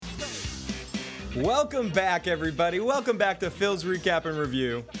Welcome back, everybody. Welcome back to Phil's Recap and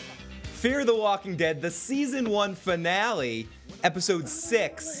Review. Fear the Walking Dead, the Season 1 finale, Episode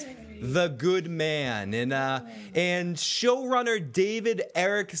 6, The Good Man. And showrunner David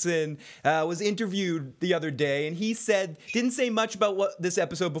Erickson was interviewed the other day, and he didn't say much about this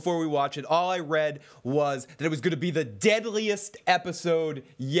episode before we watched it. All I read was that it was going to be the deadliest episode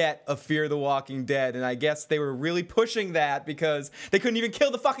yet of Fear the Walking Dead, and I guess they were really pushing that because they couldn't even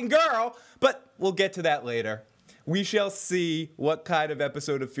kill the fucking girl, but we'll get to that later. We shall see what kind of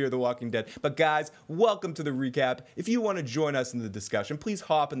episode of Fear the Walking Dead. But guys, welcome to the recap. If you want to join us in the discussion, please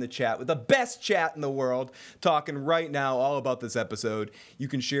hop in the chat with the best chat in the world, talking right now all about this episode. You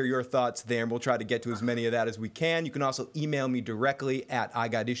can share your thoughts there, and we'll try to get to as many of that as we can. You can also email me directly at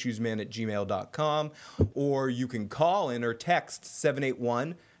igotissuesman@gmail.com, or you can call in or text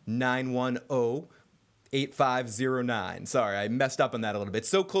 781-910 8509. Sorry, I messed up on that a little bit.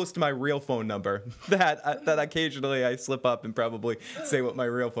 So close to my real phone number that occasionally I slip up and probably say what my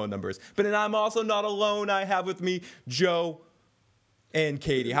real phone number is. But then I'm also not alone. I have with me Joe and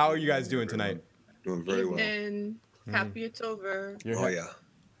Katie. How are you guys doing tonight? Doing very well. And happy it's over. Yeah.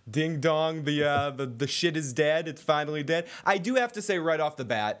 Ding dong, the shit is dead. It's finally dead. I do have to say right off the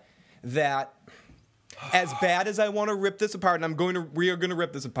bat that as bad as I want to rip this apart, and we are going to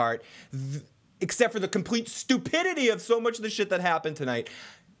rip this apart, except for the complete stupidity of so much of the shit that happened tonight.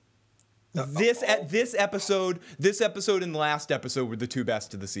 This episode and the last episode were the two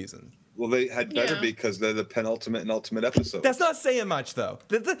best of the season. Well, they had better because they're the penultimate and ultimate episode. That's not saying much, though.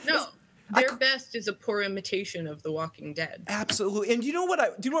 No, their best is a poor imitation of The Walking Dead. Absolutely. And do you know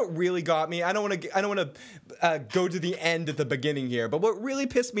what really got me? I don't want to go to the end at the beginning here, but what really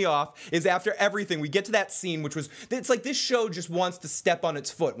pissed me off is after everything, we get to that scene, it's like this show just wants to step on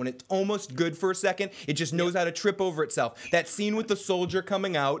its foot. When it's almost good for a second, it just knows how to trip over itself. That scene with the soldier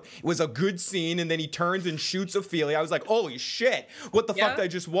coming out was a good scene, and then he turns and shoots Ophelia. I was like, holy shit, what the fuck did I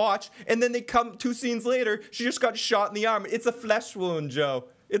just watch? And then they come 2 scenes later, she just got shot in the arm. It's a flesh wound, Joe.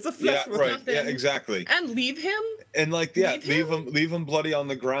 It's a flesh wound. Right. Yeah, exactly. And leave him? And leave him bloody on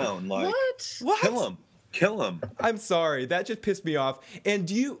the ground. Like, what? Kill him. I'm sorry, that just pissed me off. And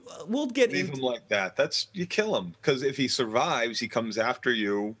we'll get leave him like that. You kill him, because if he survives, he comes after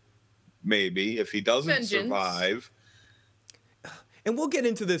you. Maybe if he doesn't survive. And we'll get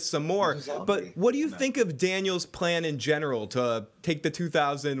into this some more, but what do you think of Daniel's plan in general to take the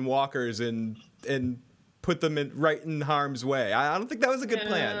 2,000 walkers and put them right in harm's way? I don't think that was a good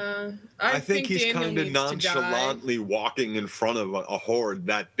plan. I think he's kind of nonchalantly walking in front of a horde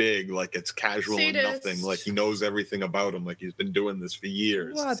that big, like it's casual and nothing. Like he knows everything about him, like he's been doing this for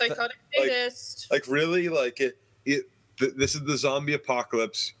years. What? Psychotic sadist. Like really, this is the zombie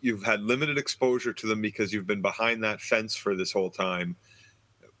apocalypse. You've had limited exposure to them because you've been behind that fence for this whole time.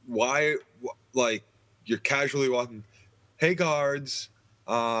 Why, you're casually walking, hey guards,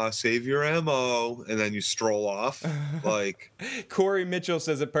 save your ammo, and then you stroll off. Corey Mitchell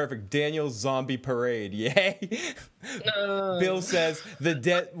says it perfect. Daniel's zombie parade. Yay. Bill says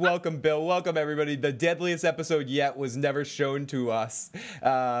welcome Bill. Welcome everybody. The deadliest episode yet was never shown to us.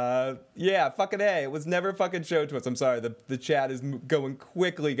 Fucking A. It was never fucking shown to us. I'm sorry. The chat is going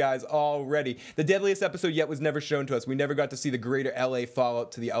quickly, guys, already. The deadliest episode yet was never shown to us. We never got to see the greater LA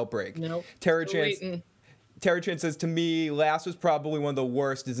fallout to the outbreak. Nope. Terry Chan says, to me, last was probably one of the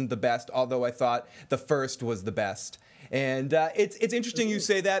worst, isn't the best, although I thought the first was the best. And it's interesting you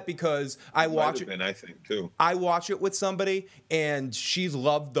say that because I watch it. I think too. I watch it with somebody, and she's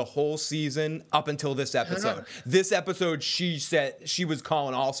loved the whole season up until this episode. This episode, she said she was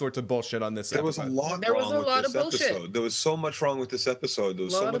calling all sorts of bullshit on this episode. There was a lot wrong with this episode. There was so much wrong with this episode. There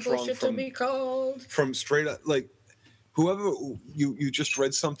was so much wrong from straight up, whoever you just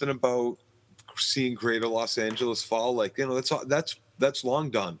read something about seeing Greater Los Angeles fall, that's long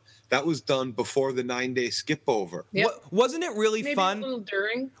done. That was done before the 9-day skip over. Yep. Wasn't it really fun? A little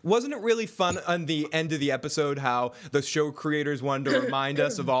during. Wasn't it really fun on the end of the episode how the show creators wanted to remind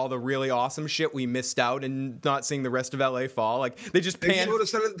us of all the really awesome shit we missed out and not seeing the rest of LA fall? They just panned. They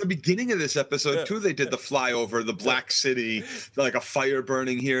noticed that at the beginning of this episode too. They did the flyover, the Black City, like a fire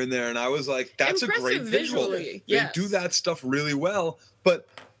burning here and there, and I was like, "That's impressive, a great visual." Visually. They do that stuff really well, but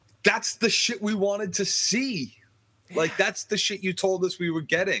that's the shit we wanted to see. That's the shit you told us we were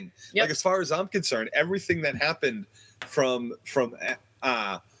getting. Yep. As far as I'm concerned, everything that happened from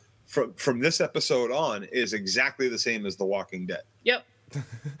this episode on is exactly the same as The Walking Dead. Yep.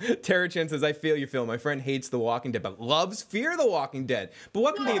 Tara Chen says, I feel you, Phil. My friend hates The Walking Dead, but loves Fear the Walking Dead. But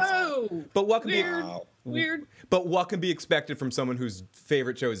what can Weird. But what can be expected from someone whose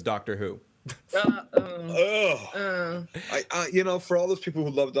favorite show is Doctor Who? For all those people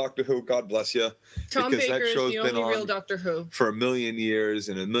who love Doctor Who, God bless you. Tom Baker is the only real Doctor Who for a million years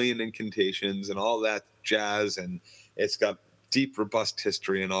and a million incantations and all that jazz, and it's got deep, robust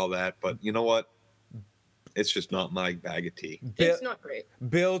history and all that. But you know what? It's just not my bag of tea. It's not great.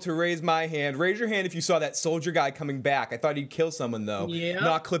 Bill, to raise my hand. Raise your hand if you saw that soldier guy coming back. I thought he'd kill someone, though. Yeah.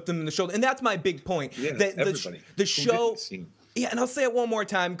 Not clipped him in the shoulder. And that's my big point. Yeah, everybody. The show... Yeah, and I'll say it one more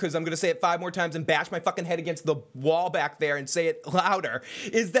time because I'm going to say it 5 more times and bash my fucking head against the wall back there and say it louder,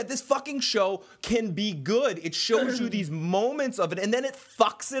 is that this fucking show can be good. It shows you these moments of it, and then it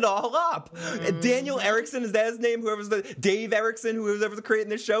fucks it all up. Daniel Erickson, is that his name? Dave Erickson, whoever's creating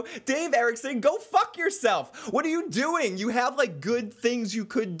this show. Dave Erickson, go fuck yourself. What are you doing? You have, good things you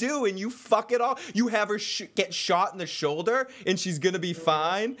could do, and you fuck it all. You have her get shot in the shoulder, and she's going to be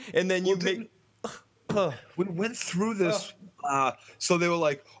fine, and then you make... We went through this... so they were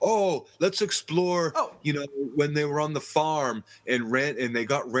like, "Oh, let's explore." When they were on the farm and they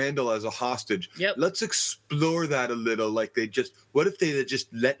got Randall as a hostage. Yep. Let's explore that a little. What if they had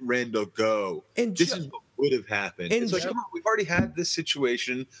just let Randall go? And this is what would have happened. It's come on, we've already had this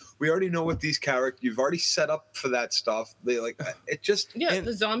situation. We already know what these characters. You've already set up for that stuff. It just. Yeah,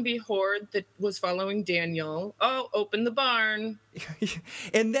 the zombie horde that was following Daniel. Oh, open the barn.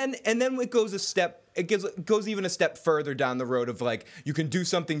 and then it goes a step. It goes even a step further down the road of you can do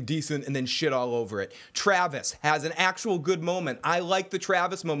something decent and then shit all over it. Travis has an actual good moment. I like the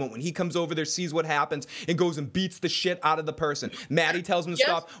Travis moment when he comes over there, sees what happens, and goes and beats the shit out of the person. Maddie tells him to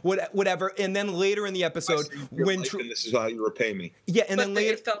stop, whatever. And then later in the episode, and this is how you repay me. Yeah, and then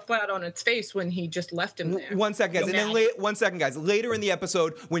later it fell flat on its face when he just left him there. 1 second, guys. 1 second, guys. Later in the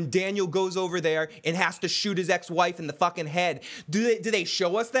episode, when Daniel goes over there and has to shoot his ex-wife in the fucking head, do they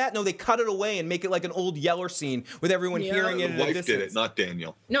show us that? No, they cut it away and make it like an old Yeller scene with everyone hearing it. The wife did it, not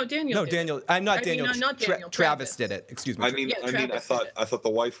Daniel. No, Daniel. I'm not Daniel. Not Daniel. Travis did it. Excuse me. I thought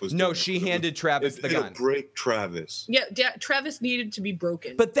the wife was. No, she handed Travis the gun. Break Travis. Yeah, Travis needed to be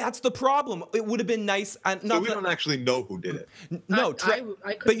broken. But that's the problem. It would have been nice. We don't actually know who did it. No,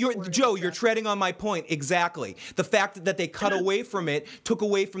 but you're treading on my point exactly. The fact that they cut away from it took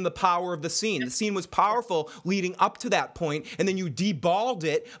away from the power of the scene. The scene was powerful leading up to that point, and then you deballed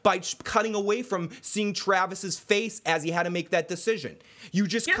it by cutting away from seeing Travis's face as he had to make that decision. You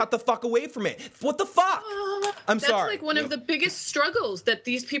just cut the fuck away from it. What the fuck? I'm sorry. That's one of the biggest struggles that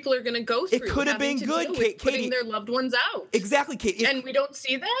these people are going to go through. It could have been good, Katie. Putting their loved ones out. Exactly, Katie. And we don't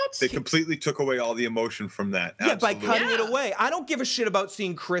see that? They completely took away all the emotion from that. Yeah, by cutting it away. I don't give a shit about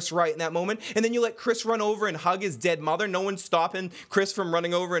seeing Chris right in that moment. And then you let Chris run over and hug his dead mother. No one's stopping Chris from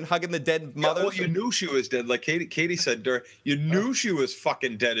running over and hugging the dead mother. Well, you knew she was dead. Like Katie said, you knew she was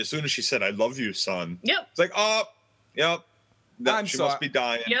fucking dead as soon as she said, "I love you, son." Yep. It's like, yep. She must be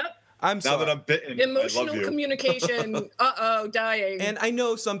dying. Yep. Now that I'm bitten, emotional I love you. Communication. Dying. And I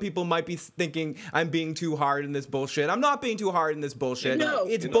know some people might be thinking I'm being too hard in this bullshit. I'm not being too hard in this bullshit. No,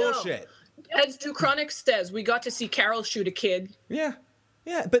 it's bullshit. As Duchronic says, we got to see Carol shoot a kid.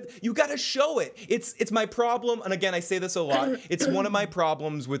 Yeah, but you got to show it. It's my problem, and again, I say this a lot. It's one of my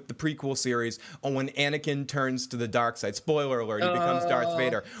problems with the prequel series on when Anakin turns to the dark side. Spoiler alert: he becomes Darth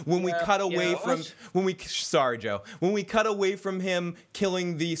Vader. When we cut away from when we cut away from him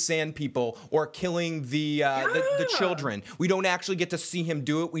killing the Sand People or killing the children, we don't actually get to see him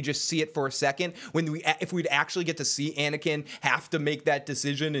do it. We just see it for a second. If we'd actually get to see Anakin have to make that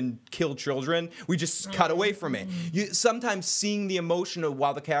decision and kill children, we just cut away from it. Sometimes seeing the emotion of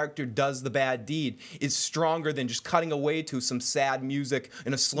while the character does the bad deed is stronger than just cutting away to some sad music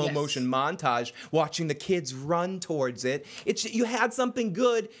in a slow motion montage, watching the kids run towards it. You had something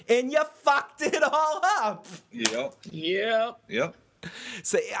good and you fucked it all up. Yep.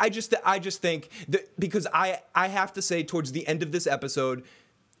 So I just think that because I have to say towards the end of this episode,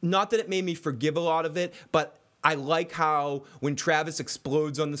 not that it made me forgive a lot of it, but I like how when Travis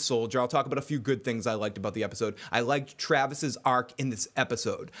explodes on the soldier, I'll talk about a few good things I liked about the episode. I liked Travis's arc in this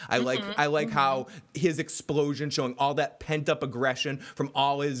episode. I like how his explosion, showing all that pent up aggression from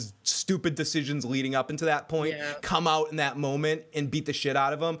all his stupid decisions leading up into that point, come out in that moment and beat the shit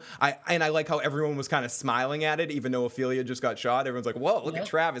out of him. I like how everyone was kind of smiling at it, even though Ophelia just got shot. Everyone's like, "Whoa, look at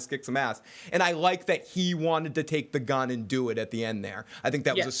Travis kick some ass." And I like that he wanted to take the gun and do it at the end there. I think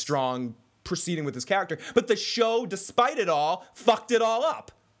that was a strong proceeding with his character, but the show, despite it all, fucked it all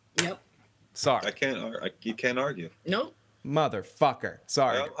up. Yep. Sorry. You can't argue. No. Motherfucker.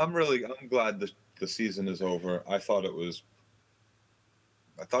 Sorry. I'm glad the season is over. I thought it was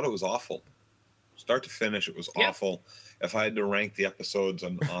awful. Start to finish, it was awful. If I had to rank the episodes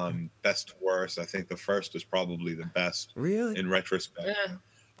on best to worst, I think the first is probably the best. Really? In retrospect.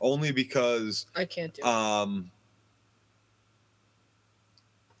 only because I can't do it.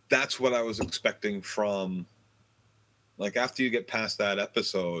 That's what I was expecting from, like, after you get past that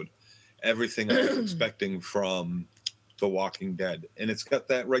episode, everything I was expecting from The Walking Dead. And it's got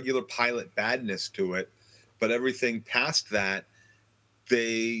that regular pilot badness to it, but everything past that,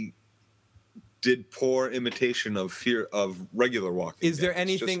 they did poor imitation of fear of regular Walking Dead. Is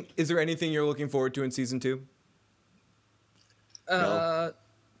there anything you're looking forward to in season 2? No.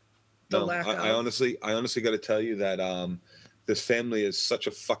 I honestly got to tell you that this family is such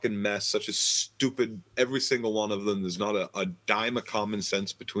a fucking mess, such a stupid, every single one of them. There's not a dime of common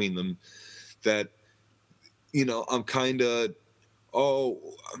sense between them, that, you know, I'm kind of, how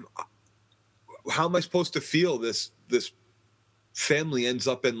am I supposed to feel this family ends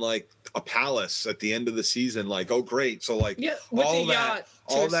up in like a palace at the end of the season? Like, oh great, so like all that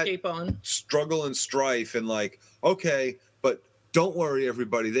struggle and strife, and like, okay, but don't worry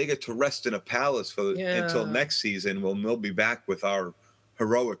everybody, they get to rest in a palace until next season when we'll be back with our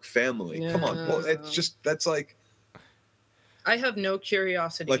heroic family. Come on, well, it's just, that's like, I have no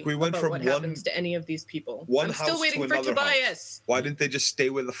curiosity like, we went about from what happens to any of these people. I'm still waiting for Tobias. House. Why didn't they just stay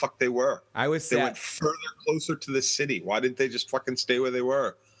where the fuck they were? They went further closer to the city. Why didn't they just fucking stay where they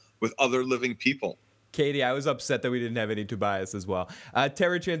were with other living people? Katie, I was upset that we didn't have any Tobias as well.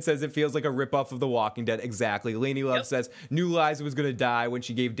 Tara Chan says it feels like a ripoff of The Walking Dead. Exactly. Lainey Love says knew Liza was going to die when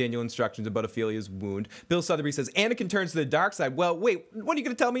she gave Daniel instructions about Ophelia's wound. Bill Sotheby says Anakin turns to the dark side. Well, wait, what are you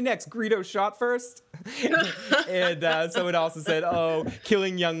going to tell me next? Greedo shot first? And someone also said,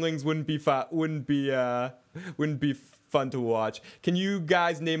 killing younglings wouldn't be fun to watch. Can you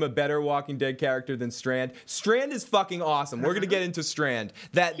guys name a better Walking Dead character than Strand? Strand is fucking awesome. We're gonna get into Strand.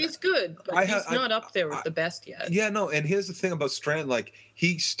 He's good, but he's not up there with the best yet. Yeah, no. And here's the thing about Strand: like,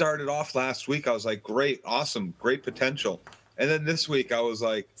 he started off last week, I was like, great, awesome, great potential. And then this week, I was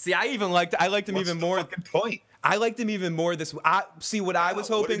like, see, I liked him even more. What's the fucking point? I liked him even more this. I was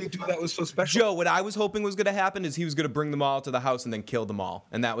hoping. What did he do that was so special? Joe, what I was hoping was going to happen is he was going to bring them all to the house and then kill them all,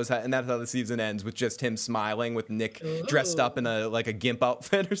 and that's how the season ends, with just him smiling with Nick dressed up in a gimp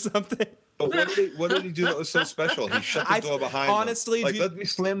outfit or something. But what did he do that was so special? He shut the door behind honestly, them. Let me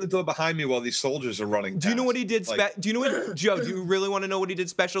slam the door behind me while these soldiers are running past. Do you know what he did? Do you know what, Joe? Do you really want to know what he did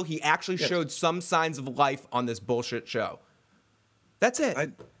special? He actually showed some signs of life on this bullshit show. That's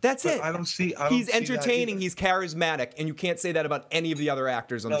it. That's it. He's entertaining. He's charismatic, and you can't say that about any of the other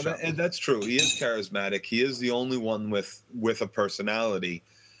actors on the show. And that's true. He is charismatic. He is the only one with a personality.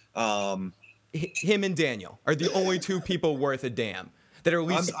 Him and Daniel are the only two people worth a damn. That are at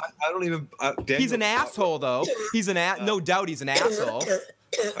least. I don't even. He's an asshole, though. He's no doubt he's an asshole.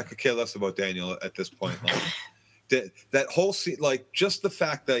 I could care less about Daniel at this point. Like, that whole scene, like, just the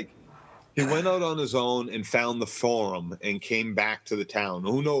fact that he went out on his own and found the forum and came back to the town.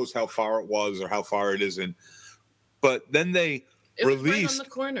 Who knows how far it was or how far it isn't. But then they released right on the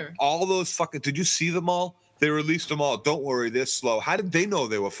corner. All those fucking... Did you see them all? They released them all. Don't worry, they're slow. How did they know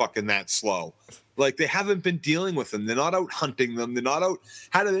they were fucking that slow? Like, they haven't been dealing with them. They're not out hunting them. They're not out...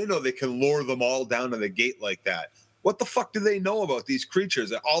 How do they know they can lure them all down to the gate like that? What the fuck do they know about these creatures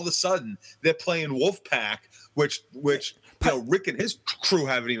that all of a sudden they're playing Wolfpack, which Rick and his crew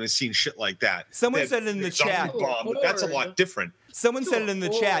haven't even seen shit like that. Someone said it in the chat. But that's a lot different. Someone said it in the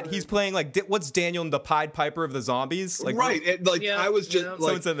chat. He's playing like, what's Daniel, the Pied Piper of the zombies? Like, right. I was just like,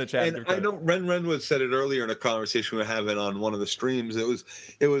 someone said in the chat. And I know Ren was said it earlier in a conversation we were having on one of the streams. It was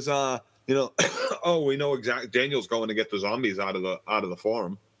we know exactly Daniel's going to get the zombies out of the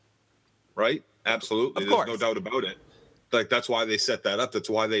forum. Right? Absolutely. There's no doubt about it. Like, that's why they set that up. That's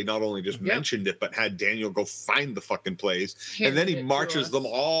why they not only just mentioned it, but had Daniel go find the fucking place. And then he marches them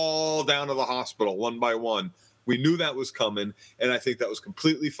all down to the hospital one by one. We knew that was coming, and I think that was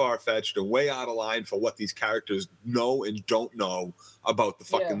completely far-fetched and way out of line for what these characters know and don't know about the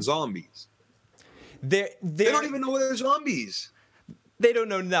fucking zombies. They don't even know they're zombies. They don't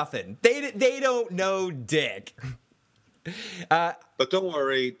know nothing. They don't know dick. But don't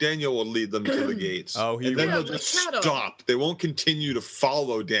worry, Daniel will lead them to the gates. And then they'll just stop. They won't continue to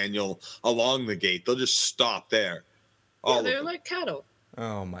follow Daniel along the gate. They'll just stop there. They're like cattle.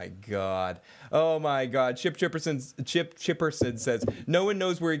 Oh my god. Chip Chipperson says no one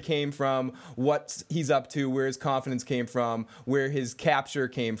knows where he came from, what he's up to, where his confidence came from, where his capture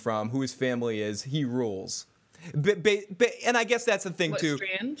came from, who his family is. He rules. And I guess that's the thing too.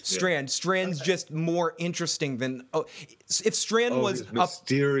 Strand's just more interesting than if Strand was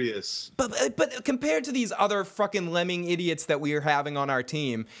mysterious. But compared to these other fucking lemming idiots that we are having on our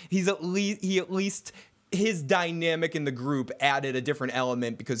team, he at least his dynamic in the group added a different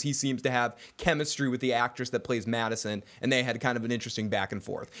element because he seems to have chemistry with the actress that plays Madison, and they had kind of an interesting back and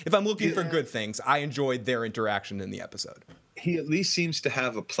forth. If I'm looking for good things, I enjoyed their interaction in the episode. He at least seems to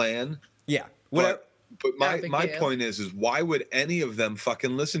have a plan. Yeah. But my point is why would any of them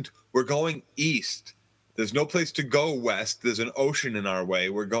fucking listen to? We're going east. There's no place to go west. There's an ocean in our way.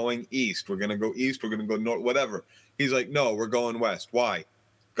 We're going east. We're gonna go east. We're gonna go north. Whatever. He's like, no, we're going west. Why?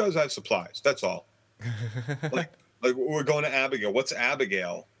 Because I have supplies. That's all. like we're going to Abigail. What's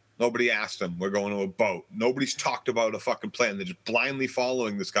Abigail? Nobody asked them. We're going to a boat. Nobody's talked about a fucking plan. They're just blindly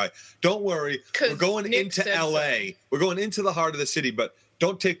following this guy. Don't worry. We're going Nick into LA. We're going into the heart of the city, but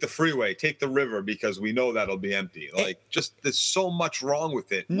don't take the freeway. Take the river because we know that'll be empty. Like, just there's so much wrong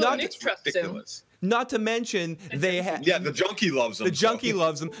with it. It's ridiculous. Not to mention they had... Yeah, the junkie loves them. The junkie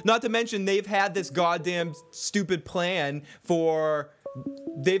loves them. Not to mention they've had this goddamn stupid plan for...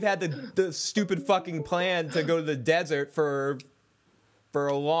 They've had the stupid fucking plan to go to the desert for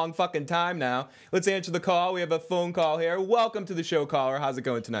a long fucking time now. Let's answer the call. We have a phone call here. Welcome to the show, caller. How's it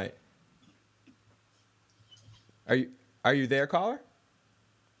going tonight? Are you there, caller?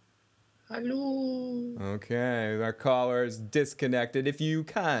 Hello. Okay, our caller is disconnected. If you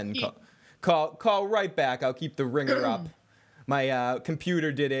can call right back. I'll keep the ringer up. My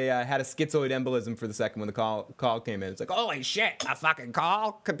computer had a schizoid embolism for the second when the call came in. It's like, holy shit, a fucking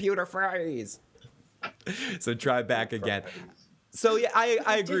call, computer freeze. So try back again. So yeah,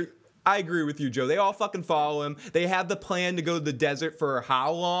 I agree. I agree with you, Joe. They all fucking follow him. They have the plan to go to the desert for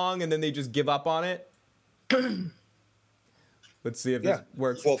how long, and then they just give up on it. Let's see if this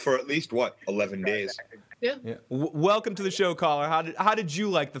works. Well, for at least 11 days. Yeah. Welcome to the show, caller. How did you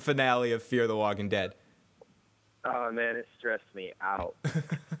like the finale of Fear the Walking Dead? Oh man, it stressed me out.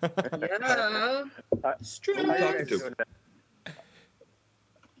 Yeah.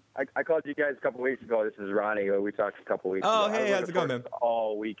 I called you guys a couple weeks ago. This is Ronnie. We talked a couple weeks ago. Oh, hey, how's it going, man?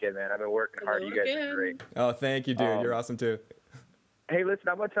 All weekend, man. I've been working hard. You guys are great. Oh, thank you, dude. You're awesome too. Hey, listen,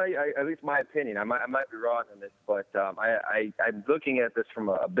 I'm gonna tell you at least my opinion. I might be wrong on this, but I'm looking at this from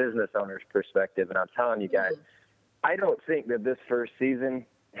a business owner's perspective, and I'm telling you guys, I don't think that this first season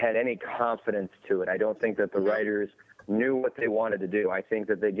had any confidence to it. I don't think that the writers knew what they wanted to do. I think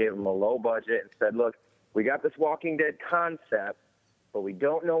that they gave them a low budget and said, look, we got this Walking Dead concept, but we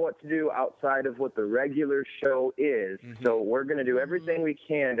don't know what to do outside of what the regular show is. So we're going to do everything we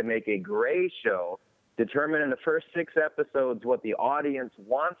can to make a gray show, determine in the first 6 episodes what the audience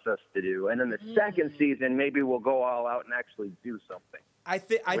wants us to do. And in the second season, maybe we'll go all out and actually do something.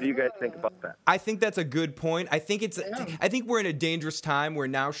 What do you guys think about that? I think that's a good point. I think we're in a dangerous time where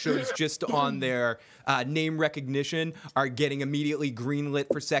now shows just on their name recognition are getting immediately greenlit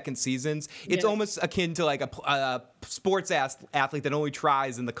for second seasons. It's almost akin to like a sports athlete that only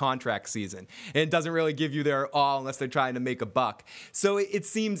tries in the contract season and doesn't really give you their all unless they're trying to make a buck. So it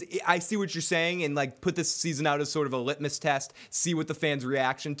seems, I see what you're saying, and like put this season out as sort of a litmus test, see what the fans'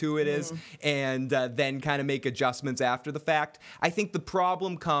 reaction to it is, and then kind of make adjustments after the fact. I think the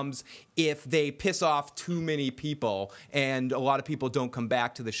problem comes if they piss off too many people and a lot of people don't come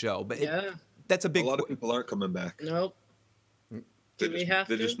back to the show. But that's a big... A lot of people aren't coming back. Nope. They're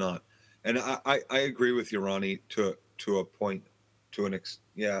just not. And I agree with you, Ronnie, to a point,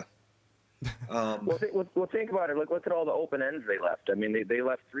 yeah. Well, think about it. Look at all the open ends they left. I mean, they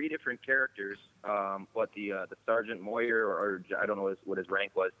left 3 different characters. The Sergeant Moyer, or I don't know what his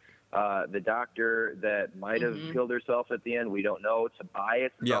rank was. The doctor that might have killed herself at the end, we don't know.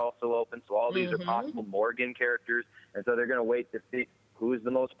 Tobias is also open. So all these are possible Morgan characters. And so they're going to wait to see who's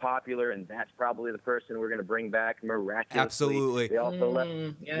the most popular, and that's probably the person we're going to bring back miraculously. Absolutely. They also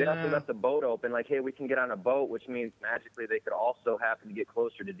left the boat open. Like, hey, we can get on a boat, which means magically they could also happen to get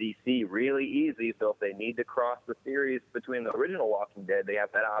closer to DC really easy. So if they need to cross the series between the original Walking Dead, they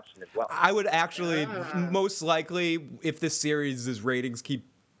have that option as well. I would actually, most likely, if this series' ratings keep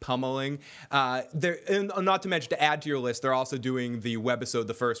pummeling. And not to mention, to add to your list, they're also doing the webisode.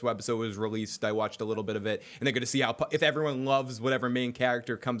 The first webisode was released. I watched a little bit of it, and they're going to see how, if everyone loves whatever main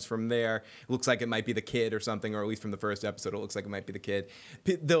character comes from there, it looks like it might be the kid or something, or at least from the first episode, it looks like it might be the kid.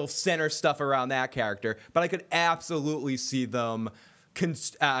 They'll center stuff around that character, but I could absolutely see them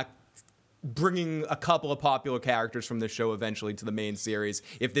bringing a couple of popular characters from the show eventually to the main series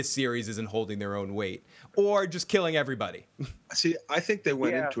if this series isn't holding their own weight, or just killing everybody. See, I think they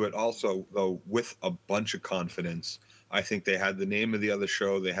went into it also, though, with a bunch of confidence. I think they had the name of the other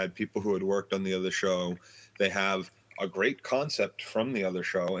show. They had people who had worked on the other show. They have a great concept from the other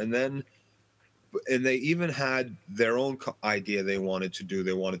show. And they even had their own idea they wanted to do.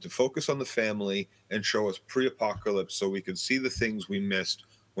 They wanted to focus on the family and show us pre-apocalypse so we could see the things we missed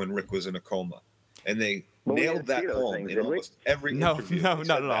when Rick was in a coma. and they nailed that home in almost every interview. No,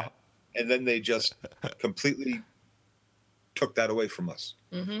 not at all. And then they just completely took that away from us.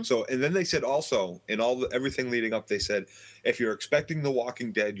 Mm-hmm. So, and then they said also in everything leading up, they said, if you're expecting The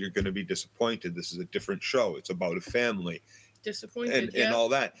Walking Dead, you're going to be disappointed. This is a different show. It's about a family. Disappointed, and all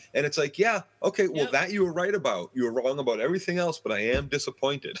that. And it's like, yeah, okay, well, that you were right about. You were wrong about everything else, but I am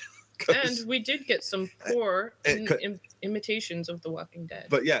disappointed. And we did get some poor imitations of The Walking Dead.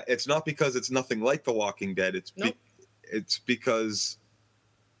 But yeah, it's not because it's nothing like The Walking Dead. It's because,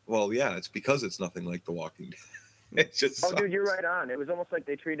 well, yeah, it's because it's nothing like The Walking Dead. It just sucks. Dude, you're right on. It was almost like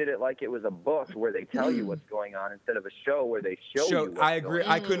they treated it like it was a book where they tell you what's going on instead of a show where they show you what's I agree. going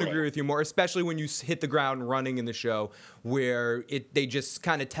on. I couldn't agree with you more, especially when you hit the ground running in the show, where they just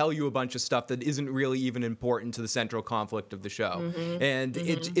kind of tell you a bunch of stuff that isn't really even important to the central conflict of the show, and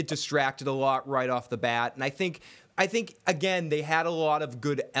it distracted a lot right off the bat. And I think again, they had a lot of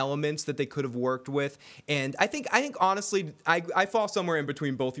good elements that they could have worked with, and I think honestly, I fall somewhere in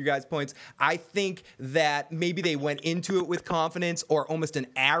between both you guys' points. I think that maybe they went into it with confidence or almost an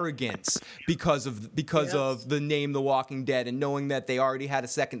arrogance because of the name The Walking Dead and knowing that they already had a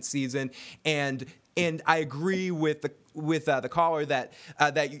second season, and I agree with the caller that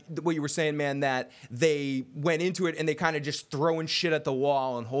what you were saying, man, that they went into it and they kind of just throwing shit at the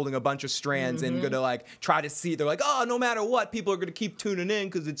wall and holding a bunch of strands and gonna like try to see. They're like, oh, no matter what, people are gonna keep tuning in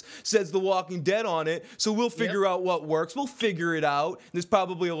because it says The Walking Dead on it, so we'll figure out what works. We'll figure it out. There's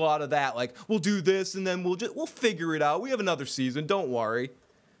probably a lot of that. Like, we'll do this and then we'll figure it out. We have another season. Don't worry.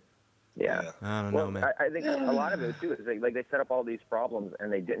 Yeah. I don't know, man. I think a lot of it too is like they set up all these problems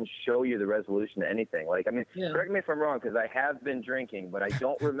and they didn't show you the resolution to anything. Like, I mean, correct me if I'm wrong, because I have been drinking, but I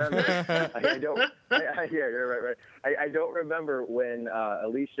don't remember. Yeah, you're right. I don't remember when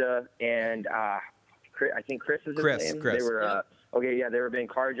Alicia and I think Chris is his name. Chris. They were they were being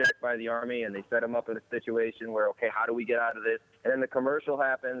carjacked by the army, and they set them up in a situation where, okay, how do we get out of this? And then the commercial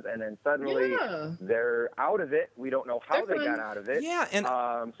happens, and then suddenly they're out of it. We don't know how they got out of it. Yeah, and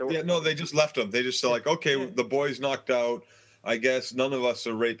they just left them. They just said, like, okay, the boy's knocked out. I guess none of us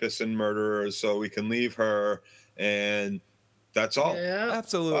are rapists and murderers, so we can leave her, and that's all. Yeah,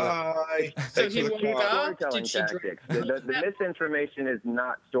 absolutely. Bye. So he woke up. Storytelling tactics. The misinformation is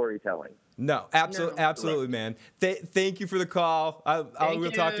not storytelling. No, absolutely, man. Thank you for the call.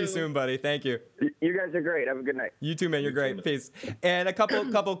 We'll talk to you soon, buddy. Thank you. You guys are great. Have a good night. You too, man. You're great. Peace. And a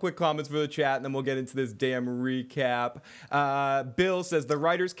couple quick comments for the chat, and then we'll get into this damn recap. Bill says the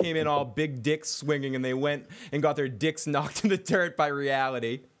writers came in all big dicks swinging, and they went and got their dicks knocked in the dirt by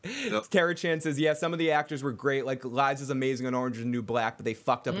reality. Yep. Tara Chan says, yeah, some of the actors were great. Like, Liz is amazing on Orange is the New Black, but they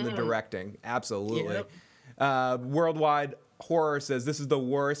fucked up in the directing. Absolutely. Yep. Worldwide Horror says, this is the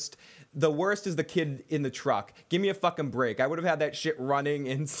worst. The worst is the kid in the truck. Give me a fucking break. I would have had that shit running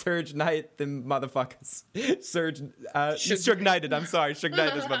in Surge Knight, the motherfuckers. Suge Knighted. I'm sorry. Suge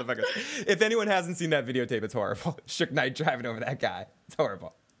Knight, this motherfuckers. If anyone hasn't seen that videotape, it's horrible. Suge Knight driving over that guy. It's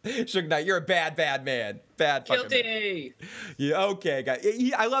horrible. Suge Knight, you're a bad man. Bad fucking Guilty. Man. Yeah, okay, guy.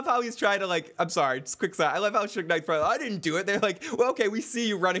 I love how he's trying to, like, I'm sorry, just quick side. I love how Suge Knight's probably, I didn't do it. They're like, well, okay, we see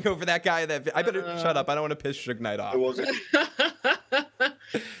you running over that guy. I better shut up. I don't want to piss Suge Knight off. It wasn't.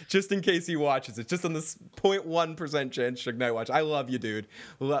 Just in case he watches it. Just on this 0.1% chance Suge Knight watch. I love you, dude.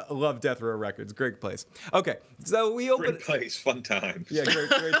 Love Death Row Records. Great place. Okay, so we open. Great place. Fun times. Yeah,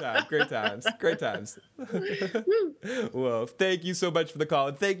 great times. Well, thank you so much for the call.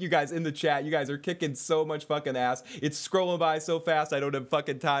 And thank you guys in the chat. You guys are kicking so much fucking ass. It's scrolling by so fast. I don't have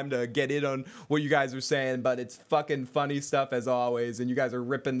fucking time to get in on what you guys are saying, but it's fucking funny stuff as always. And you guys are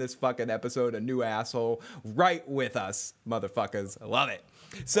ripping this fucking episode a new asshole right with us, motherfuckers. I love it.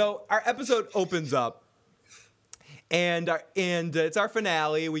 So our episode opens up, and it's our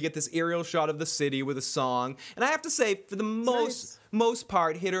finale. We get this aerial shot of the city with a song, and I have to say, for the most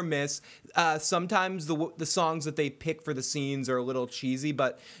part, hit or miss. Sometimes the songs that they pick for the scenes are a little cheesy,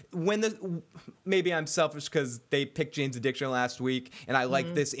 but maybe I'm selfish because they picked Jane's Addiction last week, and I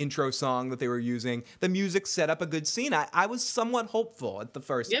like this intro song that they were using. The music set up a good scene. I was somewhat hopeful at the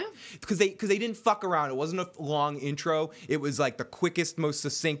first, because they didn't fuck around. It wasn't a long intro. It was like the quickest, most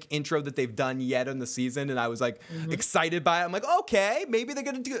succinct intro that they've done yet in the season, and I was like excited by it. I'm like, okay, maybe they're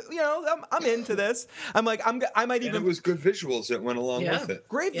gonna do. I'm into this. I'm like, I might even. And it was good visuals that went along with it.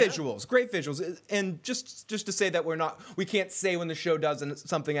 Great visuals, and just to say that we can't say when the show does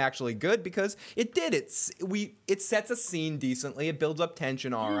something actually good, because it did. It sets a scene decently. It builds up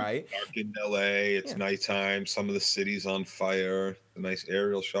tension, all right. Dark in L.A. It's nighttime. Some of the city's on fire. A nice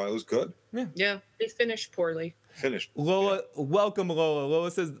aerial shot. It was good. Yeah, they finished poorly. finished. Lola, welcome, Lola.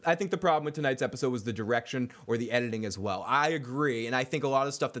 Lola says, I think the problem with tonight's episode was the direction or the editing as well. I agree, and I think a lot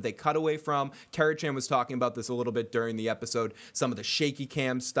of stuff that they cut away from, Tara-chan was talking about this a little bit during the episode, some of the shaky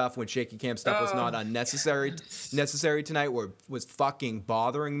cam stuff, when shaky cam stuff was not necessary tonight, was fucking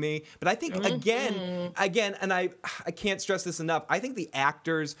bothering me. But I think, again, and I can't stress this enough, I think the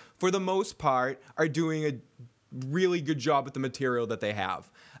actors, for the most part, are doing a really good job with the material that they have.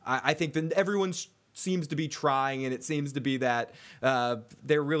 I think that everyone's seems to be trying, and it seems to be that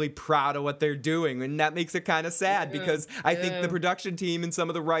they're really proud of what they're doing, and that makes it kind of sad because I think the production team and some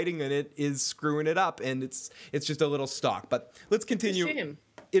of the writing in it is screwing it up, and it's just a little stock. But let's continue. It's a shame.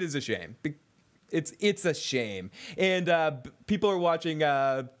 It is a shame. It's a shame, and people are watching.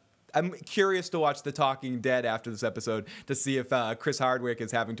 I'm curious to watch The Talking Dead after this episode to see if Chris Hardwick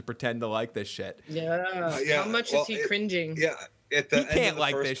is having to pretend to like this shit. Yeah. How much is he cringing? Yeah. At the he can't end of the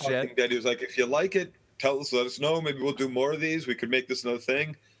like first this Talking shit. Dead, he was like, if you like it, let us know. Maybe we'll do more of these. We could make this another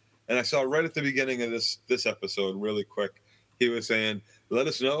thing. And I saw right at the beginning of this episode, really quick, he was saying, let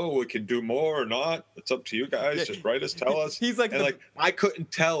us know. We can do more or not. It's up to you guys. Just write us, tell us. He's like, I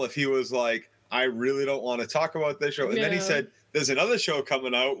couldn't tell if he was like, I really don't want to talk about this show. And then he said, there's another show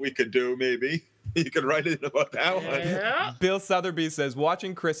coming out we could do, maybe. You can write in about that one. Bill Sotheby says,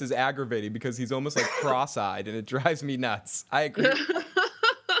 watching Chris is aggravating because he's almost like cross-eyed, and it drives me nuts. I agree.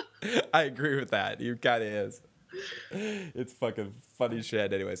 I agree with that. He kind of is. It's fucking funny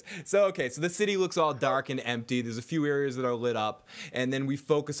shit. Anyways, so the city looks all dark and empty. There's a few areas that are lit up, and then we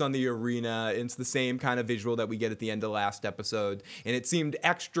focus on the arena. It's the same kind of visual that we get at the end of last episode, and it seemed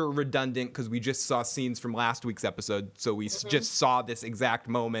extra redundant because we just saw scenes from last week's episode, so we just saw this exact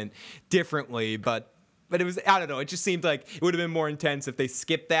moment differently, but it was, I don't know, it just seemed like it would have been more intense if they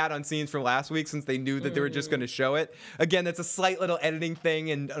skipped that on scenes from last week since they knew that they were just going to show it. Again, that's a slight little editing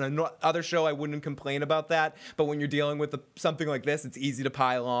thing, and on another show I wouldn't complain about that, but when you're dealing with something like this, it's easy to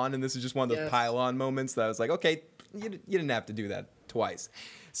pile on, and this is just one of those pile on moments that I was like, okay, you didn't have to do that twice.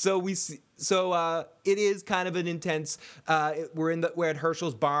 So it is kind of an intense. We're at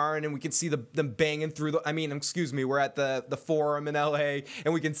Herschel's barn, and we can see them banging through we're at the Forum in LA,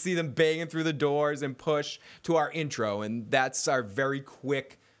 and we can see them banging through the doors and push to our intro, and that's our very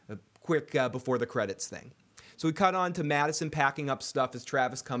quick before the credits thing. So we cut on to Madison packing up stuff as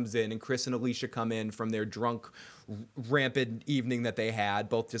Travis comes in, and Chris and Alicia come in from their drunk, rampant evening that they had.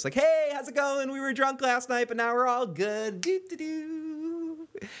 Both just like, hey, how's it going? We were drunk last night, but now we're all good.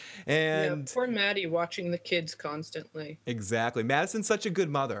 And poor Maddie watching the kids constantly. Exactly. Madison's such a good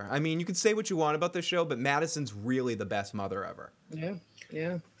mother. I mean, you can say what you want about this show, but Madison's really the best mother ever.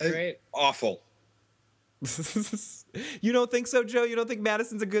 Yeah. Great. Awful. You don't think so, Joe? You don't think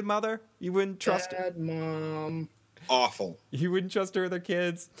Madison's a good mother? You wouldn't trust Bad mom. Awful. You wouldn't trust her with her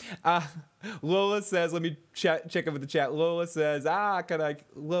kids? Lola says, let me check over the chat. Lola says,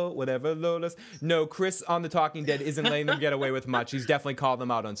 whatever, Lola. No, Chris on The Talking Dead isn't letting them get away with much. He's definitely called them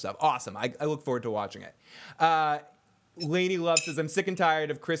out on stuff. Awesome. I look forward to watching it. Lainey Love says, I'm sick and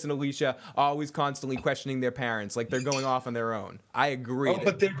tired of Chris and Alicia always constantly questioning their parents like they're going off on their own. I agree. Oh,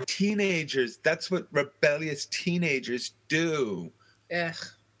 but they're teenagers. That's what rebellious teenagers do. Ugh.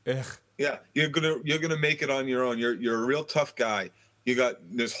 Yeah, you're gonna make it on your own. You're a real tough guy.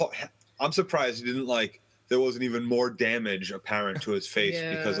 I'm surprised you didn't there wasn't even more damage apparent to his face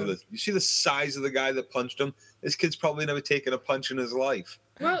because of this. You see the size of the guy that punched him? This kid's probably never taken a punch in his life.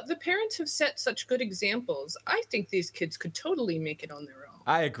 Well, the parents have set such good examples. I think these kids could totally make it on their own.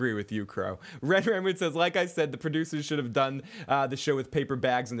 I agree with you, Crow. Red Redwood says, like I said, the producers should have done the show with paper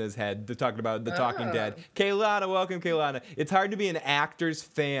bags in his head. They're talking about The Talking Dead. Kaylana, welcome, Kaylana. It's hard to be an actor's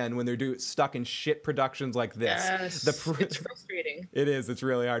fan when they're stuck in shit productions like this. Yes, it's frustrating. It is. It's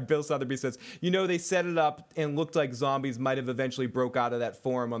really hard. Bill Sotheby says, they set it up and looked like zombies might have eventually broke out of that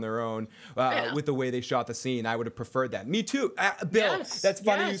Forum on their own with the way they shot the scene. I would have preferred that. Me too. Bill, that's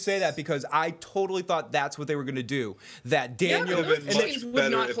funny you say that because I totally thought that's what they were going to do. That Daniel... would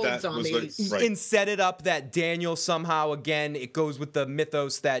not hold zombies. And set it up that Daniel somehow, again, it goes with the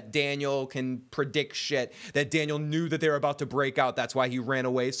mythos that Daniel can predict shit, that Daniel knew that they were about to break out. That's why he ran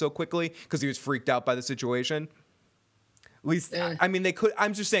away so quickly, because he was freaked out by the situation. At least, they could.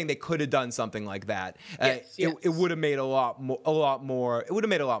 I'm just saying they could have done something like that. Yes. It would have made a lot more. It would have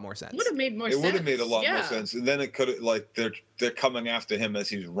made a lot more sense. Would have made more sense. It would have made a lot more sense, and then it could have they're coming after him as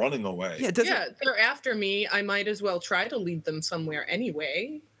he's running away. Yeah, they're after me. I might as well try to lead them somewhere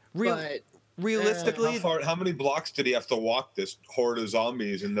anyway. Realistically, how many blocks did he have to walk this horde of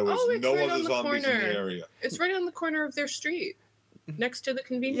zombies? And there was no other zombies in the area. It's right on the corner of their street. Next to the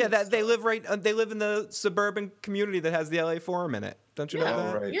convenience store. They live they live in the suburban community that has the LA Forum in it. Don't you know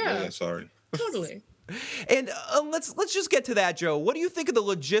that? Right. Yeah, sorry. Totally. And let's just get to that, Joe. What do you think of the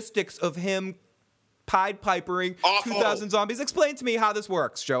logistics of him Pied Pipering 2,000 zombies? Explain to me how this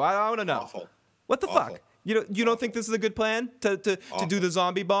works, Joe. I want to know. Awful. What the fuck? You don't think this is a good plan to do the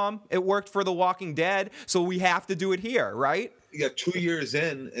zombie bomb? It worked for The Walking Dead, so we have to do it here, right? Yeah, 2 years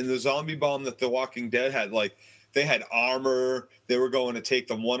in, and the zombie bomb that The Walking Dead had, like, they had armor. They were going to take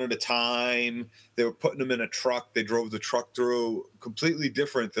them one at a time. They were putting them in a truck. They drove the truck through. Completely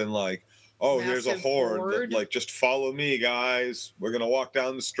different than like, oh, Massive there's a horde. That, like, just follow me, guys. We're going to walk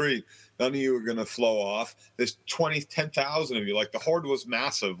down the street. None of you are going to flow off. There's 10,000 of you. Like, the horde was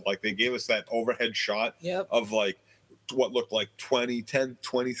massive. Like, they gave us that overhead shot of, like, what looked like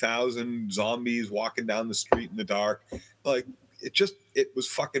 20,000 zombies walking down the street in the dark. Like, it was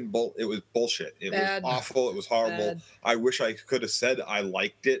fucking it was bullshit. It was awful. It was horrible. I wish I could have said I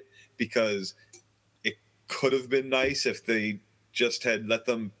liked it, because it could have been nice if they just had let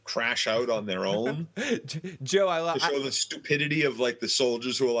them crash out on their own. Joe, to show the stupidity of, like, the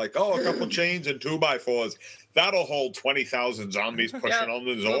soldiers who are like, oh, a couple chains and 2x4s. That'll hold 20,000 zombies pushing on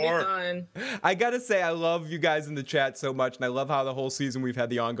the door. I gotta say, I love you guys in the chat so much, and I love how the whole season we've had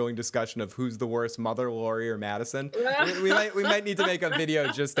the ongoing discussion of who's the worst, Mother, Lori, or Madison. we might need to make a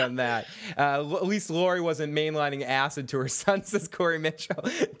video just on that. At least Lori wasn't mainlining acid to her son, says Corey Mitchell.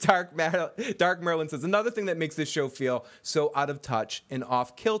 Dark Merlin says, another thing that makes this show feel so out of touch and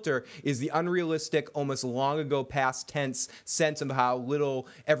off kilter is the unrealistic, almost long ago past tense sense of how little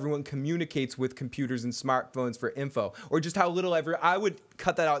everyone communicates with computers and smartphones for info, or just how little I would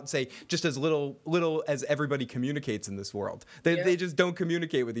cut that out and say just as little as everybody communicates in this world. They just don't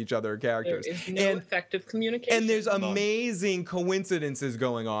communicate with each other, characters. There is no effective communication. And there's amazing coincidences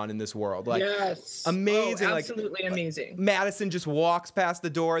going on in this world. Like, amazing. Oh, absolutely amazing. Madison just walks past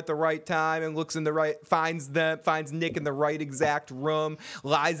the door at the right time and looks in the right, finds Nick in the right exact room.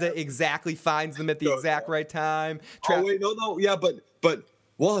 Liza exactly finds them at the exact right time. Yeah, but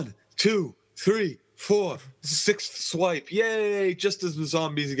 1, 2, 3, 4, 6th swipe. Yay! Just as the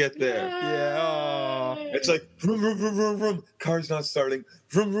zombies get there. Yeah. It's like vroom, vroom, vroom, vroom, vroom. Car's not starting.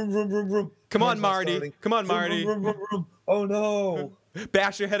 Vroom, vroom, vroom, vroom, vroom. Come on, Marty. Come on, Marty. Vroom, vroom, vroom, vroom. Oh no!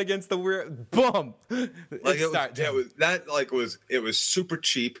 Bash your head against the rear. Boom. It was super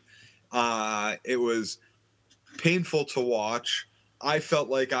cheap. It was painful to watch. I felt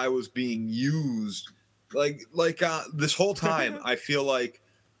like I was being used. This whole time, I feel like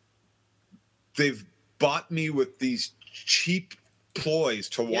they've bought me with these cheap ploys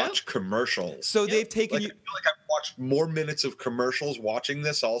to watch commercials. So they've taken I feel like I've watched more minutes of commercials watching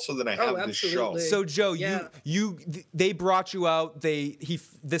this also than I have this show. So Joe, they brought you out.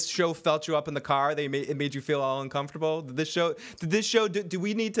 This show felt you up in the car. It made you feel all uncomfortable. Do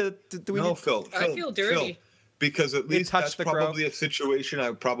we need to? Phil. I feel dirty. Phil, because at least that's probably a situation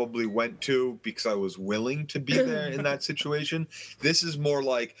I probably went to because I was willing to be there in that situation. This is more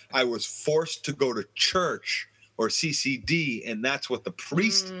like I was forced to go to church or CCD, and that's what the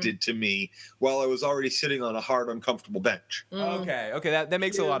priest did to me while I was already sitting on a hard, uncomfortable bench. Okay, that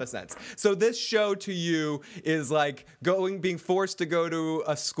makes a lot of sense. So this show to you is like being forced to go to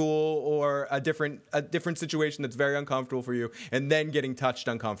a school or a different situation that's very uncomfortable for you, and then getting touched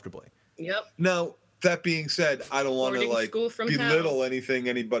uncomfortably. Yep. Now, that being said, I don't want to belittle anything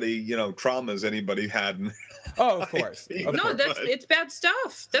traumas anybody had. Oh, of course. It's bad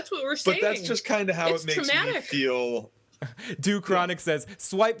stuff. That's what we're saying. But that's just kind of how it makes me feel. Duke Chronic says,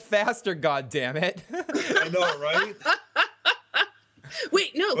 "Swipe faster, goddammit." I know, right?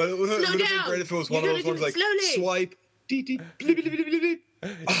 Wait, no. But it would have been great if it was one of those ones like swipe, bleep, bleep, bleep, bleep,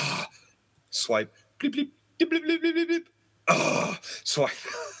 bleep. Swipe, bleep, bleep, bleep, bleep, bleep, bleep. Swipe.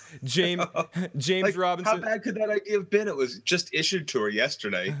 James Robinson. How bad could that idea have been? It was just issued to her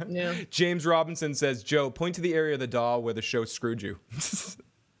yesterday. Yeah. James Robinson says, Joe, point to the area of the doll where the show screwed you.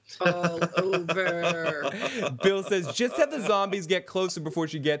 All over. Bill says, just have the zombies get closer before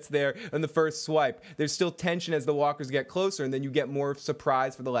she gets there on the first swipe. There's still tension as the walkers get closer, and then you get more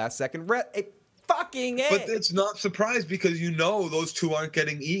surprise for the last second. Fucking A. But it's not surprise because those two aren't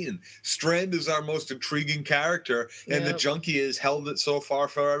getting eaten. Strand is our most intriguing character, and the junkie has held it so far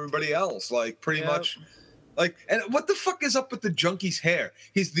for everybody else. Like, pretty much. Like, and what the fuck is up with the junkie's hair?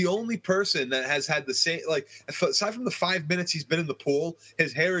 He's the only person that has had the same, like, aside from the 5 minutes he's been in the pool,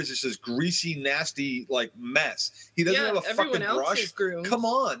 his hair is just this greasy, nasty, like, mess. He doesn't have a fucking brush. Come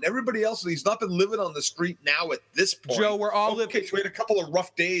on. Everybody else, he's not been living on the street now at this point. Joe, we're all okay, so we had a couple of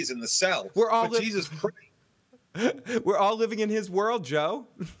rough days in the cell. Jesus Christ. We're all living in his world, Joe.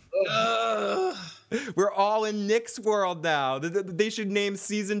 We're all in Nick's world now. They should name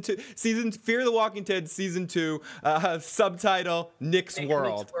season Fear the Walking Dead season 2 subtitle Nick's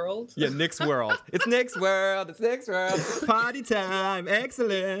World. Nick's World? Yeah, Nick's World. It's Nick's World. It's Nick's World. Party time.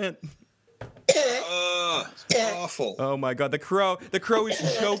 Excellent. Awful. Oh my God, the crow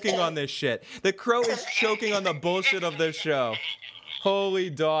is choking on this shit. The crow is choking on the bullshit of this show. Holy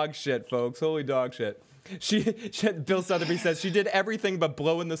dog shit, folks. Holy dog shit. Bill Sotheby says she did everything but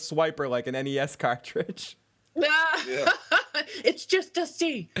blow in the swiper like an NES cartridge. Yeah. It's just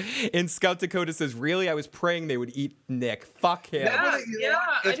Dusty. And Scout Dakota says, really? I was praying they would eat Nick. Fuck him. Yeah.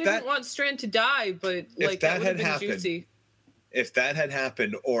 I didn't want Strand to die, but like that would have been juicy. If that had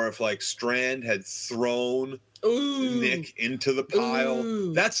happened, or if like Strand had thrown Nick into the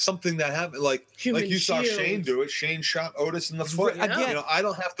pile, that's something that happened. Like you saw Shane do it. Shane shot Otis in the foot. Yeah. Again, I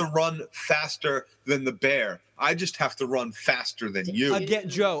don't have to run faster than the bear. I just have to run faster than you. Again,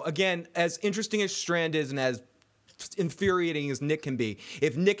 Joe, as interesting as Strand is and as infuriating as Nick can be,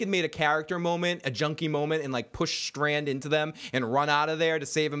 if Nick had made a character moment, a junkie moment, and like pushed Strand into them and run out of there to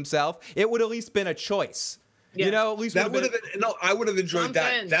save himself, it would at least been a choice. Yeah. At least that would have been. No, I would have enjoyed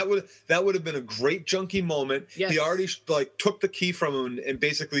that. That would have been a great junkie moment. Yes. He already took the key from him and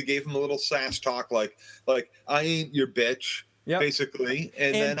basically gave him a little sass talk, like I ain't your bitch, basically.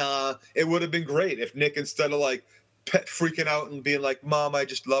 And then it would have been great if Nick, instead of freaking out and being like, "Mom, I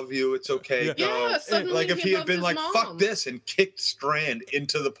just love you. It's okay." Yeah, suddenly if he had been like, mom. "Fuck this," and kicked Strand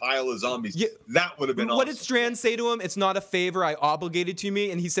into the pile of zombies, that would have been awesome. What did Strand say to him? It's not a favor I obligated to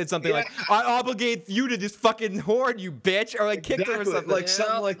me, and he said something like, "I obligate you to this fucking horde, you bitch," or kicked her or something.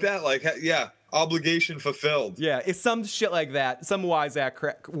 Something like that. Obligation fulfilled. Yeah, it's some shit like that. Some wise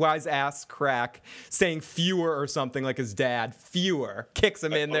ass crack saying fewer or something like his dad. Fewer kicks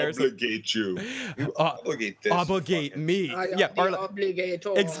him in there. Obligate you. Obligate this. Obligate me. I am the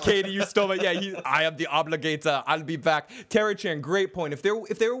obligator. Katie, you stole it. Yeah, I am the obligator. I'll be back. Tara Chan, great point. If they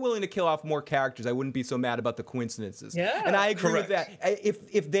were willing to kill off more characters, I wouldn't be so mad about the coincidences. Yeah, and I agree with that.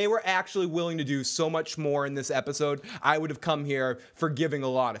 If they were actually willing to do so much more in this episode, I would have come here forgiving a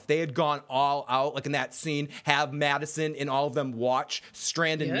lot. If they had gone all out, like in that scene, have Madison and all of them watch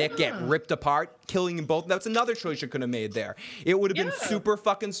Strand and Nick get ripped apart, killing them both. That's another choice you could have made there. It would have been super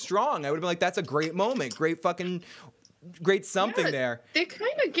fucking strong. I would have been like, that's a great moment. Great something there. They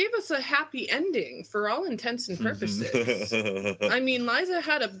kind of gave us a happy ending for all intents and purposes. I mean, Liza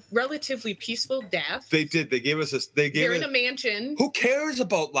had a relatively peaceful death. They did. They're in a mansion. Who cares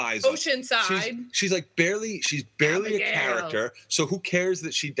about Liza? Oceanside. She's barely a character. So who cares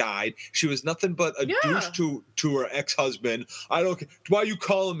that she died? She was nothing but a douche to her ex-husband. I don't care. Why are you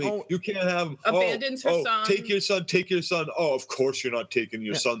calling me? You can't have him. Abandons her son. Take your son. Oh, of course you're not taking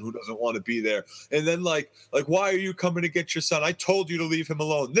your son who doesn't want to be there. And then why are you coming to get your son? I told you to leave him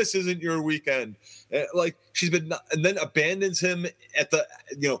alone. This isn't your weekend. She's been, and then abandons him at the,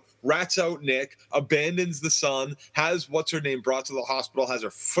 rats out Nick, abandons the son, has what's her name brought to the hospital, has her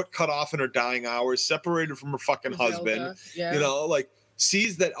foot cut off in her dying hours, separated from her fucking husband.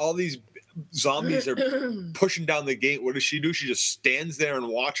 Sees that all these zombies are pushing down the gate. What does she do? She just stands there and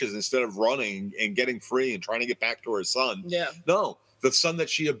watches instead of running and getting free and trying to get back to her son. Yeah. No, the son that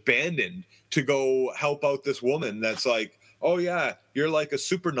she abandoned to go help out this woman that's like, oh yeah, you're like a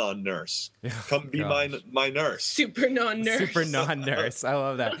super non-nurse. Come be my nurse. Super non-nurse. Super non-nurse. I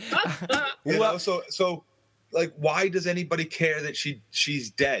love that. So why does anybody care that she's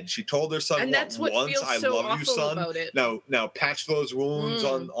dead? She told her son and that's what once, feels I so love you, son. About it. Now patch those wounds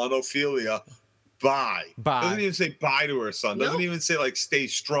on Ophelia. Bye. Doesn't even say bye to her son. Doesn't even say stay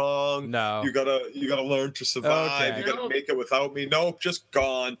strong. No. You gotta learn to survive. You gotta make it without me. Nope, just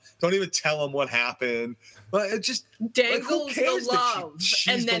gone. Don't even tell him what happened. But it just dangles the love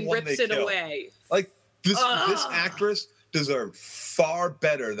and then rips it away. This actress deserved far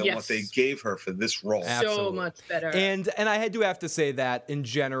better than what they gave her for this role. Absolutely. So much better. And I had to have to say that in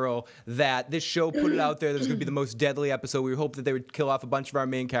general, that this show put it out there that it was going to be the most deadly episode. We hoped that they would kill off a bunch of our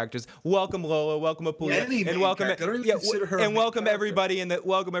main characters. Welcome Lola, welcome Apulia, and welcome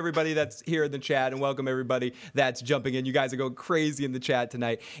everybody that's here in the chat, and welcome everybody that's jumping in. You guys are going crazy in the chat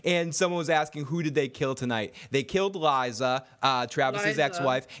tonight. And someone was asking, who did they kill tonight? They killed Liza, Travis's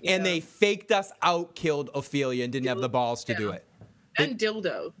ex-wife, and they faked us out, killed Ophelia, and didn't have the balls to do it. And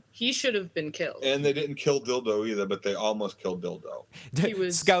Dildo. He should have been killed. And they didn't kill Dildo either, but they almost killed Dildo. He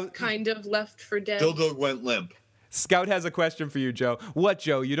was kind of left for dead. Dildo went limp. Scout has a question for you, Joe. What,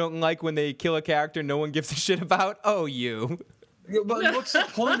 Joe? You don't like when they kill a character no one gives a shit about? Oh, you. But what's the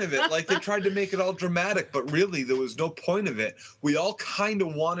point of it? They tried to make it all dramatic, but really there was no point of it. We all kind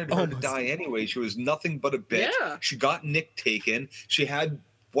of wanted her to die anyway. She was nothing but a bitch. Yeah. She got Nick taken. She had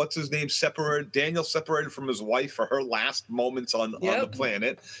what's his name Daniel separated from his wife for her last moments on the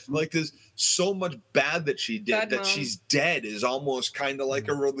planet. Like, there's so much bad that she did that she's dead is almost kind of like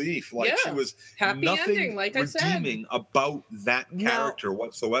a relief. Like, she was happy nothing ending, like redeeming about that character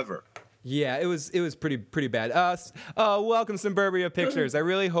whatsoever. Yeah, it was pretty bad. Welcome, Suburbia Pictures. I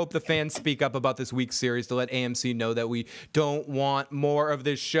really hope the fans speak up about this week's series to let AMC know that we don't want more of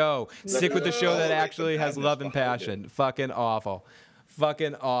this show. Stick with the show that actually has love and passion. Fucking awful.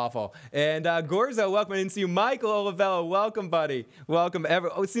 Fucking awful. And Gorzo, welcome. I didn't see you. Michael Olivello, welcome, buddy. Welcome.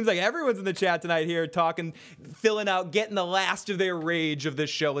 It seems like everyone's in the chat tonight here talking, filling out, getting the last of their rage of this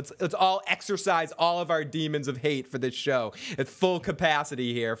show. Let's all exercise all of our demons of hate for this show at full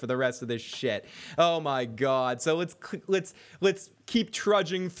capacity here for the rest of this shit. Oh my God. So let's keep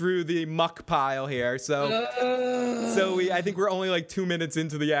trudging through the muck pile here. I think we're only like 2 minutes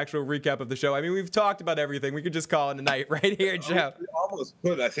into the actual recap of the show. I mean, we've talked about everything. We could just call it a night right here, Joe. We almost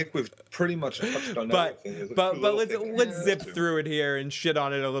could. I think we've pretty much touched on everything. But let's zip through it here and shit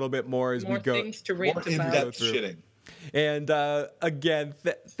on it a little bit more as we go. More things to rant about. More in-depth shitting. And again,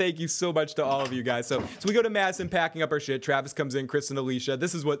 thank you so much to all of you guys. So we go to Madison packing up our shit. Travis comes in, Chris and Alicia.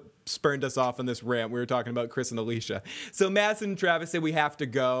 This is what spurned us off on this rant. We were talking about Chris and Alicia. So Madison and Travis say we have to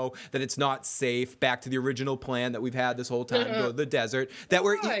go, that it's not safe, back to the original plan that we've had this whole time, go to the desert, that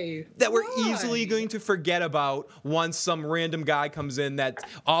we're easily going to forget about once some random guy comes in that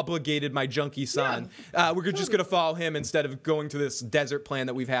obligated my junkie son. We're just going to follow him instead of going to this desert plan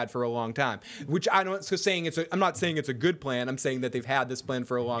that we've had for a long time, which I'm not saying it's a good plan. I'm saying that they've had this plan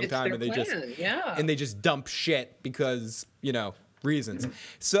for a long time and they just dump shit because, reasons.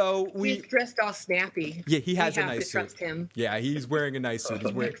 So he's dressed all snappy. Yeah, he has a nice suit. Trust him. Yeah, he's wearing a nice suit.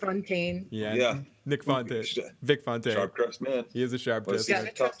 He's wearing Nick Fontaine. Yeah. Nick Fontaine. Vic Fontaine. Sharp dressed man. He is a sharp dressed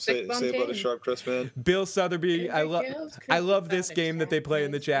man. Say about a sharp dressed man. Bill Sotheby. I love this game that they play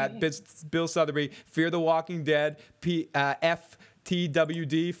in the chat. Bill Sotheby. Fear the Walking Dead.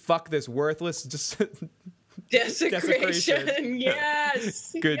 FTWD. Fuck this worthless. Just desecration.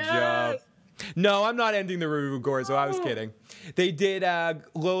 Yes. Good job. No, I'm not ending the review, Gorzo. I was kidding. They did,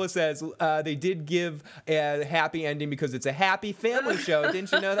 Lola says, they did give a happy ending because it's a happy family show.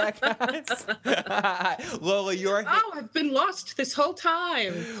 Didn't you know that, guys? Lola, I've been lost this whole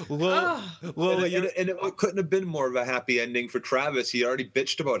time. Lola, and it couldn't have been more of a happy ending for Travis. He already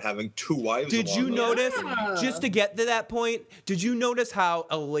bitched about having 2 wives. Did you notice, just to get to that point, did you notice how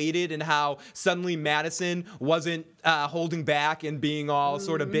elated and how suddenly Madison wasn't holding back and being all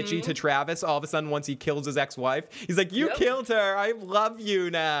sort of bitchy to Travis? All of a sudden, once he kills his ex-wife, he's like, "You killed her. I love you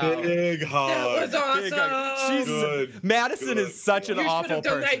now." Big hug. That was awesome. Madison is such an awful person. You should have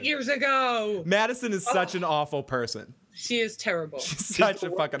done that years ago. Madison is such an awful person. She is terrible. She's such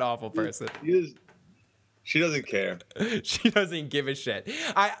a fucking awful person. She doesn't care. She doesn't give a shit.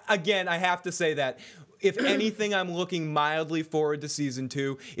 I have to say that if anything, I'm looking mildly forward to season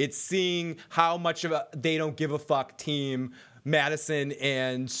 2. It's seeing how much of a they don't give a fuck team Madison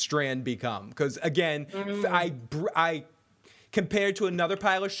and Strand become. Because again, I compared to another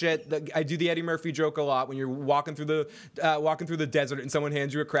pile of shit, I do the Eddie Murphy joke a lot when you're walking through the desert and someone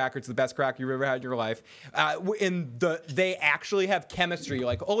hands you a cracker. It's the best cracker you've ever had in your life. They actually have chemistry. You're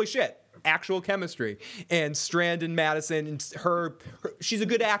like, holy shit. Actual chemistry. And Strand and Madison, and she's a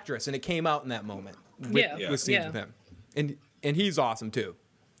good actress, and it came out in that moment with scenes with him. And he's awesome too.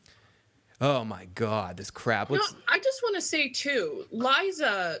 Oh my God, this crap. I just want to say too,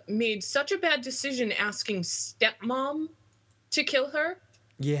 Liza made such a bad decision asking stepmom to kill her.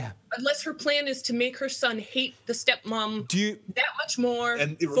 Yeah. Unless her plan is to make her son hate the stepmom that much more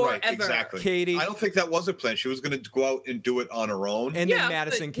forever. Right, exactly. Katie. I don't think that was a plan. She was going to go out and do it on her own. And then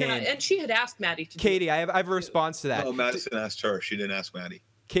Madison came. And she had asked Maddie to Katie, do it. I have a response to that. No, Madison asked her. She didn't ask Maddie.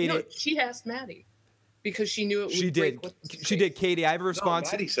 Katie. No, she asked Maddie. Because she knew it would she did. She did, Katie. I have a response.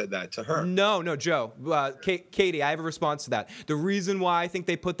 No, Maddie said that to her. No, Joe. Katie, I have a response to that. The reason why I think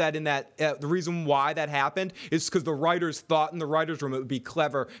they put that in that, the reason why that happened is because the writers thought in the writers' room it would be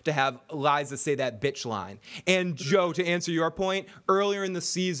clever to have Liza say that bitch line. And Joe, to answer your point, earlier in the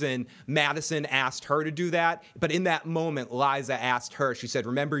season, Madison asked her to do that, but in that moment, Liza asked her. She said,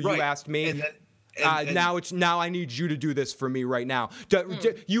 "Remember, you asked me." Now I need you to do this for me right now.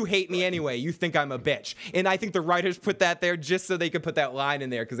 You hate me anyway. You think I'm a bitch. And I think the writers put that there just so they could put that line in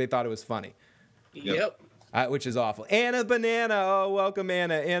there because they thought it was funny. Yep. Which is awful. Anna Banana. Oh, welcome,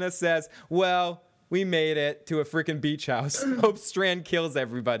 Anna. Anna says, well, we made it to a freaking beach house. Hope Strand kills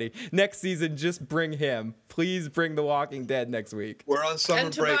everybody. Next season, just bring him. Please bring The Walking Dead next week. We're on summer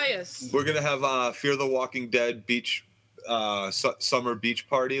break. Tobias. We're going to have Fear the Walking Dead beach summer beach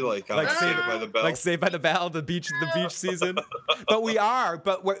party, like Saved by the Bell. Like Saved by the Bell, the beach season. But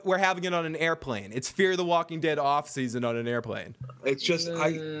we're having it on an airplane. It's Fear the Walking Dead off season on an airplane. It's just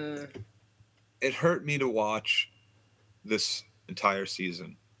it hurt me to watch this entire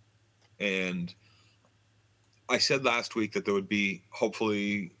season, and I said last week that there would be,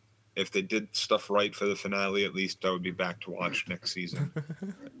 hopefully, if they did stuff right for the finale, at least I would be back to watch next season.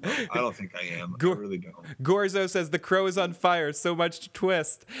 I don't think I am. I really don't. Gorzo says the crow is on fire. So much to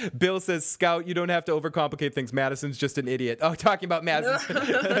twist. Bill says, Scout, you don't have to overcomplicate things. Madison's just an idiot. Oh, talking about Madison.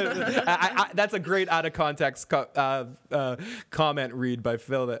 That's a great out of context comment read by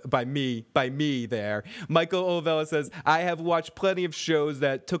Phil, by me there. Michael Olvella says, I have watched plenty of shows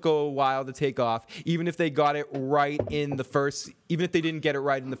that took a while to take off. Even if they got it right in the first, even if they didn't get it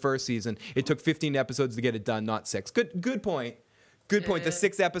right in the first season, it took 15 episodes to get it done, not 6. Good point. Good point. The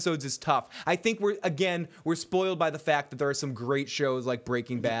 6 episodes is tough. I think we're spoiled by the fact that there are some great shows like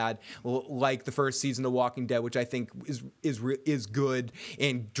Breaking Bad, like the first season of Walking Dead, which I think is good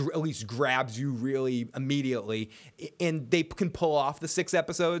and at least grabs you really immediately, and they can pull off the 6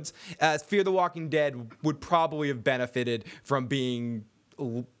 episodes. Fear the Walking Dead would probably have benefited from being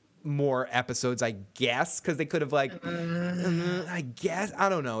more episodes, I guess, because they could have I don't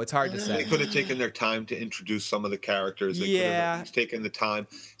know. It's hard to say. They could have taken their time to introduce some of the characters. They could have at least taken the time.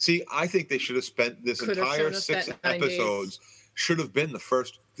 See, I think they should have spent this entire 6 episodes. Should have been the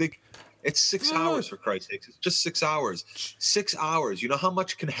first. It's 6 hours, for Christ's sake. It's just 6 hours. 6 hours. You know how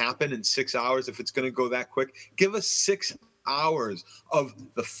much can happen in 6 hours if it's going to go that quick? Give us 6 hours of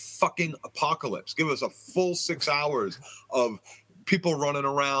the fucking apocalypse. Give us a full 6 hours of people running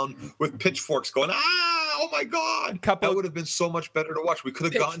around with pitchforks going, oh my God. That would have been so much better to watch. We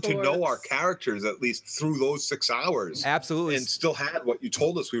could have gotten to know our characters at least through those 6 hours. Absolutely. And still had what you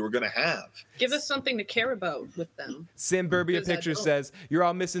told us we were going to have. Give us something to care about with them. Sam Burbia Pictures says, you're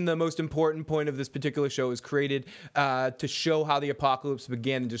all missing the most important point of this particular show. It was created to show how the apocalypse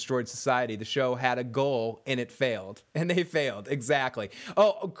began and destroyed society. The show had a goal and it failed. And they failed. Exactly.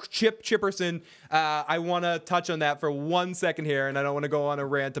 Oh, Chip Chipperson, I want to touch on that for 1 second here, and I don't want to go on a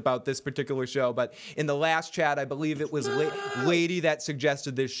rant about this particular show, but in the last chat, I believe it was Lady that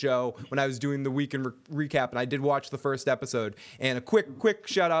suggested this show when I was doing the weekend recap, and I did watch the first episode. And a quick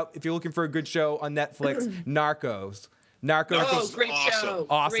shout out, if you're looking for a good show on Netflix, Narcos. Great show.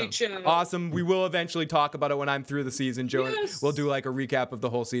 Awesome. We will eventually talk about it when I'm through the season. Joe, we'll do like a recap of the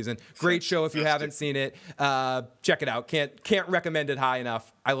whole season. Great show. If you haven't seen it, check it out. Can't recommend it high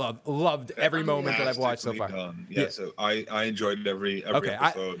enough. I loved every moment that I've watched so far. So I enjoyed every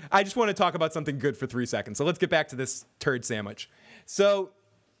episode. I just want to talk about something good for 3 seconds. So let's get back to this turd sandwich. So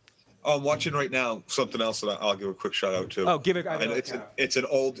I'm watching right now something else that I'll give a quick shout out to. Oh, give it. And it's an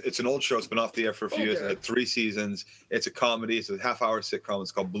old show. It's been off the air for a few years. It had 3 seasons. It's a comedy. It's a half-hour sitcom.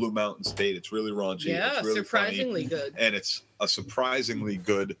 It's called Blue Mountain State. It's really raunchy. Yeah, it's really surprisingly funny, good. And it's a surprisingly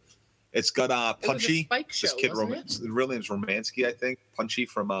good. It's got Punchy. It was a Spike show, this kid, wasn't the real name's Romansky, I think. Punchy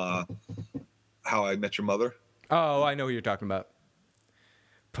from How I Met Your Mother. Oh, I know who you're talking about.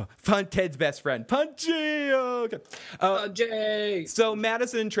 Ted's best friend, Punchy. Okay. So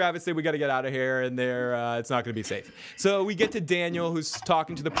Madison and Travis say we got to get out of here, and it's not going to be safe. So we get to Daniel, who's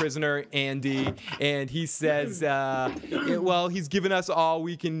talking to the prisoner Andy, and he says, "Well, he's given us all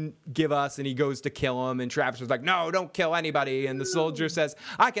we can give us," and he goes to kill him. And Travis was like, "No, don't kill anybody." And the soldier says,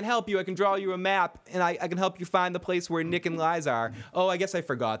 "I can help you. I can draw you a map, and I can help you find the place where Nick and Liz are." Oh, I guess I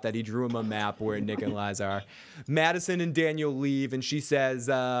forgot that he drew him a map where Nick and Liz are. Madison and Daniel leave, and she says,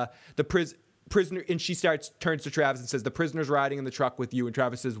 the prisoner, and she turns to Travis and says, "The prisoner's riding in the truck with you." And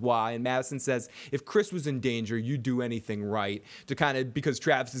Travis says, "Why?" And Madison says, "If Chris was in danger, you'd do anything right," because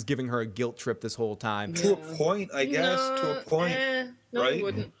Travis is giving her a guilt trip this whole time. To a point, I guess. To a point, no, right? He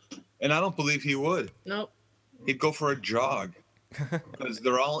wouldn't. And I don't believe he would. Nope. He'd go for a jog because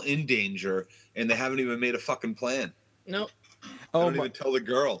they're all in danger and they haven't even made a fucking plan. Nope. Don't even tell the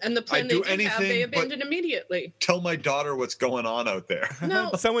girl. And the plan they abandoned immediately. Tell my daughter what's going on out there. No,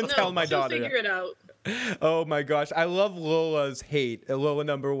 tell my daughter. She'll figure it out. Oh my gosh, I love Lola's hate. Lola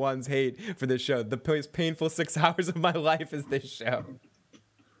number one's hate for this show. The most painful 6 hours of my life is this show.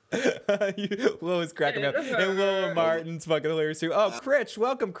 Lola's cracking me up, and Lola Martin's fucking hilarious too. Oh, Critch,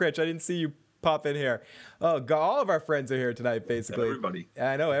 welcome, Critch. I didn't see you pop in here. Oh, God, all of our friends are here tonight, basically. Everybody.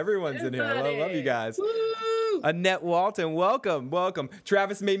 I know everyone's in here. I love you guys. Woo! Annette Walton, welcome.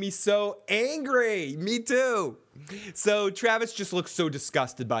 Travis made me so angry. Me too. So Travis just looks so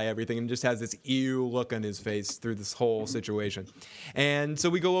disgusted by everything and just has this ew look on his face through this whole situation. And so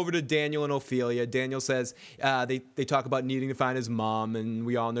we go over to Daniel and Ophelia. Daniel says they talk about needing to find his mom, and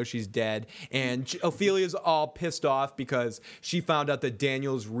we all know she's dead. And Ophelia's all pissed off because she found out that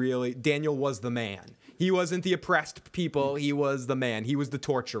Daniel was the man. He wasn't the oppressed people. He was the man. He was the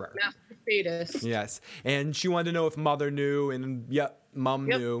torturer. Master sadist. Yes. And she wanted to know if Mother knew, and Mom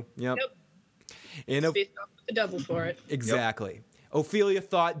knew. Yep. And Face off with the devil for it. Exactly. Yep. Ophelia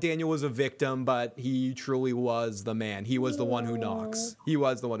thought Daniel was a victim, but he truly was the man. He was the one who knocks. He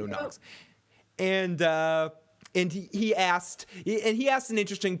was the one who knocks. And he asked an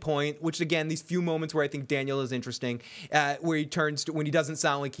interesting point, which again, these few moments where I think Daniel is interesting, where he turns to when he doesn't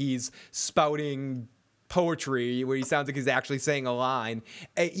sound like he's spouting poetry, where he sounds like he's actually saying a line.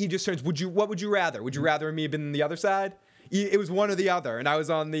 He just turns, what would you rather? Would you rather me have been on the other side? It was one or the other, and I was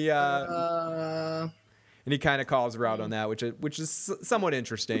on the. And he kind of calls her out on that, which is somewhat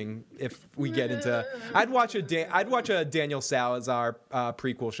interesting. If we get into, I'd watch a Daniel Salazar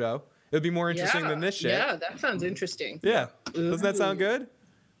prequel show. It would be more interesting than this shit. Yeah, that sounds interesting. Yeah, doesn't that sound good?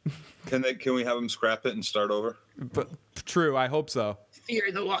 Can we have him scrap it and start over? But true, I hope so.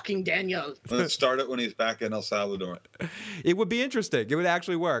 Fear the walking Daniel. Let's start it when he's back in El Salvador. It would be interesting. It would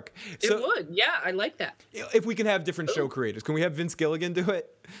actually work. It would. Yeah, I like that. If we can have different show creators, can we have Vince Gilligan do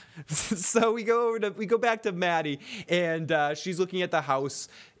it? So we go back to Maddie, and she's looking at the house,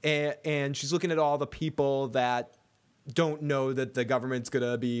 and she's looking at all the people that don't know that the government's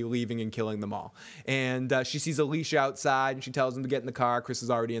gonna be leaving and killing them all. And she sees Alicia outside, and she tells him to get in the car. Chris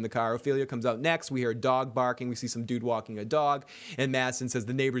is already in the car. Ophelia comes out next. We hear a dog barking. We see some dude walking a dog. And Madison says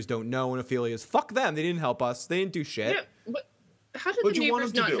the neighbors don't know. And Ophelia's, fuck them. They didn't help us. They didn't do shit. Yeah, but how did the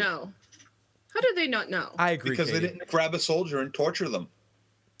neighbors not know? How did they not know? I agree, because Katie. They didn't grab a soldier and torture them.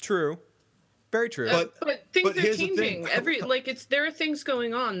 True. Very true. But things are changing. There are things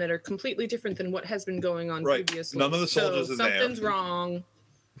going on that are completely different than what has been going on previously. None of the soldiers are there. Something's wrong.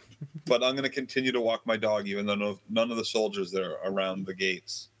 But I'm going to continue to walk my dog, even though none of the soldiers that are around the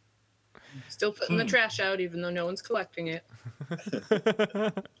gates. Still putting the trash out, even though no one's collecting it.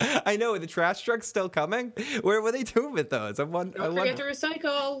 I know. The trash truck's still coming. Where were they doing with those? Don't forget to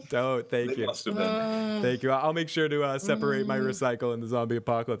recycle. Thank you. Must have been. Thank you. I'll make sure to separate my recycle in the zombie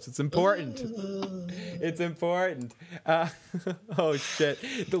apocalypse. It's important. It's important. Oh, shit.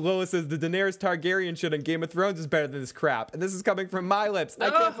 The Lola says the Daenerys Targaryen shit on Game of Thrones is better than this crap. And this is coming from my lips. I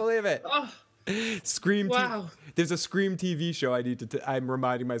can't believe it. Scream. Wow. There's a Scream TV show I need to. I'm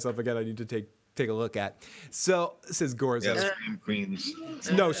reminding myself again. I need to take a look at. So says Gorza. Yeah, Scream Queens.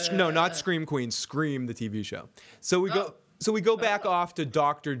 No, not Scream Queens. Scream the TV show. So we go back off to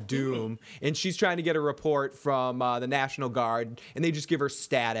Dr. Doom, and she's trying to get a report from the National Guard, and they just give her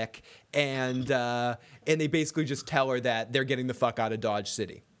static, and they basically just tell her that they're getting the fuck out of Dodge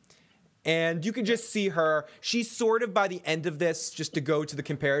City. And you can just see her. She's sort of, by the end of this, just to go to the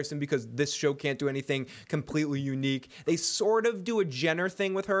comparison, because this show can't do anything completely unique, they sort of do a Jenner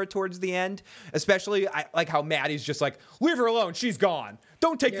thing with her towards the end. Especially, I like how Maddie's just like, leave her alone. She's gone.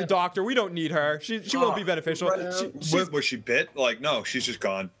 Don't take the doctor. We don't need her. She won't be beneficial. Was she bit? Like, no, she's just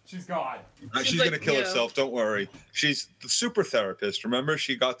gone. She's gone. She's going to kill herself. Don't worry. She's the super therapist. Remember,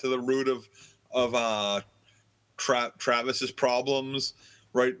 she got to the root of Travis's problems.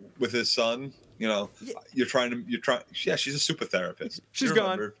 Right, with his son, yeah, she's a super therapist. She's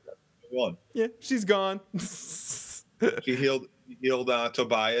gone. Yeah, she's gone. She healed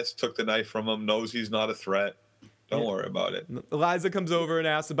Tobias, took the knife from him, knows he's not a threat. Don't worry about it. Eliza comes over and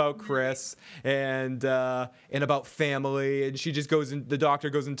asks about Chris and about family, and she just the doctor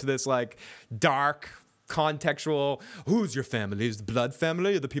goes into this like dark contextual, who's your family? Is the blood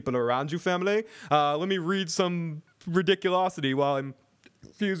family? Are the people around you family? Let me read some ridiculosity while I'm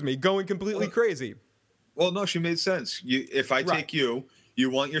going completely crazy. Well, no, she made sense. If I take you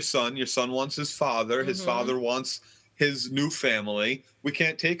want your son wants his father, his father wants his new family. We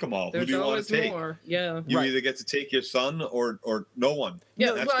can't take them all. There's Who do you want to take? More. Yeah. You either get to take your son or no one.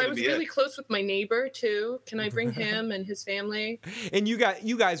 Yeah, well, I was really close with my neighbor too. Can I bring him and his family? And you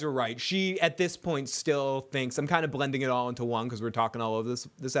guys are right. She at this point still thinks, I'm kind of blending it all into one because we're talking all over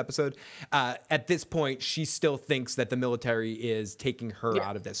this episode. At this point, she still thinks that the military is taking her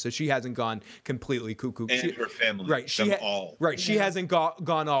out of this. So she hasn't gone completely cuckoo. And her family. Right. All. Right. She hasn't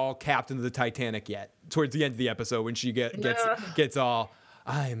gone all captain of the Titanic yet. Towards the end of the episode when she gets all,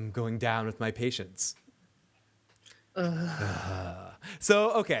 I'm going down with my patients.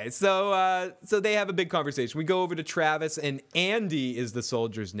 So they have a big conversation. We go over to Travis, and Andy is the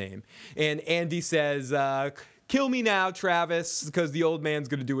soldier's name. And Andy says, kill me now, Travis, because the old man's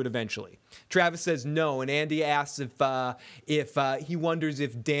going to do it eventually. Travis says no, and Andy asks if he wonders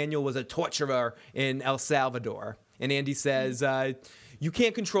if Daniel was a torturer in El Salvador. And Andy says, you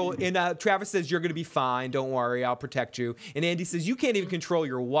can't control, and Travis says, you're going to be fine. Don't worry, I'll protect you. And Andy says, you can't even control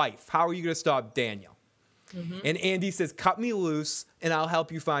your wife. How are you going to stop Daniel? Mm-hmm. And Andy says, cut me loose, and I'll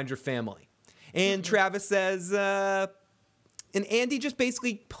help you find your family. And Travis says, and Andy just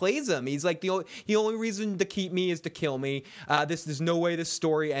basically plays him. He's like, the only reason to keep me is to kill me. There's no way this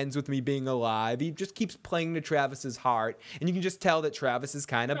story ends with me being alive. He just keeps playing to Travis's heart, and you can just tell that Travis is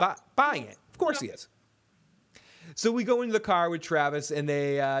kind of buying it. Of course he is. So we go into the car with Travis, and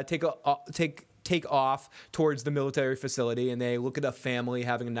they take off towards the military facility, and they look at a family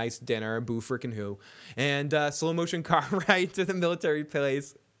having a nice dinner, boo frickin' who, and slow motion car ride to the military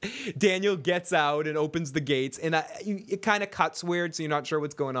place. Daniel gets out and opens the gates, and it kind of cuts weird, so you're not sure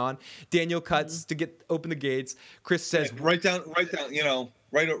what's going on. Daniel cuts to open the gates. Chris says, right down,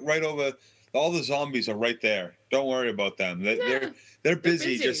 right over. All the zombies are right there. Don't worry about them. They're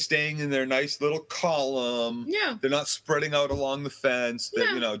busy just staying in their nice little column. Yeah. They're not spreading out along the fence.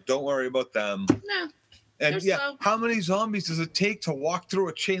 Don't worry about them. No. And how many zombies does it take to walk through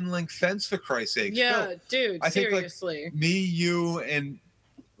a chain link fence, for Christ's sake? Yeah, dude, I think, seriously. me, you, and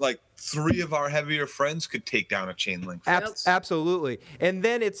like 3 of our heavier friends could take down a chain link fence. Absolutely. And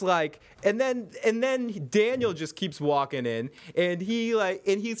then it's like, and then Daniel just keeps walking in, and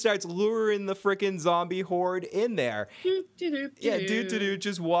he starts luring the freaking zombie horde in there.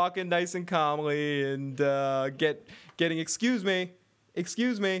 Just walking nice and calmly and getting excuse me.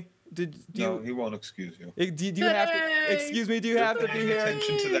 No, he won't excuse you. Do you have to excuse me? Do you have to be here?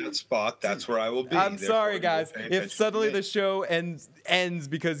 Attention to that spot. That's where I will be. I'm sorry, guys. If suddenly the show ends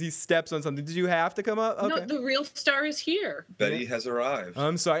because he steps on something, did you have to come up? Okay. No, the real star is here. Betty has arrived.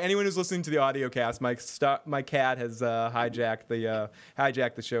 I'm sorry. Anyone who's listening to the audio cast, my cat has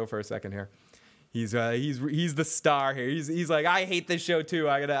hijacked the show for a second here. He's the star here. He's like, I hate this show too.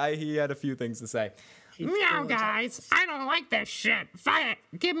 He had a few things to say. Meow, guys. I don't like this shit.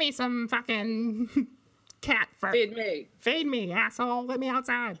 Give me some fucking cat fur. Feed me, asshole. Let me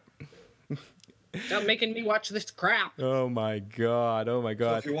outside. Stop making me watch this crap. Oh my god.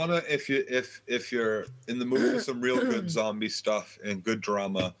 So if you wanna, if you're in the mood for some real good zombie stuff and good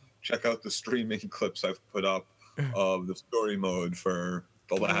drama, check out the streaming clips I've put up of the story mode for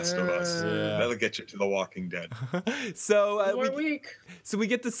The Last of Us. That'll get you to The Walking Dead. So we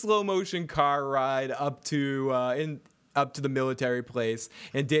get the slow motion car ride up to the military place,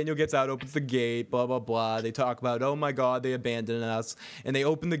 and Daniel gets out, opens the gate, blah blah blah. They talk about, oh my god, they abandoned us, and they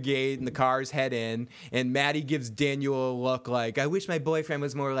open the gate and the cars head in, and Maddie gives Daniel a look like, I wish my boyfriend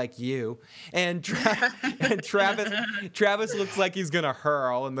was more like you, and Travis looks like he's gonna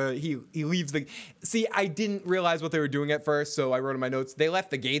hurl, and he leaves the. See, I didn't realize what they were doing at first, so I wrote in my notes, they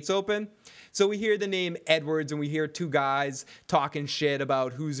left the gates open. So we hear the name Edwards, and we hear 2 guys talking shit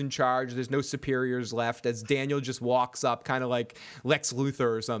about who's in charge. There's no superiors left, as Daniel just walks up, kind of like Lex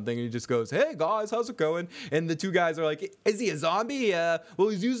Luthor or something, and he just goes, hey, guys, how's it going? And the 2 guys are like, is he a zombie? Well,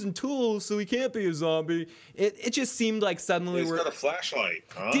 he's using tools, so he can't be a zombie. It just seemed like suddenly he's got a flashlight,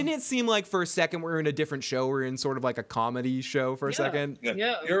 huh? Didn't it seem like for a second we're in a differth show? We're in sort of like a comedy show for a second?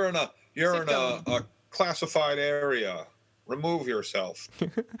 Yeah. You're in a classified area. Remove yourself.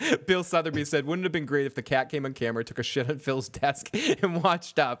 Bill Sotheby said, wouldn't it have been great if the cat came on camera, took a shit on Phil's desk, and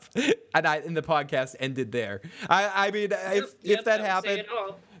watched up, and the podcast ended there. I mean, if that happened,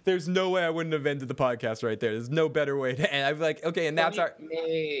 there's no way I wouldn't have ended the podcast right there. There's no better way to end. I'm like, okay, and that's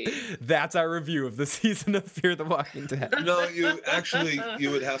our review of the season of Fear the Walking Dead. No,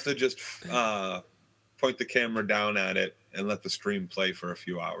 you would have to just point the camera down at it and let the stream play for a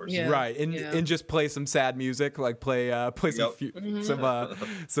few hours. Yeah. Right, and just play some sad music, like play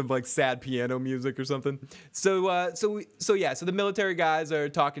some like sad piano music or something. So the military guys are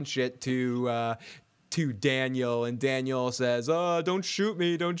talking shit to Daniel, and Daniel says, "Oh, don't shoot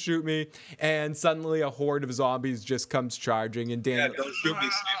me!" And suddenly a horde of zombies just comes charging, and Daniel, don't shoot me,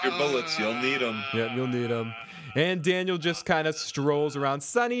 save your bullets, you'll need them. Yeah, you'll need them. And Daniel just kind of strolls around.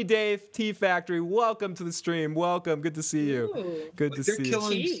 Sunny Day Tea Factory, welcome to the stream. Welcome, good to see you. Ooh. Good to see you.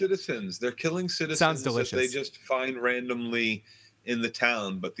 They're killing citizens. Sounds delicious. That they just find randomly in the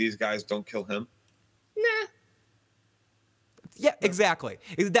town, but these guys don't kill him. Nah. Yeah, exactly.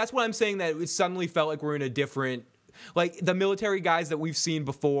 That's what I'm saying, that it suddenly felt like we're in a different, like the military guys that we've seen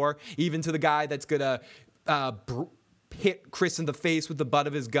before, even to the guy that's gonna hit Chris in the face with the butt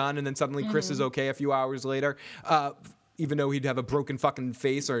of his gun, and then suddenly Chris is okay a few hours later, even though he'd have a broken fucking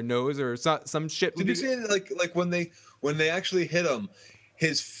face or nose or some shit. Did you say like when they actually hit him,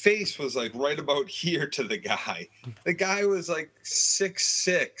 his face was like right about here to the guy. The guy was like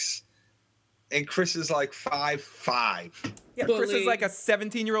 6'6", and Chris is like 5'5". Yeah, Chris is like a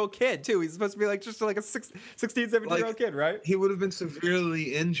 17-year-old kid too. He's supposed to be like just like a 16, 17-year-old kid, right? He would have been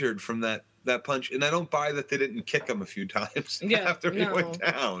severely injured from that punch, and I don't buy that they didn't kick him a few times after he went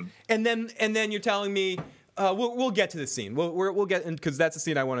down. And then you're telling me. We'll get to the scene. We'll get in because that's the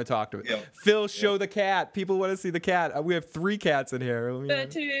scene I want to talk to. Yep. Phil, show the cat. People want to see the cat. We have 3 cats in here.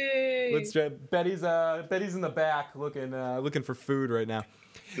 Betty. Let's try. Betty's in the back looking for food right now.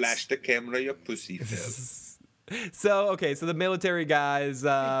 Flash the camera, your pussy, Phil. So the military guys.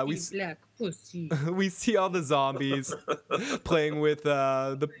 Black pussy. We see all the zombies playing with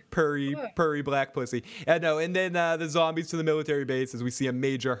the purry black pussy. And then the zombies to the military bases. We see a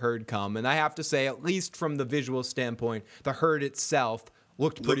major herd come, and I have to say, at least from the visual standpoint, the herd itself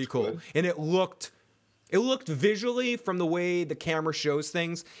looked pretty cool, good. And it looked visually, from the way the camera shows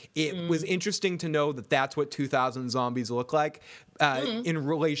things, it was interesting to know that that's what 2000 zombies look like in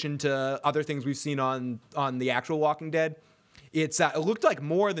relation to other things we've seen on the actual Walking Dead. It looked like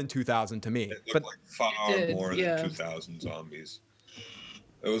more than 2000 to me. It looked like far more than 2000 zombies.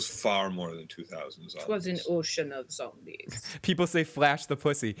 It was far more than 2000 zombies. It was an ocean of zombies. People say flash the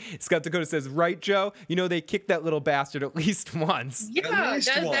pussy. Scott Dakota says, right, Joe? They kicked that little bastard at least once. Yeah,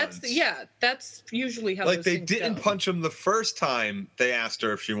 that's usually how like, they didn't punch him the first time they asked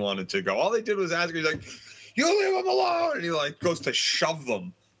her if she wanted to go. All they did was ask her, he's like, you leave him alone! And he like goes to shove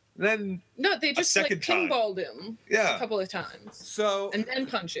them. And then they just like pinballed him a couple of times. And then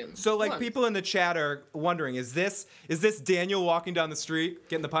punch him. So like once. People in the chat are wondering, is this Daniel walking down the street,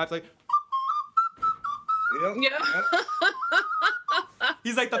 getting the pipe like Yeah.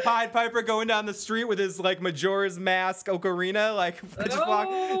 He's like the Pied Piper going down the street with his like Majora's Mask ocarina, like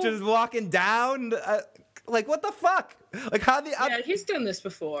just walking down. Like, what the fuck? Like, he's done this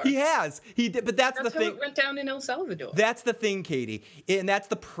before. He has. He did, but that's the thing. How it went down in El Salvador. That's the thing, Katie, and that's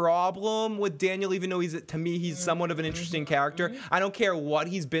the problem with Daniel. Even though he's somewhat of an interesting character. I don't care what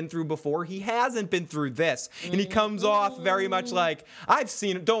he's been through before. He hasn't been through this, and he comes off very much like, I've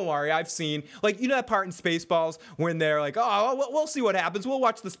seen. Don't worry, I've seen. Like, that part in Spaceballs when they're like, oh, we'll see what happens. We'll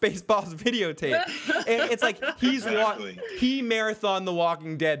watch the Spaceballs videotape, and it's like he marathoned The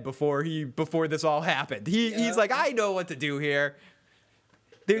Walking Dead before this all happened. He's like, I know what to do here.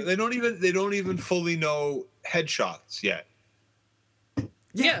 They don't even fully know headshots yet.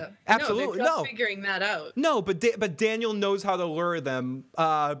 Yeah, absolutely. They're just figuring that out. No, but Daniel knows how to lure them.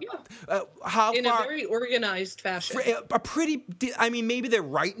 How in a very organized fashion. Maybe they're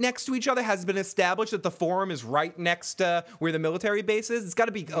right next to each other. Has it been established that the forum is right next to where the military base is? It's got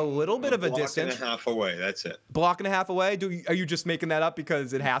to be a little bit of a distance. Block and a half away. That's it. Block and a half away. Are you just making that up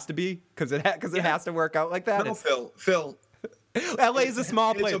because it has to be? Because it has to work out like that? No, Phil. LA is a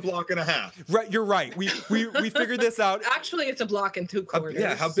small place. It's a block and a half. Right, you're right. We figured this out. Actually, it's a block and 2 quarters.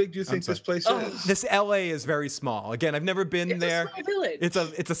 How big do you think this place is? This LA is very small. Again, I've never been there. It's a small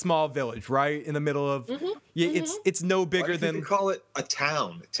village. It's a small village, right in the middle of. It's no bigger than. You call it a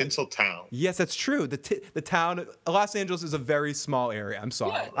town, Tinsel Town. Yes, that's true. The town, Los Angeles, is a very small area. I'm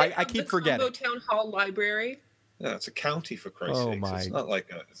sorry, I keep forgetting. The Town Hall Library. Yeah, it's a county for Christ's sakes. It's not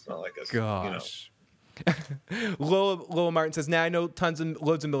like a. Gosh. Lola Martin says, now I know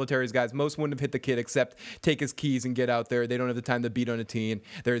loads of militaries guys. Most wouldn't have hit the kid except take his keys and get out there. They don't have the time to beat on a teen.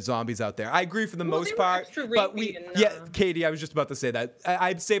 There's zombies out there. I agree for the most part. But Katie, I was just about to say that.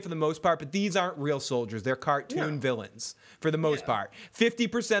 I'd say for the most part, but these aren't real soldiers. They're cartoon villains for the most part.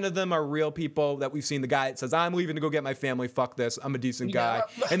 50% of them are real people that we've seen. The guy that says, I'm leaving to go get my family. Fuck this. I'm a decent guy.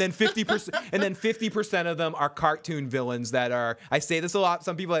 And then 50% of them are cartoon villains that are, I say this a lot,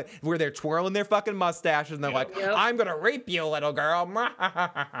 some people where they're twirling their fucking mustaches and they're like, I'm gonna rape you, little girl.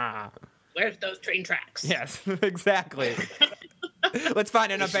 Where's those train tracks? Yes, exactly. Let's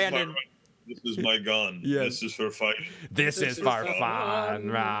find an abandoned. This is my gun. Yes. This is for fighting. This is for fun.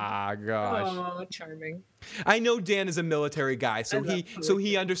 Ah, gosh. Oh, charming. I know Dan is a military guy, so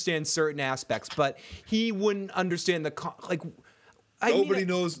he understands certain aspects, but he wouldn't understand Nobody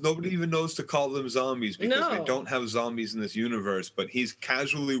even knows to call them zombies because they don't have zombies in this universe, but he's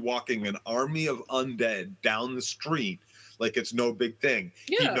casually walking an army of undead down the street like it's no big thing.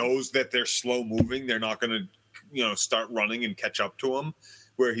 Yeah. He knows that they're slow moving. They're not going to, start running and catch up to him,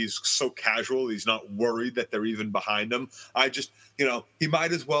 where he's so casual. He's not worried that they're even behind him. He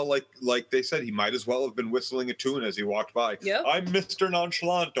might as well, like they said, he might as well have been whistling a tune as he walked by. Yep. I'm Mr.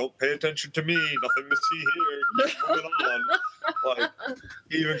 Nonchalant. Don't pay attention to me. Nothing to see here. Just move it on.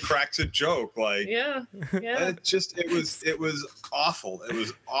 He even cracks a joke. It was awful. It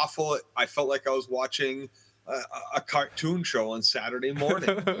was awful. I felt like I was watching a cartoon show on Saturday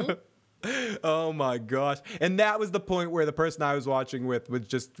morning. Oh my gosh. And that was the point where the person I was watching with was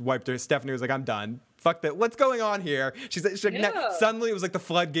just wiped her. Stephanie was like, I'm done. Fuck that. What's going on here? She's like, suddenly it was like the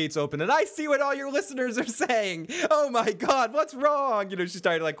floodgates open and I see what all your listeners are saying. Oh my God, what's wrong? You know, she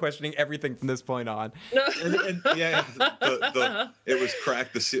started like questioning everything from this point on. and it was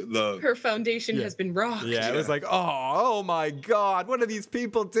cracked. Her foundation has been rocked. Yeah, it was like, oh my God, what are these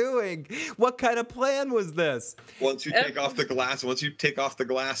people doing? What kind of plan was this? Once you take off the glasses, once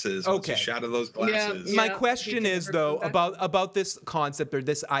you shatter those glasses. My question is though about this concept or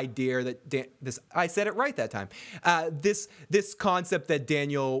this idea that I said it right that time. This concept that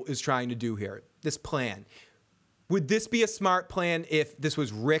Daniel is trying to do here, this plan. Would this be a smart plan if this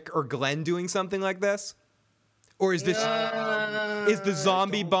was Rick or Glenn doing something like this? Or is this is the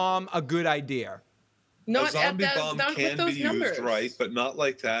zombie bomb a good idea? A zombie bomb can be used, right? But not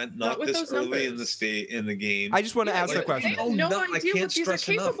like that. Not this early in the game. I just want to ask the question. They have no idea what these are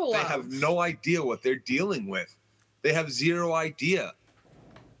capable of. They have no idea what they're dealing with. They have zero idea.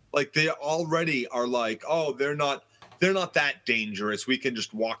 Like they already are like, oh, they're not that dangerous. We can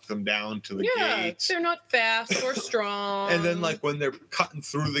just walk them down to the gates. They're not fast or strong. And then like when they're cutting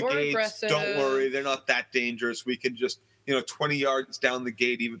through the gates, aggressive. Don't worry, they're not that dangerous. We can just 20 yards down the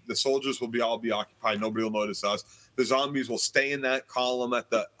gate, even the soldiers will be occupied. Nobody will notice us. The zombies will stay in that column at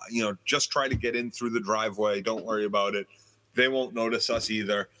the, just try to get in through the driveway. Don't worry about it. They won't notice us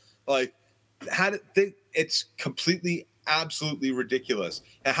either. Like, it's completely, absolutely ridiculous.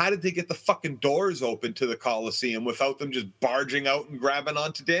 And how did they get the fucking doors open to the Coliseum without them just barging out and grabbing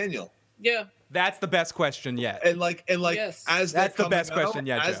onto Daniel? Yeah. That's the best question yet. And yes. as that's the best question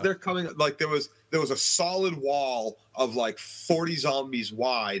yet. As Joe. they're coming, like there was a solid wall of like 40 zombies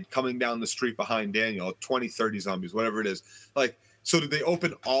wide coming down the street behind Daniel, 20, 30 zombies, whatever it is. Like, so did they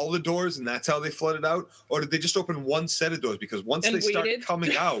open all the doors and that's how they flooded out? Or did they just open one set of doors? Because once they start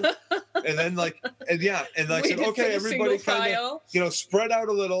coming out and then said, okay, everybody kind of, spread out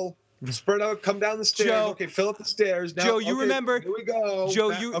a little. Spread out, come down the stairs. Joe, okay, fill up the stairs. Now, Joe, you remember? Here we go.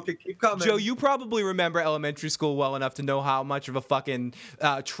 Joe, keep coming. Joe, you probably remember elementary school well enough to know how much of a fucking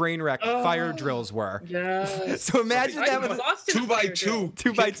train wrek fire drills were. Yeah. So imagine that was 2 by 2.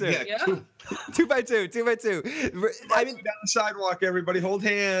 2 by 2. Yeah. 2 by 2. 2 by 2. I mean, down the sidewalk, everybody hold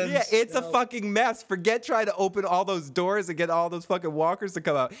hands. Yeah, it's a fucking mess. Forget trying to open all those doors and get all those fucking walkers to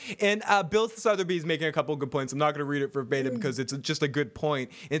come out. And Bill Sotheby's making a couple of good points. I'm not going to read it verbatim because it's just a good point.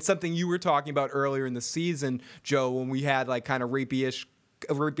 It's something you were talking about earlier in the season, Joe, when we had like kind of rapey-ish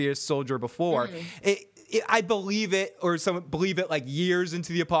soldier before. I believe it, or some believe it like years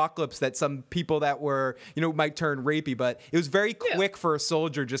into the apocalypse that some people that were, might turn rapey, but it was very quick for a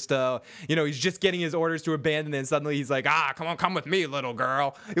soldier just to, he's just getting his orders to abandon it and suddenly he's like, come with me, little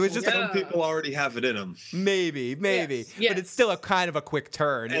girl. It was just some people already have it in them. Maybe. Yes. But it's still a kind of a quick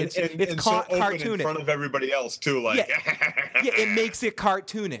turn. It's so cartoonish. in front of everybody else too, like. Yeah, it makes it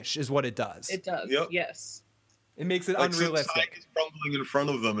cartoonish is what it does. It does, yes. It makes it like unrealistic. Society's crumbling in front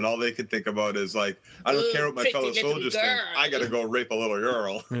of them, and all they can think about is like, I don't care what my fellow soldiers think. I gotta go rape a little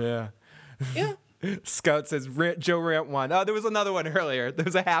girl. Yeah. Yeah. Scout says Joe Rant 1. Oh, there was another one earlier. There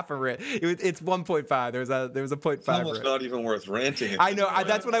was a half a rant. It's 1.5. There was a 0.5. It's almost not even worth ranting. I know.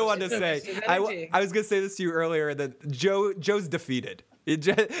 That's what I wanted to say. I was gonna say this to you earlier that Joe's defeated.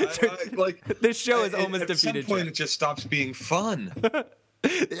 This show is almost defeated. At some point, it just stops being fun.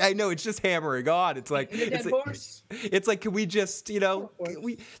 I know, it's just hammering on. It's like can we just,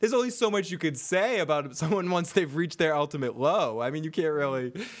 there's only so much you could say about someone once they've reached their ultimate low. I mean, you can't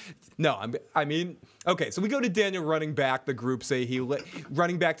really. No, okay. So we go to Daniel running back the group.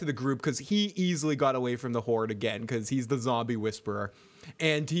 Running back to the group because he easily got away from the horde again because he's the zombie whisperer.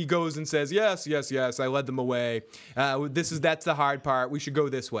 And he goes and says, yes, I led them away. That's the hard part. We should go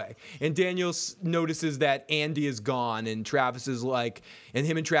this way. And Daniel notices that Andy is gone, and Travis is like, and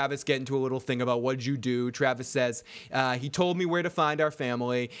him and Travis get into a little thing about what did you do. Travis says, he told me where to find our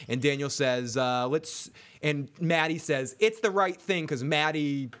family. And Daniel says, and Maddie says, it's the right thing because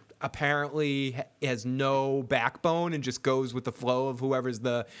Maddie apparently has no backbone and just goes with the flow of whoever's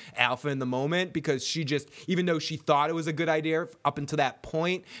the alpha in the moment because she just, even though she thought it was a good idea up until that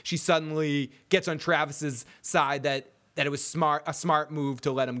point, she suddenly gets on Travis's side that it was a smart move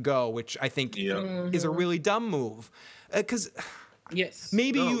to let him go, which I think is a really dumb move. Because yes,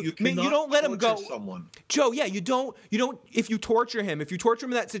 maybe you don't let him go. Someone. Joe, yeah, you don't. If you torture him in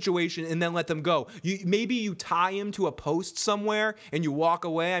that situation and then let them go, maybe you tie him to a post somewhere and you walk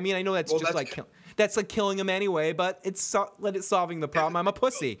away. I mean, I know that's that's like killing him anyway, but it's solving the problem. I'm a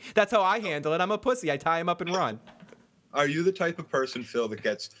pussy. That's how I handle it. I'm a pussy. I tie him up and run. Are you the type of person, Phil, that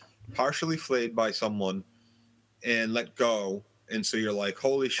gets partially flayed by someone and let go, and so you're like,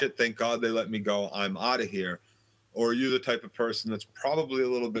 holy shit, thank God they let me go, I'm out of here? Or are you the type of person that's probably a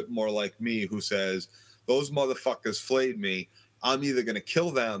little bit more like me, who says, those motherfuckers flayed me, I'm either going to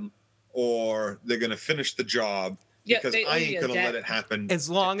kill them or they're going to finish the job, because I ain't going to let it happen as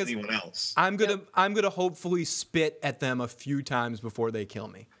long to as anyone else. I'm gonna hopefully spit at them a few times before they kill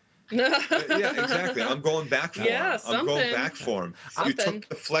me. Yeah, exactly. I'm going back for him. I'm going back for him. You took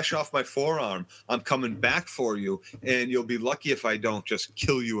the flesh off my forearm. I'm coming back for you, and you'll be lucky if I don't just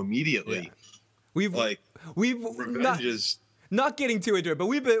kill you immediately. Yeah. We've revenge is not getting too into it, but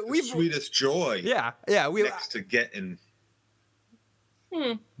we've the sweetest joy. Yeah. We next to getting.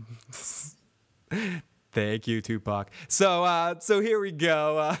 Thank you, Tupac. So here we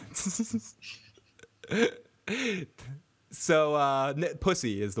go.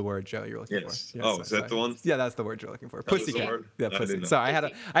 Pussy is the word, Joe, you're looking for. Yes, is that the one? Yeah, that's the word you're looking for. Pussy cat. Yeah, pussy. Sorry,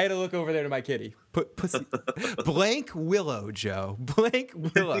 I had to look over there to my kitty. Pussy. Blank Willow, Joe. Blank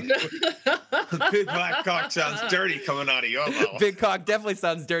Willow. Big black cock sounds dirty coming out of your mouth. Big cock definitely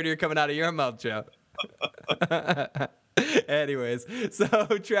sounds dirtier coming out of your mouth, Joe. Anyways, so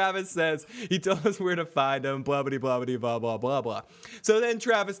Travis says he told us where to find him, blah, blah, blah, blah, blah, blah, blah, blah. So then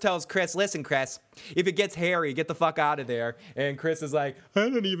Travis tells Chris, listen, Chris, if it gets hairy, get the fuck out of there. And Chris is like, I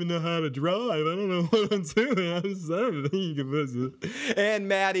don't even know how to drive. I don't know what I'm doing. I'm sorry. And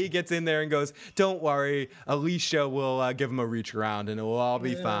Maddie gets in there and goes, don't worry, Alicia will give him a reach around and it will all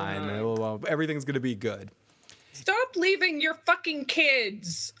be fine. Everything's going to be good. Stop leaving your fucking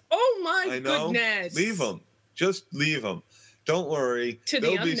kids. Oh my goodness. Leave them. Just leave them. Don't worry.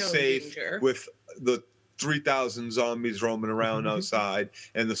 They'll be safe with the 3,000 zombies roaming around outside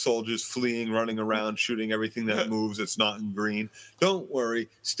and the soldiers fleeing, running around, shooting everything that moves that's not in green. Don't worry.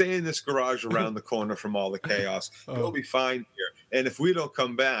 Stay in this garage around the corner from all the chaos. You'll be fine here. And if we don't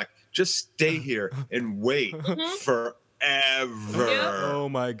come back, just stay here and wait forever. Oh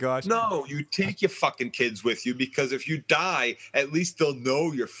my gosh. No, you take your fucking kids with you, because if you die, at least they'll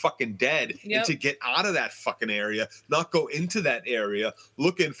know you're fucking dead. And to get out of that fucking area, not go into that area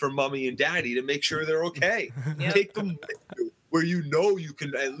looking for mommy and daddy to make sure they're okay. Take them with you where you know you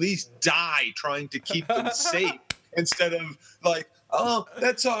can at least die trying to keep them safe, instead of like, oh,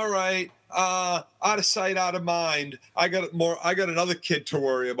 that's all right. Out of sight, out of mind. I got another kid to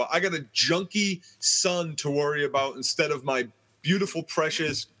worry about. I got a junkie son to worry about instead of my beautiful,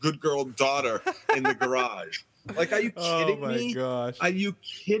 precious, good girl daughter in the garage. Like, are you kidding me? Gosh. Are you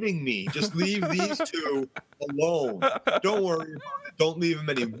kidding me? Just leave these two alone. Don't worry about it. Don't leave them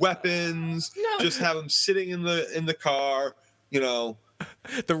any weapons. No. Just have them sitting in the car. You know,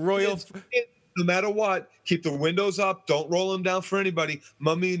 the royal. No matter what, keep the windows up. Don't roll them down for anybody.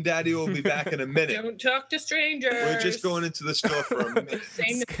 Mommy and daddy will be back in a minute. Don't talk to strangers. We're just going into the store for a minute.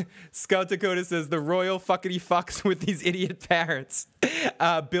 Scout Dakota says the royal fuckity fucks with these idiot parents.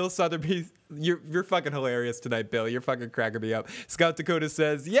 Bill Sotheby, you're fucking hilarious tonight, Bill. You're fucking cracking me up. Scout Dakota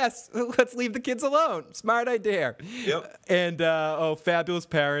says, yes, let's leave the kids alone. Smart idea. Yep. And, fabulous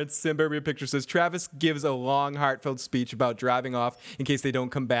parents. Simberby Picture says, Travis gives a long, heartfelt speech about driving off in case they don't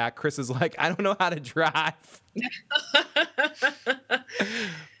come back. Chris is like, I don't know how to drive.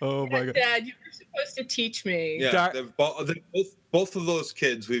 Oh, my God. Dad, you were supposed to teach me. Yeah, both of those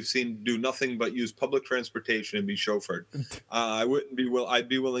kids we've seen do nothing but use public transportation and be chauffeured. I'd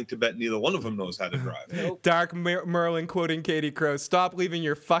be willing to bet neither one of them knows how to drive. Nope. Dark Merlin quoting Katie Crow, stop leaving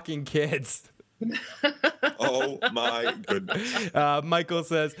your fucking kids. Oh my goodness. Michael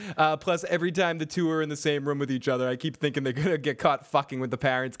says, plus every time the two are in the same room with each other, I keep thinking they're gonna get caught fucking when the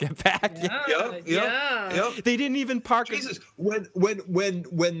parents get back. Yep. They didn't even park. Jesus, when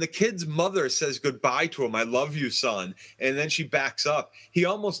the kid's mother says goodbye to him, I love you, son, and then she backs up, he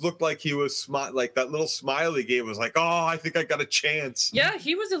almost looked like he was like that little smile he gave was like, oh, I think I got a chance. Yeah,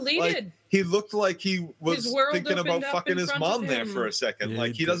 he was elated. Like, he looked like he was thinking about fucking his mom there for a second.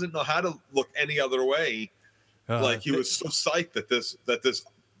 Like, he doesn't know how to look any other way. Like, he was so psyched that this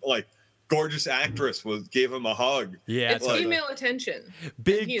like gorgeous actress gave him a hug. Yeah, it's female attention.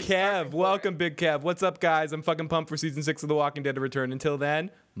 Big Kev, welcome, Big Kev. What's up, guys? I'm fucking pumped for season 6 of The Walking Dead to return. Until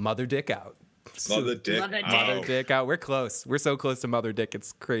then, Mother Dick out. Mother Dick out. We're close. We're so close to Mother Dick.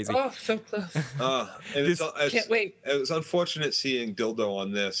 It's crazy. Oh, so close. Can't wait. It was unfortunate seeing Dildo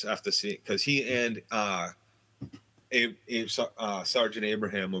on this after seeing, because he and Sergeant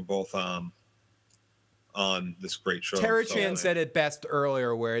Abraham were both on this great show. Tara Chan said it best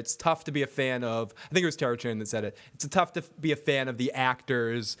earlier, where it's tough to be a fan of, I think it was Tara Chan that said it, it's tough to be a fan of the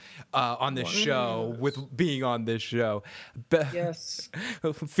actors on this show with being on this show. Yes.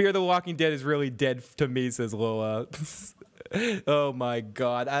 Fear the Walking Dead is really dead to me, says Lola. Oh my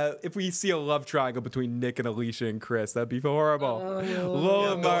God! If we see a love triangle between Nick and Alicia and Chris, that'd be horrible.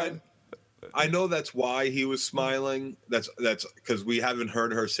 Lola Martin. I know that's why he was smiling. That's because we haven't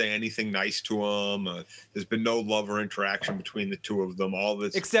heard her say anything nice to him. There's been no love or interaction between the two of them. All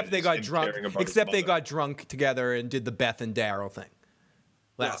this, except they got drunk. Except they got drunk together and did the Beth and Daryl thing.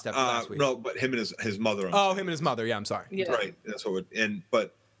 Last week. No, but him and his mother. Him and his mother. Yeah, I'm sorry. Yeah. Right. That's what.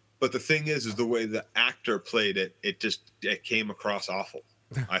 But the thing is the way the actor played it. It came across awful.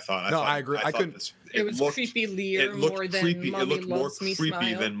 I thought. I agree. I couldn't. It was creepy Lear more than creepy. Mommy It looked more Loves Me creepy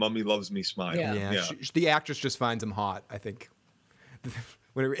Smile. than Mummy Loves Me Smile. Yeah. The actress just finds him hot, I think.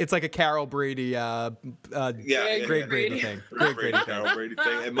 It's like a Carol Brady, Greg Brady thing. Greg Brady thing. Carol Brady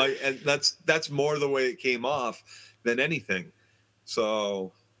thing. And that's more the way it came off than anything.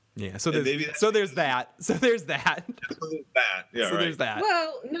 So. Yeah, so there's that. So there's that. Yeah, there's that.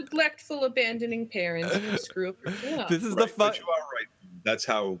 Well, neglectful, abandoning parents can screw up your job. This is the fun. But you are right. That's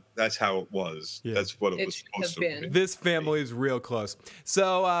how it was. Yeah. That's what it was supposed to be. This family is real close.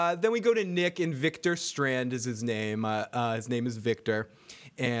 So then we go to Nick, and Victor Strand is his name. His name is Victor.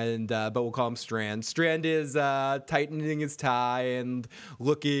 And but we'll call him Strand. Strand is tightening his tie and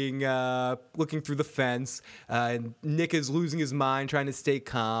looking through the fence. And Nick is losing his mind, trying to stay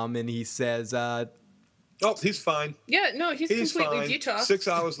calm. And he says, "Oh, he's fine." Yeah, no, he's completely detoxed. 6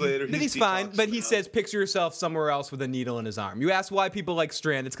 hours later, he's fine. But he says, "Picture yourself somewhere else with a needle in his arm." You ask why people like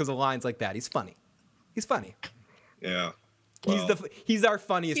Strand? It's because of lines like that. He's funny. Yeah. Well, he's our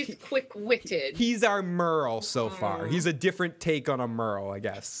funniest. He's quick-witted. He's our Merle so far. He's a different take on a Merle, I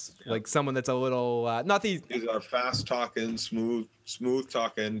guess. Yeah. Like someone that's a little he's our fast talking, smooth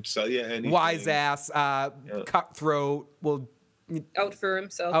talking, sell you anything. Wise ass, cutthroat. Will out for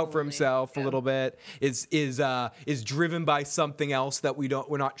himself a little bit. Is driven by something else that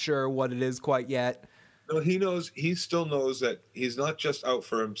we're not sure what it is quite yet. No, he still knows that he's not just out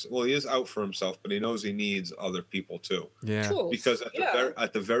for himself. Well, he is out for himself, but he knows he needs other people too. Yeah. Tools. Because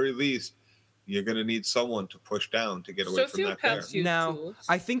at the very least, you're going to need someone to push down to get away from that bear. Now, tools.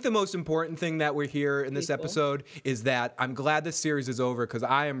 I think the most important thing that we're here in this episode is that I'm glad this series is over, because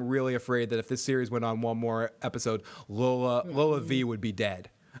I am really afraid that if this series went on one more episode, Lola V would be dead.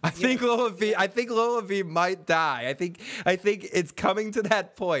 I think Lola V might die. I think it's coming to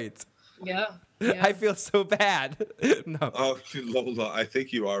that point. Yeah. I feel so bad. No. Oh, Lola, I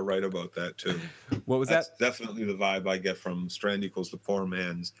think you are right about that too. What was That's that? Definitely the vibe I get from Strand equals the poor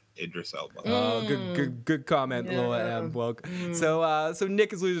man's Idris Elba. Oh, good comment, Lola M. Well, so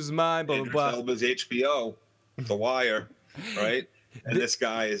Nick is losing his mind. Blah blah blah. Idris Elba's HBO, The Wire, right? And this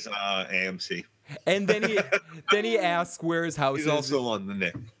guy is AMC. And then he asks where his house is. He's also on the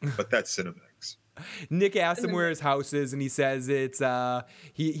Nick, but that's Cinemax. Nick asks him where his house is, and he says it's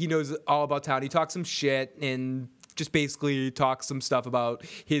he knows all about town. He talks some shit and just basically talks some stuff about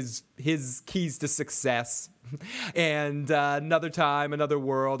his keys to success. And another time, another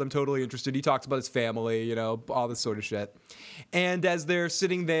world, I'm totally interested. He talks about his family, all this sort of shit. And as they're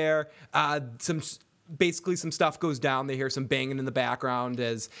sitting there, some stuff goes down. They hear some banging in the background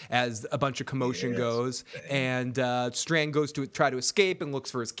as a bunch of commotion goes. And Strand goes to try to escape and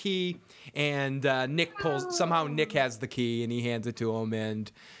looks for his key. And Nick has the key and he hands it to him.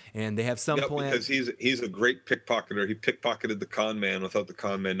 And they have some plan. Because he's a great pickpocketer. He pickpocketed the con man without the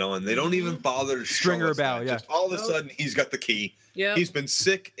con man knowing. They don't even bother to string her bell. Yeah. Just all of a sudden, he's got the key. Yeah. He's been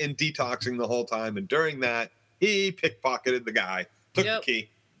sick and detoxing the whole time. And during that, he pickpocketed the guy, took the key.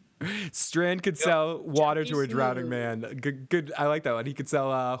 Strand could sell water to a drowning man. Good. I like that one. He could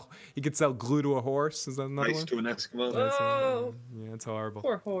sell glue to a horse. Is that another one? Ice to an Eskimo. Oh. Yeah, it's horrible.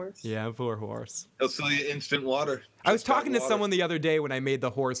 Poor horse. Yeah, poor horse. He'll sell you instant water. I was talking to someone the other day when I made the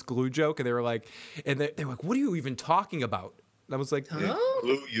horse glue joke, and they were like, "What are you even talking about?" And I was like,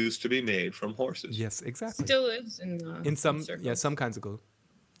 glue used to be made from horses. Yes, exactly. Still is in some some kinds of glue.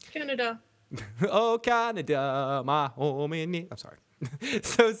 Canada. Oh, Canada, my home in me. I'm sorry.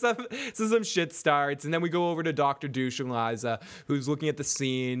 So some shit starts, and then we go over to Dr. Douche and Liza, who's looking at the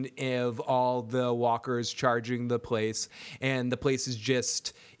scene of all the walkers charging the place, and the place is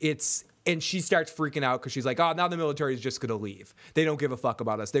just and she starts freaking out because she's like, oh, now the military is just gonna leave. They don't give a fuck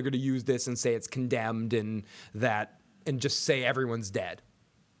about us. They're gonna use this and say it's condemned and just say everyone's dead.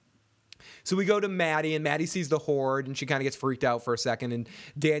 So we go to Maddie, and Maddie sees the horde, and she kind of gets freaked out for a second, and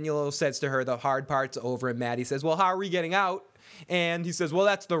Daniel says to her, the hard part's over, and Maddie says, well, how are we getting out? And he says, well,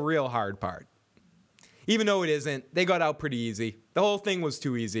 that's the real hard part. Even though it isn't, they got out pretty easy. The whole thing was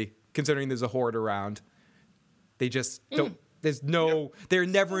too easy, considering there's a horde around. They just don't, they're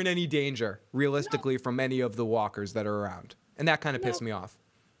never in any danger, realistically, from any of the walkers that are around. And that kind of pissed me off.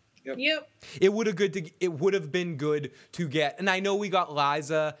 Yep. It would have been good to get, and I know we got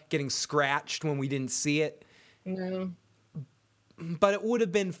Liza getting scratched when we didn't see it. No. But it would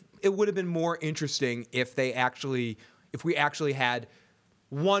have been more interesting if we actually had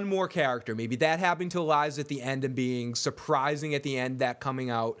one more character, maybe that happening to Liza at the end and being surprising at the end, that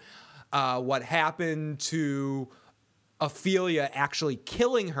coming out. What happened to Ophelia actually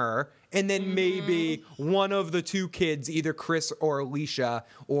killing her, and then maybe one of the two kids, either Chris or Alicia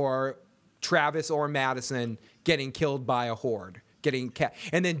or Travis or Madison, getting killed by a horde,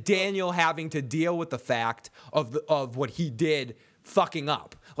 and then Daniel having to deal with the fact of what he did fucking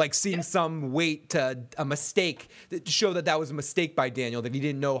up, like seeing some weight to a mistake to show that was a mistake by Daniel, that he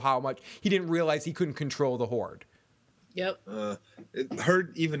didn't know how much, he didn't realize he couldn't control the horde. Yep.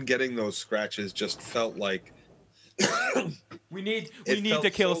 Her even getting those scratches just felt like we need to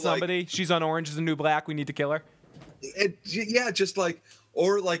kill somebody. Like, she's on Orange Is the New Black. We need to kill her.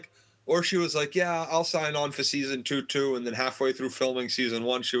 Or she was like, yeah, I'll sign on for season 2 too. And then halfway through filming season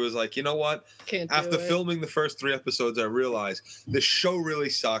 1, she was like, you know what? After filming the first 3 episodes, I realized this show really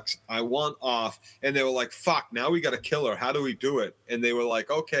sucks. I want off. And they were like, fuck, now we got to kill her. How do we do it? And they were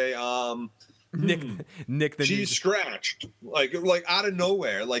like, okay, Nick, she's scratched, like out of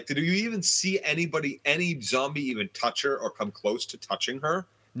nowhere. Like, did you even see any zombie even touch her or come close to touching her?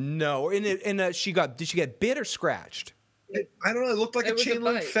 No. Did she get bit or scratched? I don't know. It looked like a chain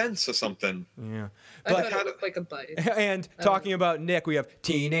link fence or something. Yeah, but I thought it looked like a bite. And talking about Nick, we have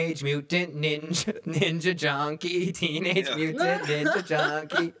Teenage Mutant Ninja Junkie, Teenage Mutant Ninja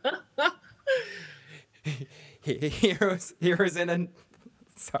Junkie. Heroes in a.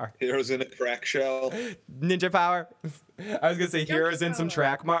 Sorry. Heroes in a crack shell. Ninja power. I was gonna say heroes in some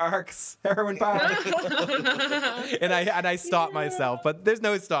track marks. Heroin power. and I stopped myself, but there's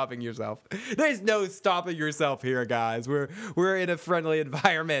no stopping yourself. There's no stopping yourself here, guys. We're in a friendly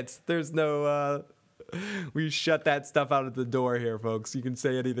environment. There's no we shut that stuff out at the door here, folks. You can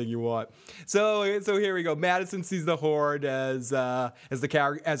say anything you want. So here we go. Madison sees the horde as our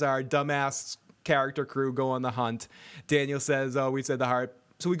dumbass character crew go on the hunt. Daniel says, "Oh, we said the heart."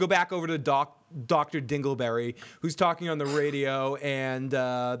 So we go back over to Dr. Dingleberry, who's talking on the radio, and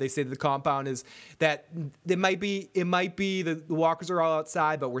they say that the compound is that it might be the walkers are all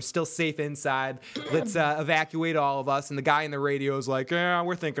outside, but we're still safe inside. Let's evacuate all of us. And the guy in the radio is like, "Yeah,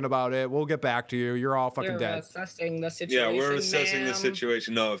 we're thinking about it. We'll get back to you. You're all fucking dead." We're assessing the situation. Yeah, we're assessing the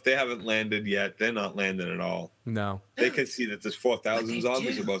situation. No, if they haven't landed yet, they're not landing at all. No. They can see that there's 4,000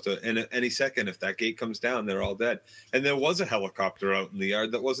 zombies about to, and any second, if that gate comes down, they're all dead. And there was a helicopter out in the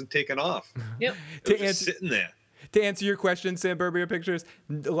yard that wasn't taken off. Yep. It was just sitting there. To answer your question, Sam Burbia Pictures,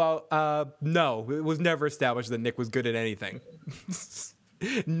 well, no, it was never established that Nick was good at anything.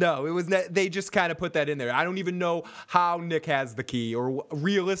 No, it was not, they just kind of put that in there. I don't even know how Nick has the key, or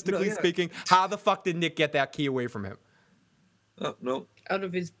realistically speaking, how the fuck did Nick get that key away from him? Oh, no. Out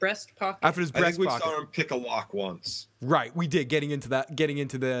of his breast pocket. I think we saw him pick a lock once. Right, we did, getting into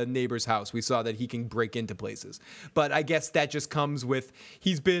the neighbor's house. We saw that he can break into places. But I guess that just comes with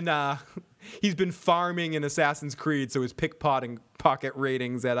he's been farming in Assassin's Creed, so his pickpocket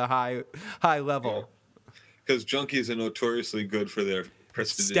ratings at a high level. Because junkies are notoriously good for their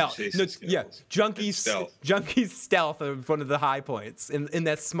stealth. Junkies stealth are one of the high points in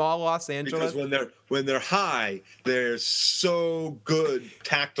that small Los Angeles. Because when they're high, they're so good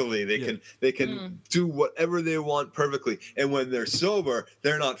tactily. They can do whatever they want perfectly. And when they're sober,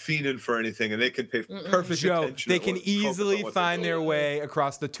 they're not fiending for anything, and they can pay perfect attention. They can easily find their way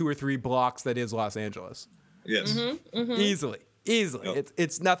across the 2 or 3 blocks that is Los Angeles. Yes. Easily. Yep.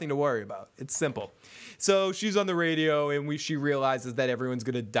 It's nothing to worry about. It's simple. So she's on the radio, and she realizes that everyone's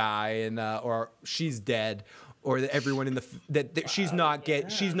gonna die, and or she's dead, or that everyone in she's not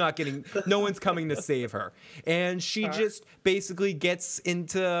getting. No one's coming to save her, and she just basically gets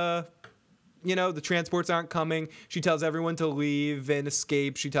into. The transports aren't coming. She tells everyone to leave and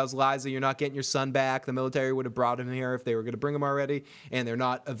escape. She tells Liza, "You're not getting your son back. The military would have brought him here if they were going to bring him already, and they're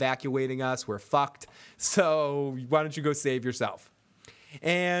not evacuating us. We're fucked. So why don't you go save yourself?"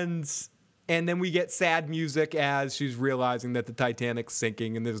 And then we get sad music as she's realizing that the Titanic's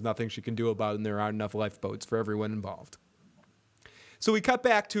sinking and there's nothing she can do about it, and there aren't enough lifeboats for everyone involved. So we cut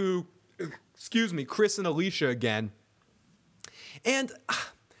back to, Chris and Alicia again. And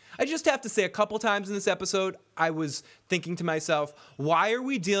I just have to say, a couple times in this episode, I was thinking to myself, why are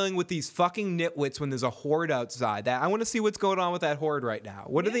we dealing with these fucking nitwits when there's a horde outside? I want to see what's going on with that horde right now.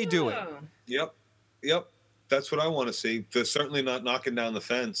 What are they doing? Yep. That's what I want to see. They're certainly not knocking down the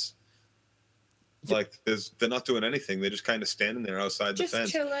fence. Like, they're not doing anything. They're just kind of standing there outside the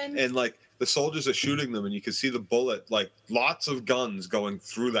fence. Chilling. And, like, the soldiers are shooting them, and you can see the bullet, like lots of guns going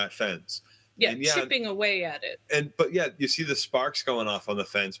through that fence. Yeah, chipping away at it. But you see the sparks going off on the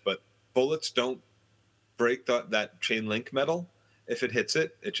fence, but bullets don't break that chain link metal. If it hits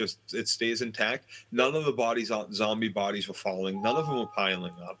it, it stays intact. None of the zombie bodies were falling. None of them were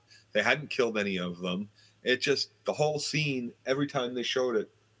piling up. They hadn't killed any of them. The whole scene, every time they showed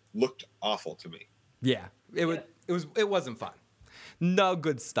it, looked awful to me. Yeah, it wasn't fun. No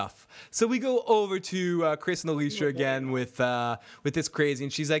good stuff. So we go over to Chris and Alicia again with this crazy,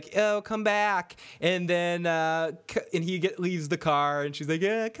 and she's like, "Oh, come back!" And then he leaves the car, and she's like,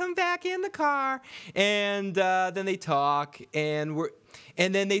 "Yeah, come back in the car." And then they talk, and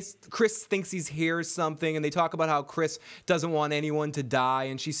Chris thinks he hears something, and they talk about how Chris doesn't want anyone to die,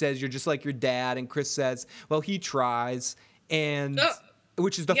 and she says, "You're just like your dad," and Chris says, "Well, he tries," and.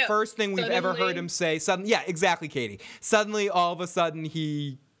 Which is the first thing we've ever heard him say. Yeah, exactly, Katie. Suddenly, all of a sudden,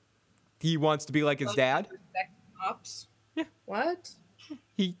 he wants to be like his dad. Respect cops. Yeah. What?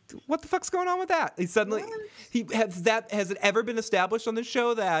 What the fuck's going on with that? Has it ever been established on the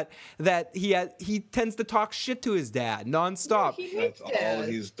show that he tends to talk shit to his dad nonstop? Yeah, that's all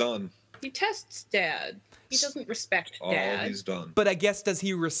he's done. He tests dad. He doesn't respect dad. All he's done. But I guess is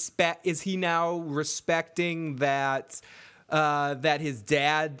he now respecting that his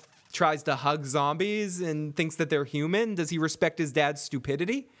dad tries to hug zombies and thinks that they're human? Does he respect his dad's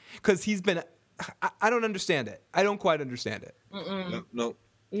stupidity? Because I don't understand it. I don't quite understand it. No,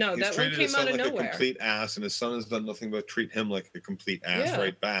 that one came out of nowhere. A complete ass, and his son has done nothing but treat him like a complete ass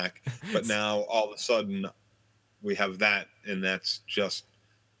right back. But now all of a sudden we have that, and that's just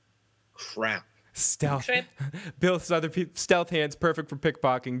crap. Stealth. Bill's stealth hands perfect for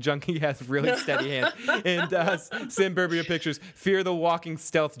pickpocketing. Junkie has really steady hands. And Sim Burbia Pictures, fear the walking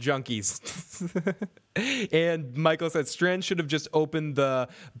stealth junkies. And Michael said Strand should have just opened the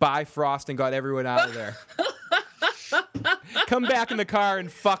Bifrost and got everyone out of there. Come back in the car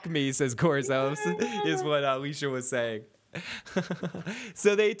and fuck me, says Gorzos, is what Alicia was saying.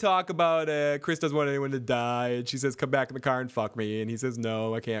 So they talk about Chris doesn't want anyone to die, and she says, "Come back in the car and fuck me," and he says,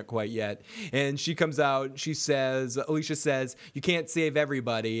 "No, I can't quite yet." And she comes out, and Alicia says, "You can't save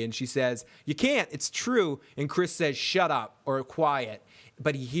everybody," and she says, "You can't, it's true." And Chris says, "Shut up," or "Quiet."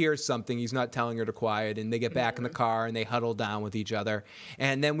 But he hears something. He's not telling her to quiet. And they get back in the car and they huddle down with each other.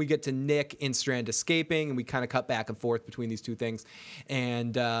 And then we get to Nick and Strand escaping. And we kind of cut back and forth between these two things.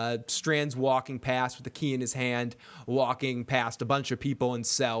 And Strand's walking past with the key in his hand, walking past a bunch of people in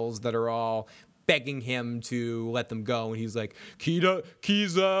cells that are all begging him to let them go. And he's like,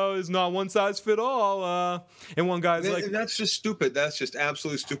 keys is not one size fit all. And one guy's like... And that's just stupid. That's just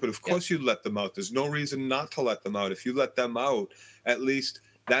absolutely stupid. Of course you let them out. There's no reason not to let them out. If you let them out, at least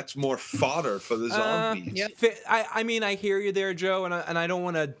that's more fodder for the zombies. I mean, I hear you there, Joe, and I don't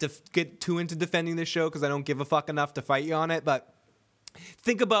want to get too into defending this show because I don't give a fuck enough to fight you on it, but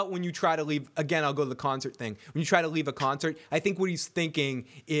think about when you try to leave, again, I'll go to the concert thing. When you try to leave a concert, I think what he's thinking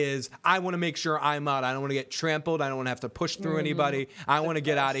is, I want to make sure I'm out. I don't want to get trampled. I don't want to have to push through anybody. I want to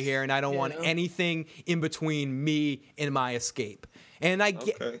get out of here, and I don't want anything in between me and my escape. And I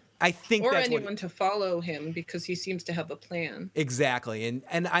think or that's anyone to follow him because he seems to have a plan. Exactly.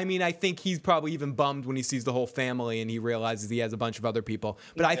 And I mean, I think he's probably even bummed when he sees the whole family and he realizes he has a bunch of other people.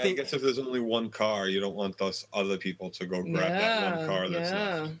 But I guess if there's only one car, you don't want those other people to go grab that one car that's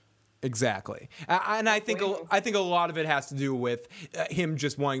left. Exactly. And I think a lot of it has to do with him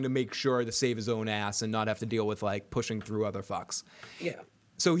just wanting to make sure to save his own ass and not have to deal with like pushing through other fucks. Yeah.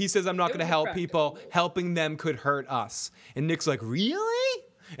 So he says, "I'm not going to help people. Helping them could hurt us." And Nick's like, "Really?"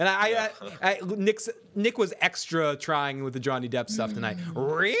 And Nick was extra trying with the Johnny Depp stuff tonight.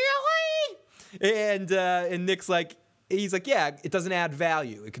 Really? And Nick's like, he's like, "Yeah, it doesn't add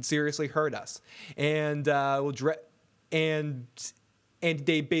value. It could seriously hurt us." And and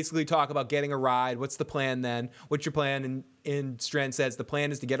they basically talk about getting a ride. What's the plan then? What's your plan? And Strand says the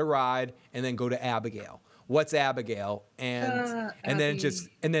plan is to get a ride and then go to Abigail. What's Abigail? And then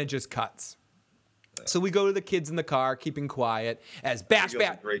it just cuts. So we go to the kids in the car, keeping quiet as Bash.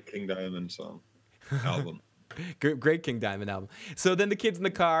 Great King Diamond song album. Great King Diamond album. So then the kids in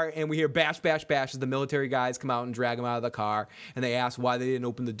the car, and we hear bash, bash, bash as the military guys come out and drag them out of the car. And they ask why they didn't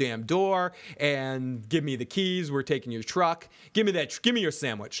open the damn door and give me the keys. We're taking your truck. Give me your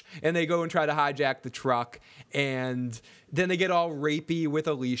sandwich. And they go and try to hijack the truck. And then they get all rapey with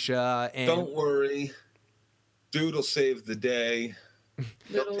Alicia. And don't worry. Dude will save the day.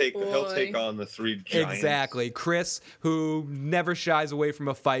 He'll take on the three giants. Exactly. Chris, who never shies away from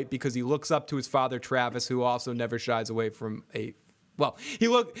a fight because he looks up to his father, Travis, who also never shies away from a Well,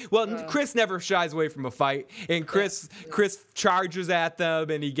 Chris never shies away from a fight, and Chris charges at them,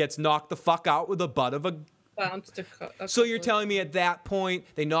 and he gets knocked the fuck out with the butt of a. So you're telling me at that point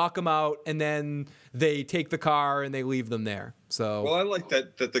they knock him out, and then they take the car and they leave them there. So. Well, I like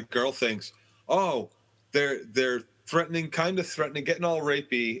that the girl thinks, oh, they're threatening, getting all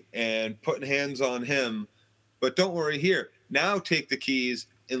rapey and putting hands on him, but don't worry, here, now take the keys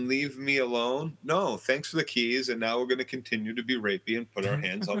and leave me alone. No, thanks for the keys, and now we're going to continue to be rapey and put our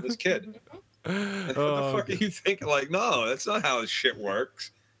hands on this kid. What the fuck are you thinking? Like, no, that's not how shit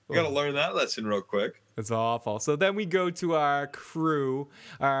works. You got to learn that lesson real quick. It's awful. So then we go to our crew,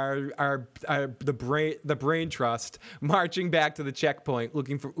 the brain trust, marching back to the checkpoint,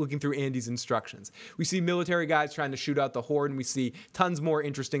 looking through Andy's instructions. We see military guys trying to shoot out the horde, and we see tons more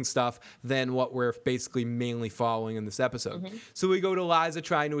interesting stuff than what we're basically mainly following in this episode. Mm-hmm. So we go to Liza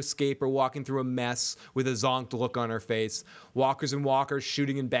trying to escape or walking through a mess with a zonked look on her face. Walkers and walkers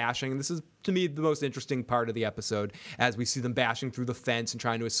shooting and bashing, and this is, to me, the most interesting part of the episode, as we see them bashing through the fence and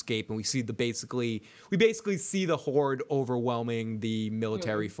trying to escape, and we basically see the horde overwhelming the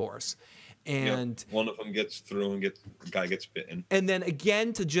military force. And one of them gets through and the guy gets bitten. And then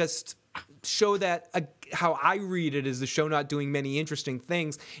again, to just show that how I read it is the show not doing many interesting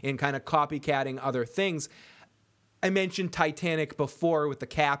things and kind of copycatting other things. I mentioned Titanic before with the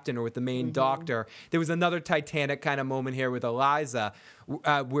captain or with the main doctor. There was another Titanic kind of moment here with Liza,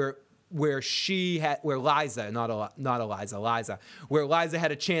 where Liza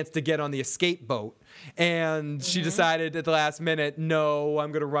had a chance to get on the escape boat, and she decided at the last minute, no,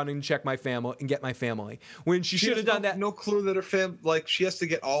 I'm going to run and check my family and get my family. When she should have done that. No clue that her she has to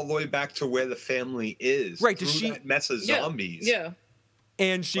get all the way back to where the family is. Right. That mess of zombies. Yeah.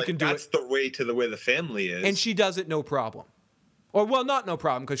 And she can do that's it. That's the way to where the family is. And she does it no problem. Or not no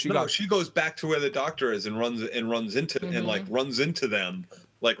problem, because she goes back to where the doctor is and runs into them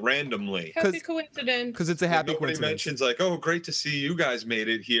randomly. Happy coincidence. Because it's a happy coincidence. Nobody mentions oh, great to see you guys made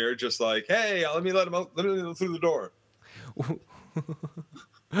it here. Just hey, let me let him out. Let me let him through the door.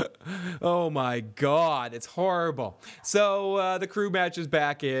 Oh my God, it's horrible. So the crew matches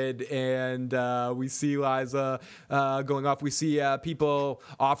back in, and we see Liza going off. We see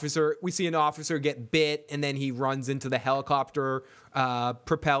We see an officer get bit, and then he runs into the helicopter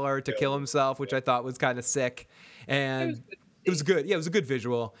propeller to kill himself, which I thought was kind of sick. And it was good. Yeah, it was a good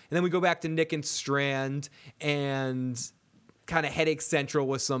visual. And then we go back to Nick and Strand, and kind of headache central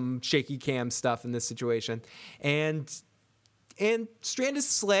with some shaky cam stuff in this situation. And Strand is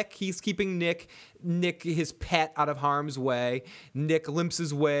slick. He's keeping Nick, his pet, out of harm's way. Nick limps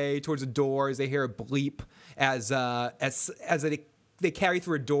his way towards a door as they hear a bleep. As they carry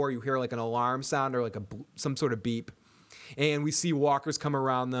through a door, you hear an alarm sound or some sort of beep. And we see walkers come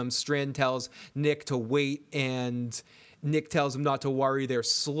around them. Strand tells Nick to wait, and Nick tells him not to worry. They're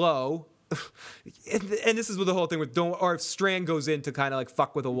slow. And this is with the whole thing with or if Strand goes in to kind of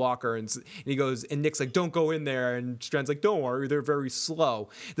fuck with a walker, and he goes, and Nick's don't go in there, and Strand's don't worry, they're very slow.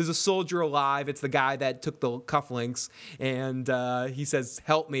 There's a soldier alive. It's the guy that took the cufflinks, and he says,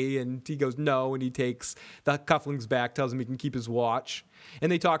 help me, and he goes, no, and he takes the cufflinks back, tells him he can keep his watch. And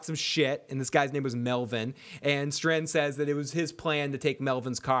they talk some shit, and this guy's name was Melvin, and Strand says that it was his plan to take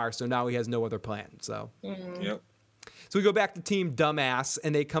Melvin's car, so now he has no other plan. So Yep. So we go back to Team Dumbass,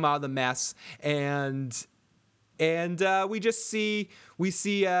 and they come out of the mess, and we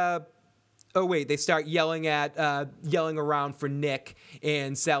start yelling around for Nick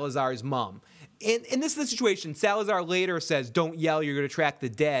and Salazar's mom. And this is the situation. Salazar later says, don't yell, you're going to attract the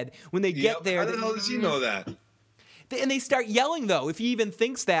dead. When they get there... How the hell does he know that? And they start yelling, though. If he even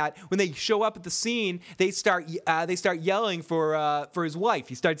thinks that, when they show up at the scene, they start yelling for his wife.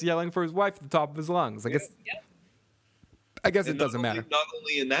 He starts yelling for his wife at the top of his lungs. I guess it doesn't matter. Not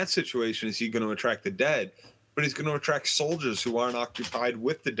only in that situation is he going to attract the dead, but he's going to attract soldiers who aren't occupied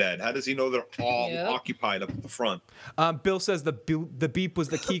with the dead. How does he know they're all occupied up at the front? Bill says the beep was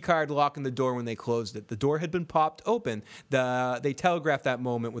the key card locking the door when they closed it. The door had been popped open. They telegraphed that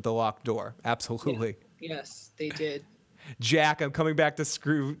moment with the locked door. Absolutely. Yeah. Yes, they did. Jack, I'm coming back to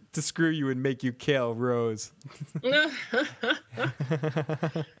screw you and make you kill Rose.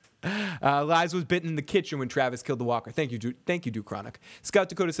 Liza was bitten in the kitchen when Travis killed the walker. Thank you, Duke Chronic. Scout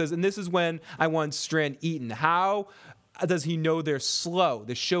Dakota says, and this is when I want Strand eaten. How does he know they're slow?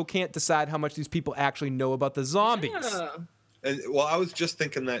 The show can't decide how much these people actually know about the zombies. Yeah. And, well, I was just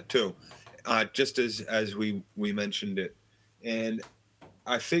thinking that too, just as we mentioned it. And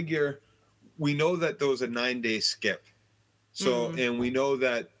I figure we know that there was a 9-day skip. So, and we know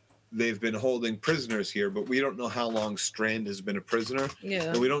that they've been holding prisoners here, but we don't know how long Strand has been a prisoner. Yeah.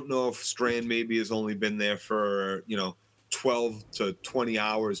 And we don't know if Strand maybe has only been there for, 12 to 20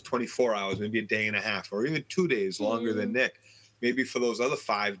 hours, 24 hours, maybe a day and a half, or even 2 days longer than Nick. Maybe for those other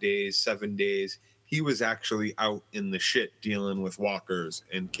 5 days, 7 days, he was actually out in the shit dealing with walkers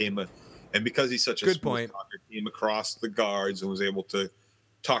and because he's such a smooth talker, came across the guards and was able to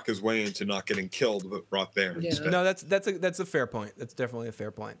talk his way into not getting killed, but brought there instead. No, that's a fair point. That's definitely a fair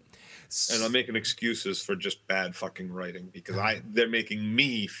point. And I'm making excuses for just bad fucking writing because they're making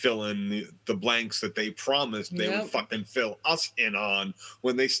me fill in the blanks that they promised they would fucking fill us in on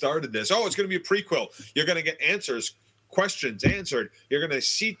when they started this. Oh, it's going to be a prequel. You're going to get questions answered. You're going to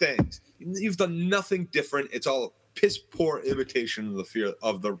see things. You've done nothing different. It's all a piss poor imitation of the fear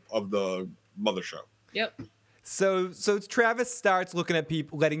of the mother show. Yep. So Travis starts looking at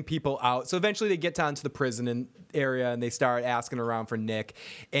people, letting people out. So eventually they get down to the prison area and they start asking around for Nick.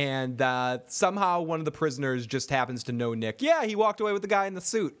 And somehow one of the prisoners just happens to know Nick. Yeah, he walked away with the guy in the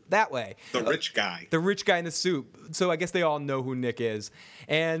suit that way. The rich guy. The rich guy in the suit. So I guess they all know who Nick is.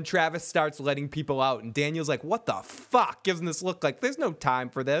 And Travis starts letting people out. And Daniel's like, what the fuck? Gives him this look like, there's no time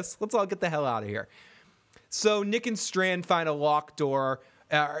for this. Let's all get the hell out of here. So Nick and Strand find a locked door.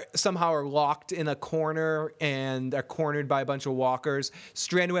 Somehow are locked in a corner and are cornered by a bunch of walkers.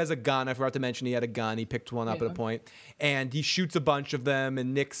 Strand, who has a gun, I forgot to mention he had a gun. He picked one up at a point. And he shoots a bunch of them,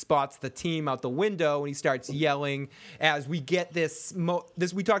 and Nick spots the team out the window, and he starts yelling as we get this.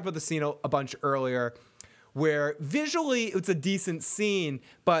 We talked about the scene a bunch earlier, where visually it's a decent scene,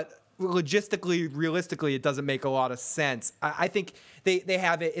 but logistically, realistically, it doesn't make a lot of sense. I think they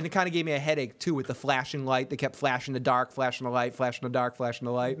have it, and it kind of gave me a headache too with the flashing light. They kept flashing the dark, flashing the light, flashing the dark, flashing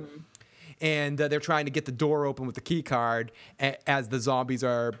the light. Mm-hmm. And they're trying to get the door open with the key card as the zombies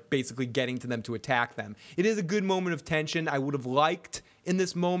are basically getting to them to attack them. It is a good moment of tension. I would have liked in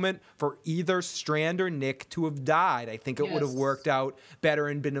this moment for either Strand or Nick to have died. I think it would have worked out better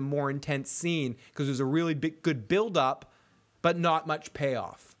and been a more intense scene because there's a really good build-up, but not much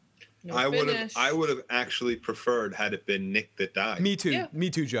payoff. I would have actually preferred had it been Nick that died. Me too. Yeah.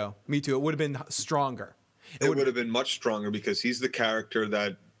 Me too, Joe. Me too. It would have been stronger. It would have been much stronger because he's the character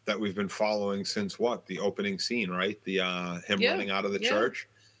that we've been following since the opening scene, right? The him running out of the church.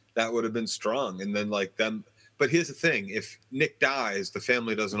 That would have been strong. And then but here's the thing, if Nick dies, the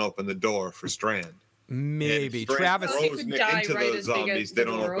family doesn't open the door for Strand. Maybe. Travis throws Nick into the zombies, they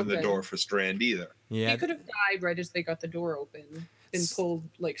don't open the door for Strand either. Yeah. He could have died right as they got the door open. Been pulled,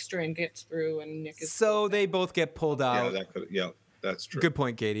 like Strand gets through and Nick is. So they both get pulled out. That's true. Good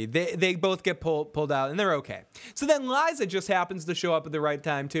point, Katie. They both get pulled out and they're okay. So then Liza just happens to show up at the right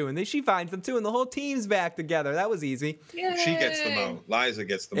time too, and then she finds them too, and the whole team's back together. That was easy. Yay. She gets them out. Liza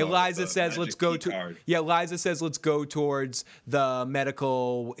gets them out. And Liza says, "Let's go to." Yeah, Liza says, "Let's go towards the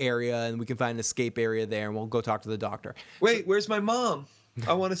medical area, and we can find an escape area there, and we'll go talk to the doctor." Wait, where's my mom?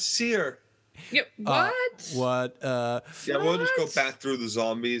 I want to see her. Yep. What? We'll just go back through the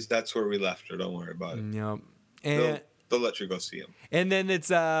zombies. That's where we left her. Don't worry about it. Yep. And they'll let you go see him. And then it's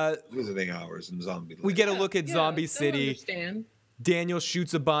visiting hours in Zombie Land. We get a look at Zombie City. Understand. Daniel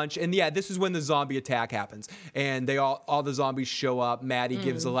shoots a bunch, and this is when the zombie attack happens, and all the zombies show up. Maddie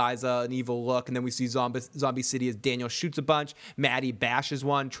gives Eliza an evil look, and then we see Zombie City as Daniel shoots a bunch. Maddie bashes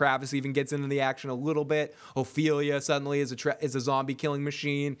one. Travis even gets into the action a little bit. Ophelia suddenly is a zombie killing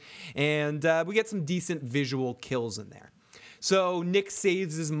machine, and we get some decent visual kills in there. So Nick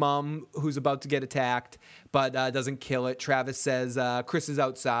saves his mom, who's about to get attacked, but doesn't kill it. Travis says Chris is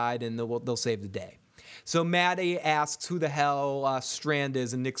outside, and they'll save the day. So Maddie asks who the hell Strand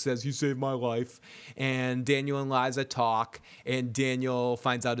is, and Nick says, "You saved my life." And Daniel and Liza talk, and Daniel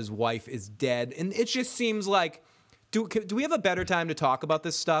finds out his wife is dead. And it just seems like, do we have a better time to talk about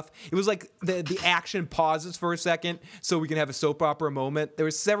this stuff? It was like the action pauses for a second so we can have a soap opera moment. There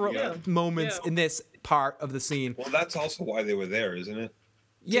were several moments in this part of the scene. Well, that's also why they were there, isn't it?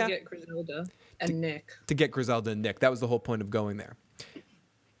 To get Griselda and Nick. To get Griselda and Nick. That was the whole point of going there.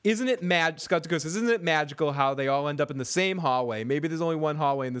 Isn't it Scott says, isn't it magical how they all end up in the same hallway? Maybe there's only one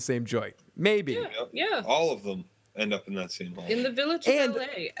hallway in the same joint. Maybe. Yeah. All of them end up in that same hallway. In the village of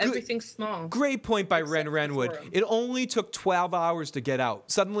LA, everything's small. Great point by Renwood. It only took 12 hours to get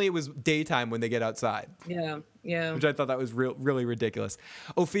out. Suddenly it was daytime when they get outside. Yeah. Which I thought that was really ridiculous.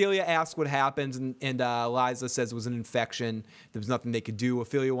 Ophelia asks what happens, and Liza says it was an infection. There was nothing they could do.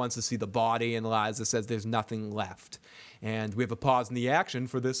 Ophelia wants to see the body, and Liza says there's nothing left. And we have a pause in the action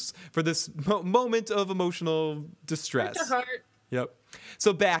for this moment of emotional distress. Heart to heart. Yep.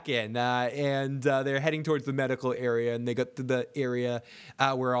 So back in, and they're heading towards the medical area, and they got to the area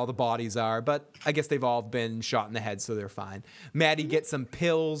where all the bodies are. But I guess they've all been shot in the head, so they're fine. Maddie gets some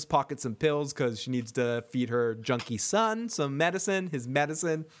pockets some pills, because she needs to feed her junkie son his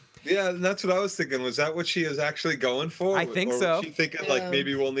medicine. Yeah, and that's what I was thinking. Was that what she is actually going for? I think or so. Was she thinking like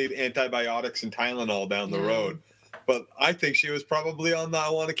maybe we'll need antibiotics and Tylenol down the road? But I think she was probably on the I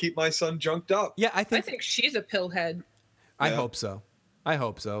want to keep my son junked up. Yeah, I think she's a pillhead. I hope so.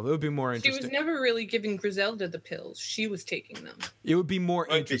 It would be more interesting. She was never really giving Griselda the pills. She was taking them. It would be more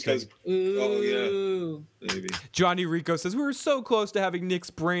interesting. Maybe. Johnny Rico says, we were so close to having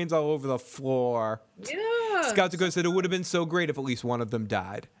Nick's brains all over the floor. Yeah. Scout Dakota said, it would have been so great if at least one of them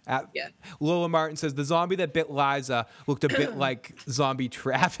died. Lola Martin says, the zombie that bit Liza looked a bit like zombie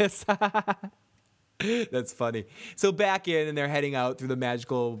Travis. That's funny. So back in, and they're heading out through the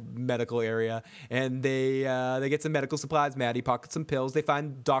magical medical area, and they get some medical supplies. Maddie pockets some pills. They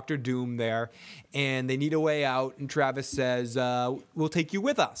find Dr. Doom there, and they need a way out. And Travis says, "We'll take you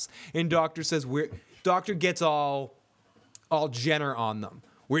with us." And Doctor says, Doctor gets all Jenner on them.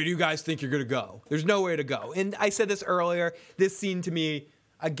 Where do you guys think you're gonna go? There's nowhere to go. And I said this earlier. This scene to me,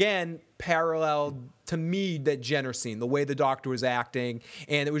 again, paralleled to me that Jenner scene, the way the Doctor was acting,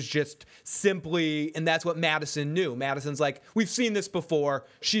 and it was just simply, and that's what Madison knew. Madison's like, we've seen this before.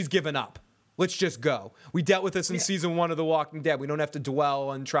 She's given up. Let's just go. We dealt with this in season 1 of The Walking Dead. We don't have to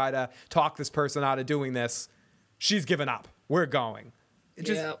dwell and try to talk this person out of doing this. She's given up. We're going.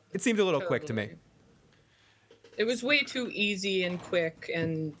 It seemed a little quick to me. It was way too easy and quick,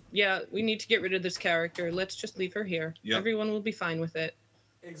 and we need to get rid of this character. Let's just leave her here. Yep. Everyone will be fine with it.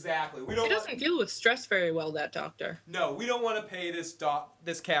 Exactly. She doesn't deal with stress very well, that doctor. No, we don't want to pay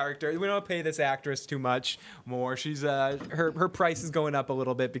this character. We don't want to pay this actress too much more. She's her price is going up a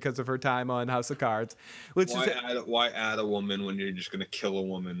little bit because of her time on House of Cards. Why add a woman when you're just going to kill a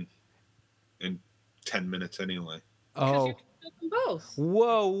woman in 10 minutes anyway? Oh. Both.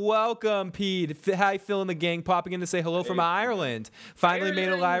 Whoa, welcome, Pete. Hi, Phil and the gang, popping in to say hello from Ireland. Finally made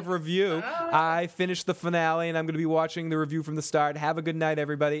a live review. I finished the finale, and I'm going to be watching the review from the start. Have a good night,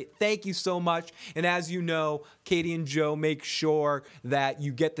 everybody. Thank you so much. And as you know, Katie and Joe make sure that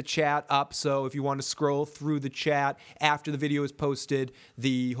you get the chat up. So if you want to scroll through the chat after the video is posted,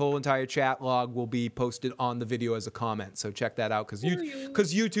 the whole entire chat log will be posted on the video as a comment. So check that out because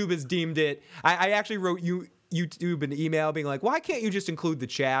YouTube has deemed it. I actually wrote YouTube an email being like, why can't you just include the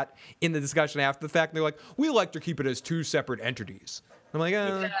chat in the discussion after the fact? And they're like, we like to keep it as 2 separate entities. I'm like,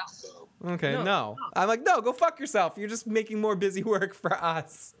 okay, no. I'm like, no, go fuck yourself. You're just making more busy work for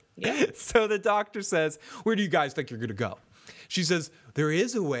us. Yeah. So the doctor says, where do you guys think you're going to go? She says, there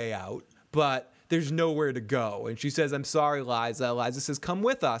is a way out, but there's nowhere to go. And she says, I'm sorry, Liza. Liza says, come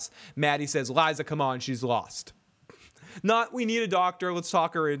with us. Maddie says, Liza, come on, she's lost. Not, we need a doctor. Let's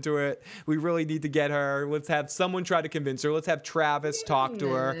talk her into it. We really need to get her. Let's have someone try to convince her. Let's have Travis talk to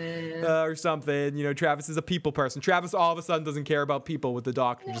her or something. You know, Travis is a people person. Travis all of a sudden doesn't care about people with the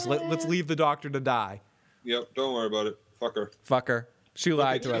doctor. Just let's leave the doctor to die. Yep, don't worry about it. Fuck her. She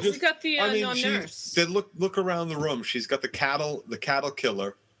lied to us. She got the non-nurse. Look around the room. She's got the cattle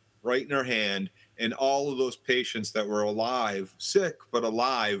killer right in her hand, and all of those patients that were alive, sick but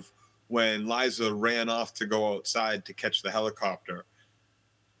alive, when Liza ran off to go outside to catch the helicopter.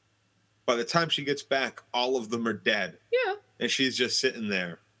 By the time she gets back, all of them are dead. Yeah. And she's just sitting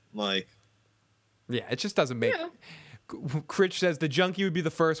there, like... Yeah, it just doesn't make... Critch says, the junkie would be the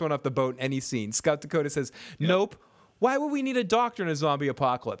first one off the boat in any scene. Scout Dakota says, nope. Why would we need a doctor in a zombie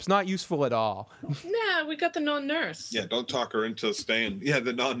apocalypse? Not useful at all. Nah, we got the non-nurse. Yeah, don't talk her into staying. Yeah,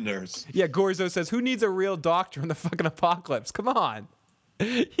 the non-nurse. Yeah, Gorzo says, who needs a real doctor in the fucking apocalypse? Come on.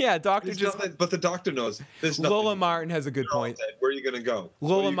 Yeah, doctor but the doctor knows. There's nothing. Lola Martin has a good point. Where are you going to go?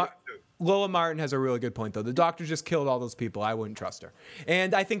 Lola Martin has a really good point, though. The doctor just killed all those people. I wouldn't trust her.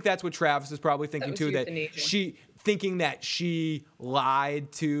 And I think that's what Travis is probably thinking, too, that she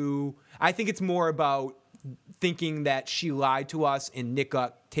lied to... I think it's more about thinking that she lied to us and Nick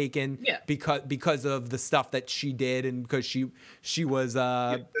got taken because of the stuff that she did and because she was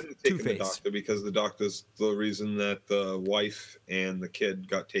two-faced. Because the doctor's the reason that the wife and the kid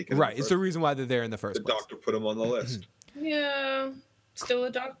got taken. Right, it's the reason why they're there in the first place. The doctor put them on the list. Yeah, still a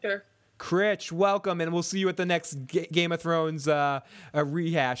doctor. Critch, welcome, and we'll see you at the next Game of Thrones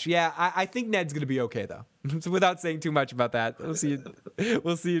rehash. Yeah, I think Ned's gonna be okay though. So without saying too much about that, we'll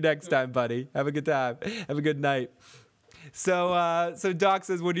see you next time, buddy. Have a good time. Have a good night. So Doc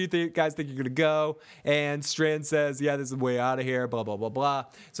says, "What do you guys think you're gonna go?" And Strand says, "Yeah, this is the way out of here." Blah blah blah blah.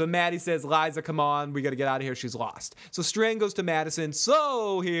 So Maddie says, "Liza, come on, we gotta get out of here. She's lost." So Strand goes to Madison.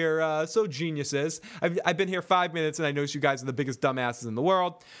 So geniuses. I've been here 5 minutes, and I notice you guys are the biggest dumbasses in the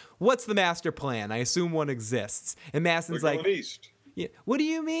world. What's the master plan? I assume one exists. And Madison's like, east. Yeah, what do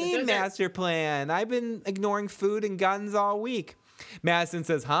you mean master plan? I've been ignoring food and guns all week. Madison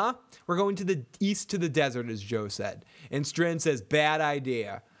says, huh? We're going to the east to the desert, as Joe said. And Strand says, bad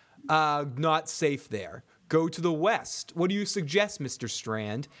idea. not safe there. Go to the west. What do you suggest, Mr.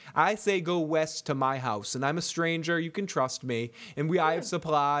 Strand? I say go west to my house, and I'm a stranger. You can trust me, and I have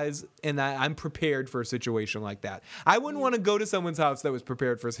supplies, and I'm prepared for a situation like that. I wouldn't want to go to someone's house that was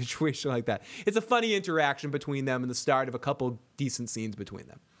prepared for a situation like that. It's a funny interaction between them and the start of a couple decent scenes between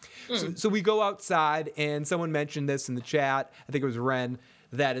them. So we go outside, and someone mentioned this in the chat. I think it was Ren.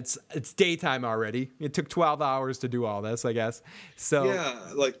 That it's daytime already. It took 12 hours to do all this, I guess. So yeah,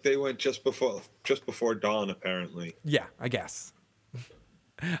 like they went just before dawn, apparently. Yeah, I guess.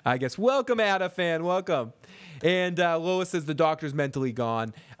 Welcome, Ada fan. Welcome. And Lois says the doctor's mentally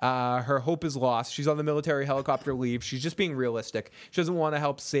gone. Her hope is lost. She's on the military helicopter leave. She's just being realistic. She doesn't want to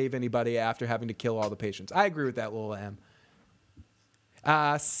help save anybody after having to kill all the patients. I agree with that, little M.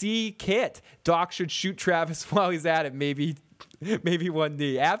 C. Kit. Doc should shoot Travis while he's at it. Maybe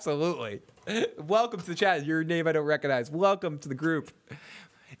 1D. Absolutely. Welcome to the chat. Your name I don't recognize. Welcome to the group.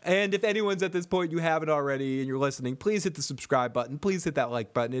 And if anyone's at this point, you haven't already, and you're listening, please hit the subscribe button. Please hit that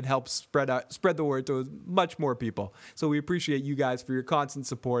like button. It helps spread the word to much more people. So we appreciate you guys for your constant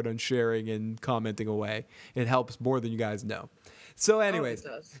support on sharing and commenting away. It helps more than you guys know. So anyways,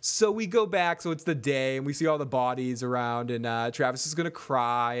 so we go back. So it's the day, and we see all the bodies around, and Travis is going to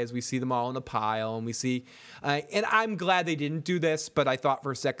cry as we see them all in a pile, and we see, and I'm glad they didn't do this, but I thought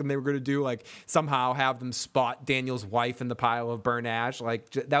for a second they were going to do, like, somehow have them spot Daniel's wife in the pile of burnt ash. Like,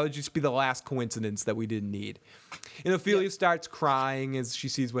 that would just be the last coincidence that we didn't need. And Ophelia starts crying as she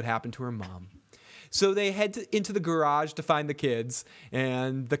sees what happened to her mom. So they head into the garage to find the kids,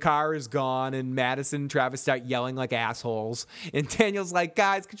 and the car is gone, and Madison and Travis start yelling like assholes. And Daniel's like,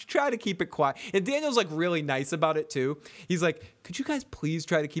 guys, could you try to keep it quiet? And Daniel's like really nice about it too. He's like, could you guys please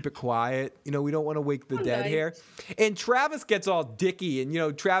try to keep it quiet? You know, we don't want to wake the dead here. And Travis gets all dicky, and, you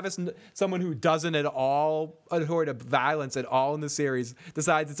know, Travis, someone who doesn't at all adhere to violence at all in the series,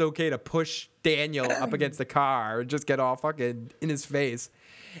 decides it's okay to push Daniel up against the car and just get all fucking in his face.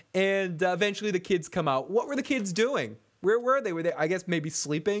 And eventually the kids come out. What were the kids doing? Where were they? Were they, I guess, maybe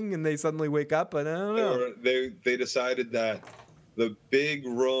sleeping, and they suddenly wake up? And I don't know. They decided that the big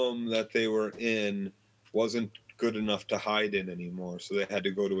room that they were in wasn't good enough to hide in anymore, so they had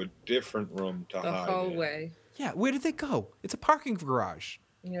to go to a different room to hide. The hallway. Yeah, where did they go? It's a parking garage.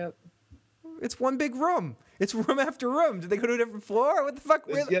 Yep. It's one big room. It's room after room. Did they go to a different floor? What the fuck?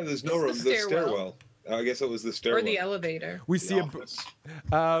 There's no room. The stairwell. I guess it was the stairwell. Or the elevator. We see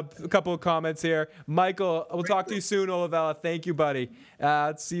a couple of comments here. Michael, we'll talk to you soon, Olivella. Thank you, buddy.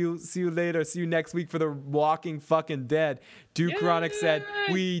 See you later. See you next week for the Walking Fucking Dead. Duke Chronic said,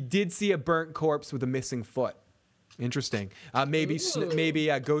 we did see a burnt corpse with a missing foot. Interesting. Maybe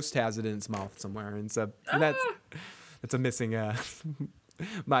a ghost has it in its mouth somewhere. And so that's a missing...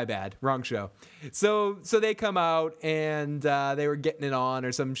 My bad. Wrong show. So they come out, and they were getting it on,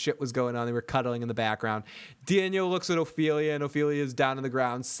 or some shit was going on. They were cuddling in the background. Daniel looks at Ophelia, and Ophelia is down on the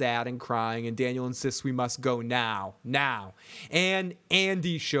ground, sad and crying, and Daniel insists we must go now. And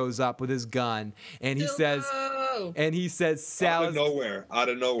Andy shows up with his gun, and he says, Sal, out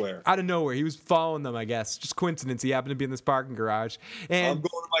of nowhere. He was following them, I guess. Just coincidence. He happened to be in this parking garage. And I'm going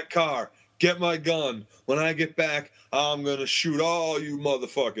to my car. Get my gun. When I get back, I'm going to shoot all you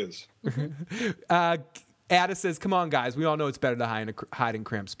motherfuckers. Ada says, come on, guys. We all know it's better to hide in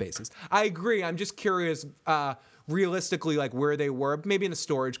cramped spaces. I agree. I'm just curious, realistically, like where they were. Maybe in a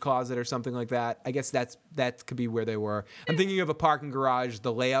storage closet or something like that. I guess that could be where they were. I'm thinking of a parking garage,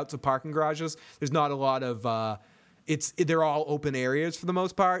 the layouts of parking garages. There's not a lot of... they're all open areas for the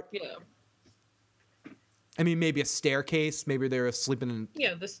most part. Yeah. I mean, maybe a staircase. Maybe they were sleeping in...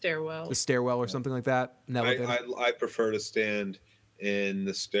 the stairwell. The stairwell or something like that. I prefer to stand in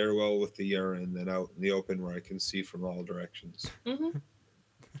the stairwell with the urine than out in the open where I can see from all directions.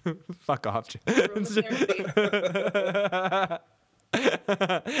 Mm-hmm. Fuck off.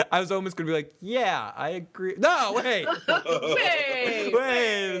 I was almost going to be like, yeah, I agree. No, wait.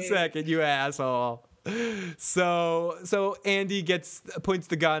 Wait a second, you asshole. So Andy points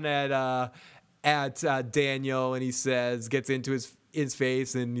the gun at Daniel, and he says, gets into his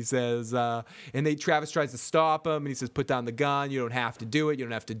face, and he says, Travis tries to stop him, and he says, put down the gun. You don't have to do it. You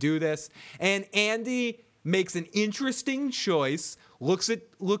don't have to do this. And Andy makes an interesting choice. Looks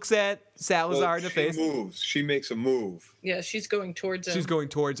at Salazar in the face. She makes a move. Yeah, she's going towards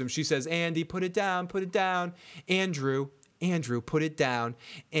him. She says, Andy, put it down. Andrew, put it down.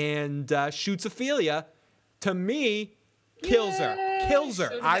 And shoots Ophelia. To me, kills her.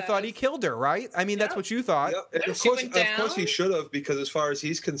 I thought he killed her, right? I mean, that's what you thought. Yep. Of course he should have, because as far as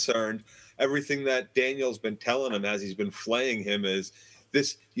he's concerned, everything that Daniel's been telling him as he's been flaying him is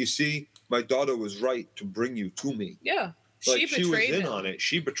this: you see, my daughter was right to bring you to me. Yeah. Like, she was in on it.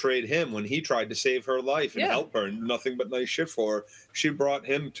 She betrayed him when he tried to save her life and help her, and nothing but nice shit for her. She brought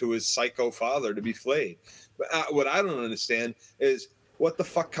him to his psycho father to be flayed. But what I don't understand is what the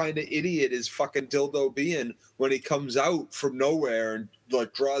fuck kind of idiot is fucking Dildo being when he comes out from nowhere and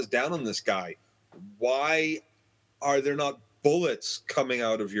like draws down on this guy? Why are there not bullets coming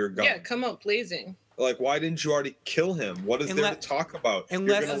out of your gun? Yeah, come out blazing. Like, why didn't you already kill him? What is there to talk about? You're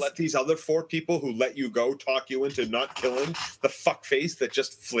going to let these other 4 people who let you go talk you into not killing the fuckface that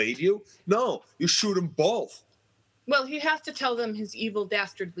just flayed you? No, you shoot them both. Well, he has to tell them his evil,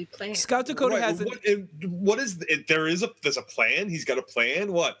 dastardly plan. Scout Dakota has what is it? There's a plan? He's got a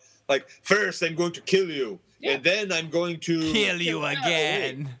plan? What? Like, first I'm going to kill you, and then I'm going to kill you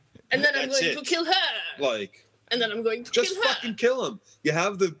again. And then I'm going to kill her. Like... And then I'm going to just fucking kill him. You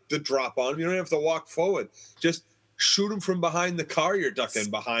have the drop on him. You don't have to walk forward. Just shoot him from behind the car you're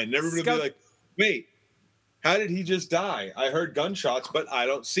ducking behind. And everybody will be like, wait, how did he just die? I heard gunshots, but I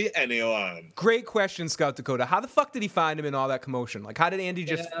don't see any on. Great question, Scout Dakota. How the fuck did he find him in all that commotion? Like, how did Andy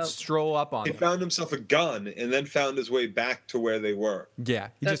just stroll up on him? He found himself a gun and then found his way back to where they were. Yeah,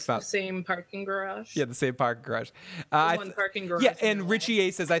 he just found the same parking garage. Yeah, the same parking garage. One parking garage. Yeah, and Richie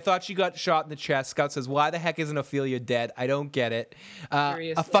A says, I thought she got shot in the chest. Scout says, why the heck isn't Ophelia dead? I don't get it.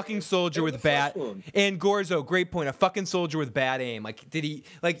 A fucking soldier with bad... And Gorzo, great point. A fucking soldier with bad aim. Like, did he...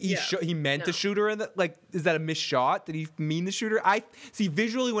 Like, he meant to shoot her in the... Like, is that a missed shot? Did he mean the shooter? I see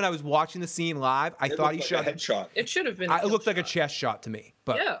visually when I was watching the scene live, I thought he shot a headshot. It should have been. It looked like a chest shot to me,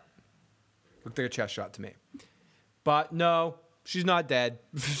 but looked like a chest shot to me. But no, she's not dead.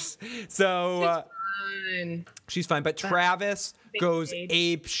 So she's fine. But Travis goes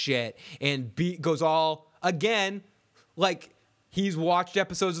ape shit and goes all again like. He's watched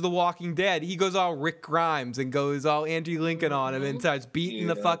episodes of The Walking Dead. He goes all Rick Grimes and goes all Andy Lincoln on him and starts beating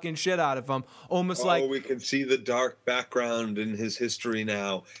the fucking shit out of him. Almost like... we can see the dark background in his history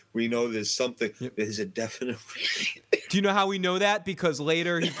now. We know there's something. Yep. There's a definite... Do you know how we know that? Because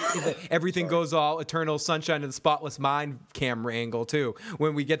later everything goes all Eternal Sunshine of the Spotless Mind camera angle too.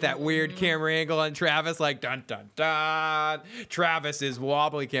 When we get that weird camera angle on Travis, like dun dun dun. Travis is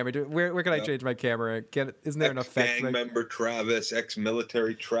wobbly camera. Where can I change my camera? Isn't there an effect? Gang member Travis,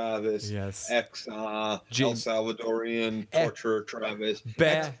 ex-military Travis, yes, El Salvadorian torturer Travis.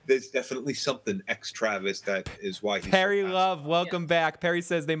 There's definitely something ex-Travis that is why he's Perry Love, welcome back. Perry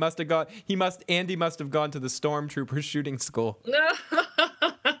says they must have gone. Andy must have gone to the stormtrooper shooting school.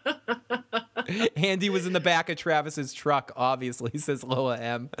 Andy was in the back of Travis's truck, obviously, says Lola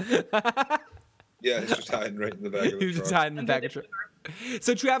M. Yeah, he's just hiding right in the back of the truck. He was just hiding in the back of the truck.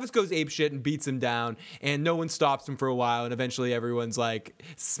 So Travis goes apeshit and beats him down, and no one stops him for a while, and eventually everyone's like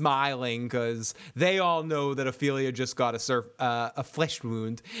smiling because they all know that Ophelia just got a flesh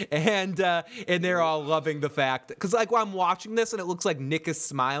wound, and they're all loving the fact because like while I'm watching this and it looks like Nick is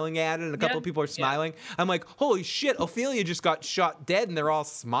smiling at it and a couple of people are smiling, I'm like, holy shit, Ophelia just got shot dead, and they're all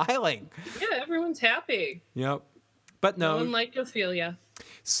smiling. Yeah, everyone's happy. Yep, but no one liked Ophelia.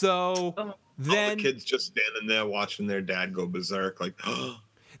 So. Then all the kids just standing there watching their dad go berserk, like.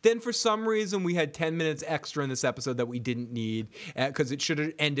 Then for some reason we had 10 minutes extra in this episode that we didn't need because it should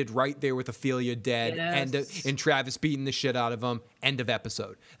have ended right there with Ophelia dead and Travis beating the shit out of him. End of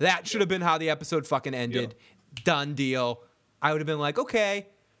episode. That should have been how the episode fucking ended. Yeah. Done deal. I would have been like, okay.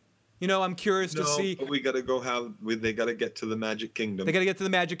 You know, I'm curious to see. But we got to they got to get to the Magic Kingdom. They got to get to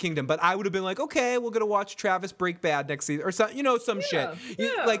the Magic Kingdom. But I would have been like, okay, we're going to watch Travis break bad next season. Or some shit.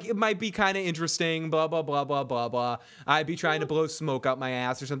 Yeah. Like, it might be kind of interesting, blah, blah, blah, blah, blah, blah. I'd be trying to blow smoke out my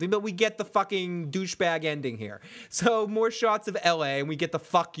ass or something. But we get the fucking douchebag ending here. So, more shots of LA, and we get the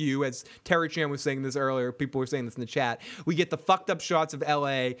fuck you, as Terry Chan was saying this earlier. People were saying this in the chat. We get the fucked up shots of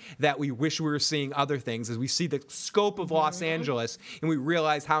LA that we wish we were seeing other things as we see the scope of Los Angeles, and we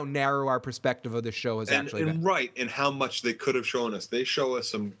realize how narrow our perspective of the show has actually been. Right, and how much they could have shown us. They show us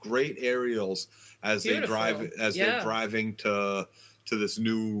some great aerials as they're driving to this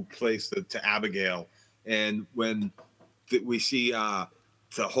new place to Abigail, and when we see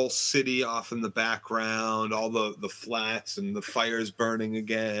the whole city off in the background, all the flats and the fires burning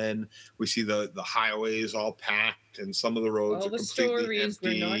again. We see the highways all packed, and some of the roads are completely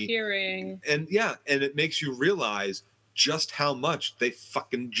empty. We're not hearing. And it makes you realize just how much they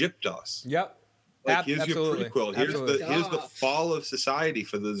fucking gypped us. Yep. Like, here's your prequel. Here's the fall of society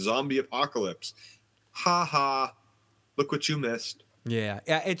for the zombie apocalypse. Ha ha. Look what you missed. Yeah.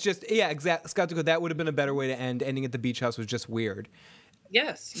 It's just, exactly. Scott, that would have been a better way to end. Ending at the beach house was just weird.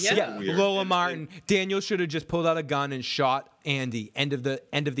 Yes. Yeah. Lola Martin. Daniel should have just pulled out a gun and shot Andy. End of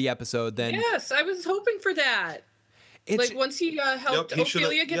the episode. Then. Yes, I was hoping for that. Like once he helped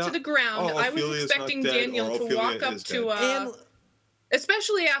Ophelia get to the ground, I was expecting Daniel to walk up to,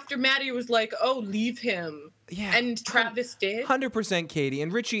 especially after Maddie was like, "Oh, leave him." Yeah. And Travis did. 100% Katie.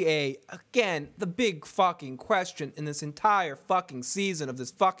 And Richie A, again, the big fucking question in this entire fucking season of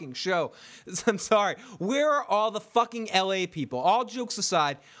this fucking show. I'm sorry. Where are all the fucking LA people? All jokes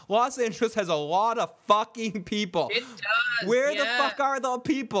aside, Los Angeles has a lot of fucking people. It does. Where the fuck are the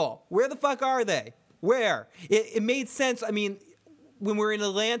people? Where the fuck are they? Where? It made sense. I mean, when we were in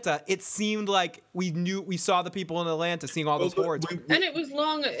Atlanta, it seemed like we saw the people in Atlanta seeing all those hordes. And it was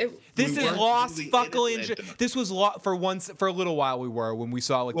long. This is Los fucking Angeles. This was for a little while when we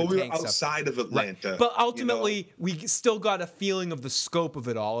saw like the tank stuff. We were outside of Atlanta. Right. But ultimately, we still got a feeling of the scope of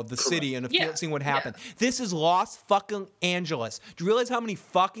it all, of the city, and seeing what happened. Yeah. This is Los fucking Angeles. Do you realize how many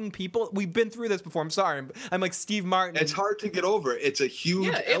fucking people? We've been through this before. I'm sorry. I'm like Steve Martin. It's hard to get over. It's a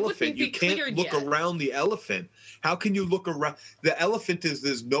huge elephant. You can't look around the elephant. How can you look around? The elephant is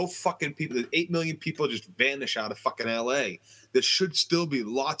there's no fucking people. There's 8 million people just vanish out of fucking LA. There should still be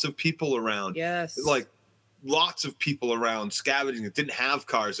lots of people around. Yes. Like lots of people around scavenging that didn't have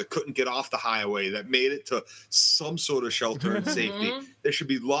cars, that couldn't get off the highway, that made it to some sort of shelter and safety. There should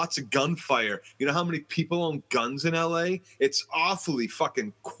be lots of gunfire. You know how many people own guns in LA? It's awfully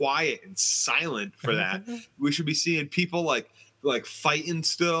fucking quiet and silent for that. We should be seeing people like fighting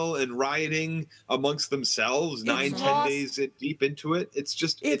still and rioting amongst themselves 9-10 days deep into it.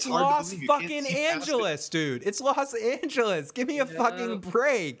 It's hard Los to believe. Fucking Angeles, dude. It's Los Angeles. Give me a fucking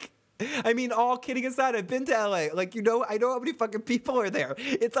break. I mean, all kidding aside, I've been to LA. Like, I know how many fucking people are there.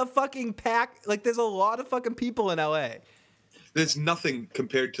 It's a fucking pack. Like, there's a lot of fucking people in LA. There's nothing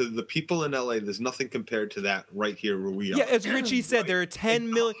compared to the people in LA. There's nothing compared to that right here where we are. Yeah, as Richie said, there are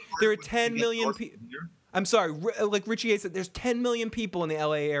 10 million. There are 10 million people. I'm sorry, like Richie A said, there's 10 million people in the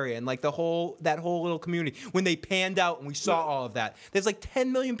LA area, and like that whole little community. When they panned out and we saw all of that, there's like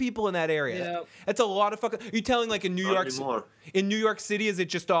 10 million people in that area. Yeah. That's a lot of fucking. Are you telling like in New York City, is it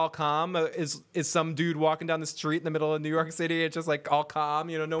just all calm? Is some dude walking down the street in the middle of New York City? It's just like all calm,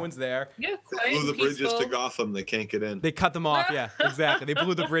 no one's there. Yeah, quiet. They blew the bridges to Gotham. They can't get in. They cut them off. Yeah, exactly. They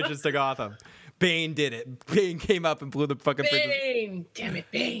blew the bridges to Gotham. Bane did it. Bane came up and blew the fucking bridges. Bane! Damn it,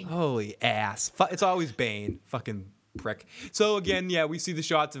 Bane. Holy ass. It's always Bane. Fucking prick. So again, we see the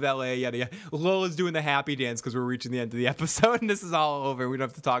shots of LA, yada yada. Lola's doing the happy dance because we're reaching the end of the episode and this is all over. We don't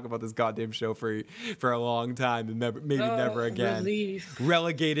have to talk about this goddamn show for a long time and maybe never again. Relief.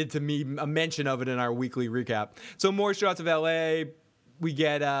 Relegated to a mention of it in our weekly recap. So more shots of LA. We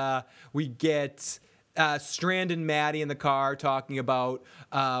get Strand and Maddie in the car talking about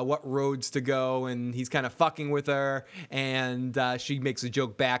what roads to go, and he's kind of fucking with her, and she makes a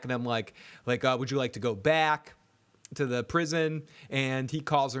joke back, and I'm like, would you like to go back to the prison? And he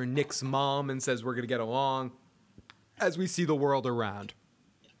calls her Nick's mom and says we're gonna get along. As we see the world around,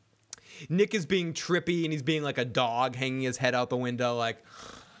 Nick is being trippy, and he's being like a dog, hanging his head out the window, like.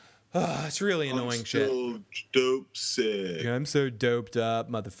 Oh, it's really annoying shit. I'm so dope sick. I'm so doped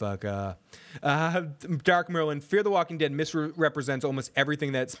up, motherfucker. Dark Merlin, Fear the Walking Dead misrepresents almost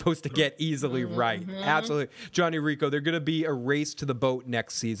everything that's supposed to get easily right. Absolutely. Johnny Rico, they're going to be a race to the boat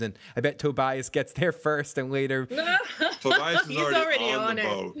next season. I bet Tobias gets there first and later. Tobias is already on the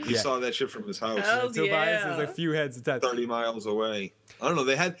boat. He saw that shit from his house. Tobias is a few heads of time. 30 miles away. I don't know.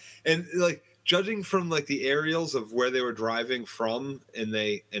 They had, and like, judging from like the aerials of where they were driving from and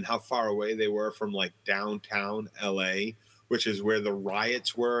how far away they were from like downtown LA, which is where the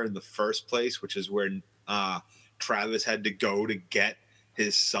riots were in the first place, which is where Travis had to go to get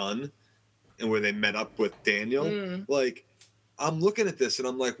his son and where they met up with Daniel. Like, I'm looking at this and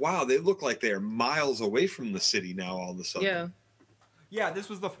I'm like, wow, they look like they're miles away from the city now all of a sudden. Yeah, this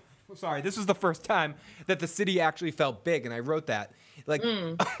was the first time that the city actually felt big, and I wrote that. Like,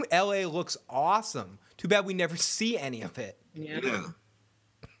 LA looks awesome. Too bad we never see any of it. Yeah.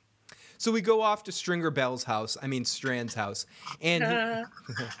 So we go off to Strand's house, and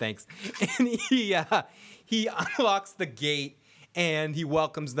thanks. And he unlocks the gate and he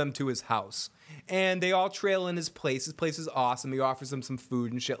welcomes them to his house. And they all trail in his place. His place is awesome. He offers them some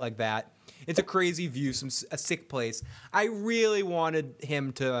food and shit like that. It's a crazy view, a sick place. I really wanted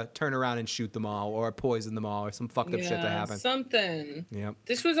him to turn around and shoot them all or poison them all or some fucked up shit to happen. Something. Yeah.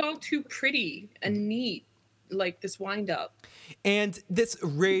 This was all too pretty and neat, like this wind up. And this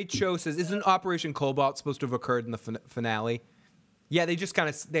Raid show says, isn't Operation Cobalt supposed to have occurred in the finale? Yeah, they just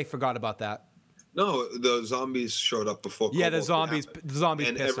they forgot about that. No, the zombies showed up before Cobalt. Yeah, the zombies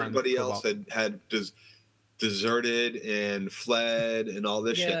and everybody else had deserted and fled and all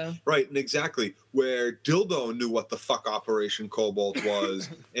this shit. Right, and exactly where Dildo knew what the fuck Operation Cobalt was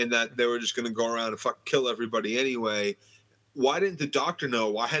and that they were just going to go around and fuck kill everybody anyway. Why didn't the doctor know?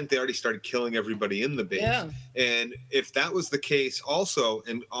 Why hadn't they already started killing everybody in the base? Yeah. And if that was the case also,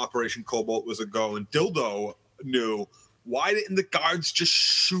 and Operation Cobalt was a go and Dildo knew, why didn't the guards just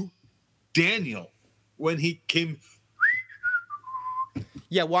shoot Daniel when he came?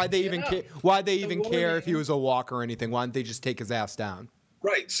 Yeah, why'd they even care? Why'd they even care if he was a walker or anything? Why didn't they just take his ass down?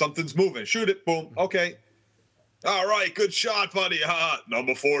 Right, something's moving. Shoot it. Boom. Okay. All right, good shot, buddy.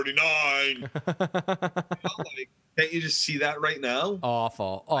 Number 49. Can't you just see that right now?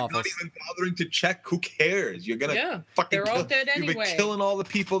 Awful. Like, not even bothering to check. Who cares? You're gonna fucking they're all dead anyway. You've been killing all the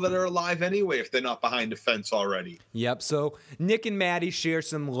people that are alive anyway if they're not behind the fence already. Yep. So Nick and Maddie share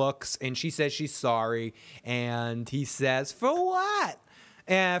some looks, and she says she's sorry, and he says, "For what?"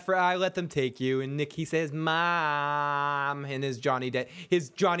 And for I let them take you, and Nick he says, "Mom," and his Johnny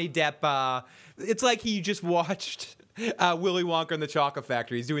Depp. It's like he just watched Willy Wonka and the Chocolate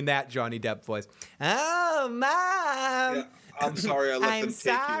Factory. He's doing that Johnny Depp voice. Oh, Mom. Yeah, I'm sorry I let them take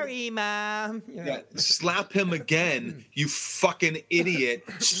you. I'm sorry, Mom. Yeah, slap him again, you fucking idiot.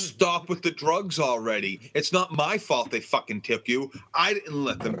 Stop with the drugs already. It's not my fault they fucking took you. I didn't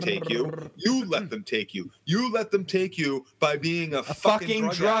let them take you. You let them take you. You let them take you by being a fucking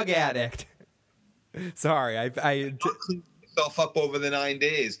drug addict. Sorry, I cleaned myself up over the 9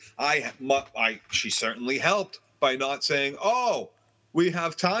 days. She certainly helped by not saying, "Oh, we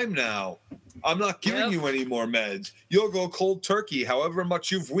have time now. I'm not giving you any more meds. You'll go cold turkey. However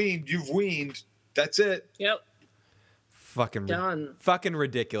much you've weaned. That's it." Yep. Fucking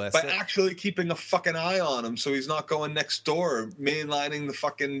ridiculous. By actually keeping a fucking eye on him so he's not going next door mainlining the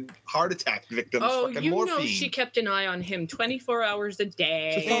fucking heart attack victims. Oh, fucking you morphine. know she kept an eye on him 24 hours a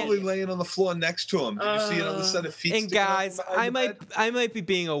day. She's probably laying on the floor next to him. Did you see another set of feet? And guys, I might be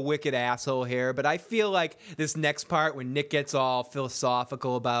being a wicked asshole here, but I feel like this next part when Nick gets all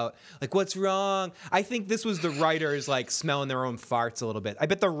philosophical about like what's wrong, I think this was the writers like smelling their own farts a little bit. I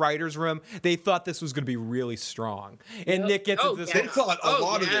bet the writers' room, they thought this was going to be really strong. And Nick gets into this. They thought a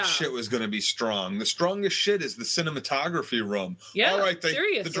lot of this shit was going to be strong. The strongest shit is the cinematography room. Yeah, all right,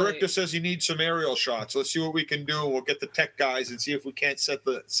 seriously. The director says you need some aerial shots. Let's see what we can do. We'll get the tech guys and see if we can't set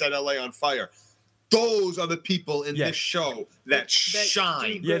LA on fire. Those are the people in this show that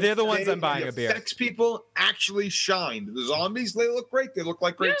shine. Yeah, they're the ones I'm buying a beer. The effects people actually shined. The zombies, they look great. They look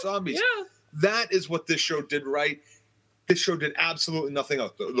like great zombies. Yeah. That is what this show did right. This show did absolutely nothing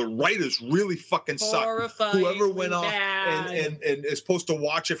else. The writers really fucking suck. Whoever went off and is supposed to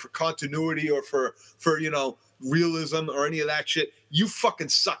watch it for continuity or for realism or any of that shit, you fucking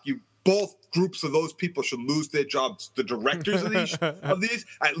suck. You both groups of those people should lose their jobs. The directors of these,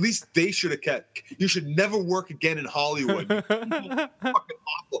 at least they should have kept. You should never work again in Hollywood. Fucking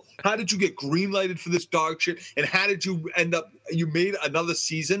awful. How did you get greenlighted for this dog shit? And how did you end up? You made another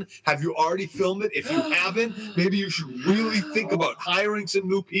season. Have you already filmed it? If you haven't, maybe you should really think about hiring some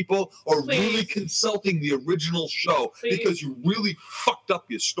new people or really consulting the original show because you really fucked up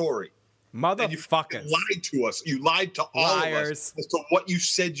your story. Motherfuckers. You lied to us. You lied to all of us as to what you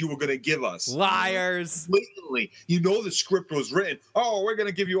said you were going to give us. Liars. Blatantly. You know the script was written. Oh, we're going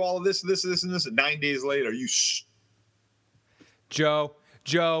to give you all of this, this, and this. And 9 days later, Joe,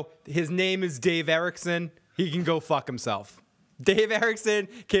 his name is Dave Erickson. He can go fuck himself. Dave Erickson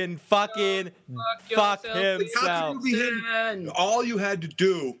can fucking fuck himself. All you had to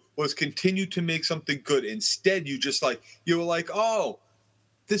do was continue to make something good. Instead, you were like, oh,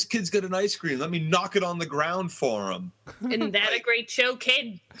 this kid's got an ice cream. Let me knock it on the ground for him. Isn't that a great show,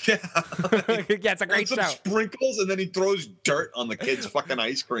 kid? Yeah. Yeah, it's a great show. Sprinkles, and then he throws dirt on the kid's fucking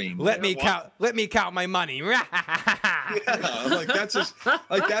ice cream. Let me count my money. Yeah, that's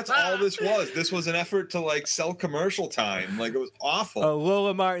all this was. This was an effort to sell commercial time. It was awful.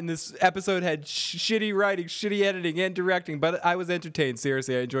 Lola Martin, this episode had shitty writing, shitty editing, and directing, but I was entertained.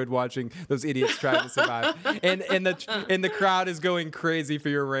 Seriously, I enjoyed watching those idiots trying to survive. and the crowd is going crazy for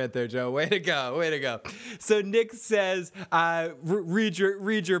your rant there, Joe. Way to go. So Nick says, read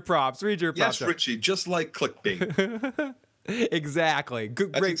your props. Yes, Richie, just like clickbait. Exactly.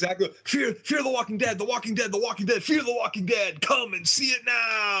 That's exactly. Fear the Walking Dead. The Walking Dead. The Walking Dead. Fear the Walking Dead. Come and see it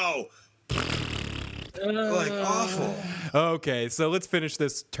now. Awful. Okay, so let's finish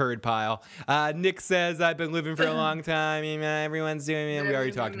this turd pile. Nick says, I've been living for a long time. Everyone's doing it. We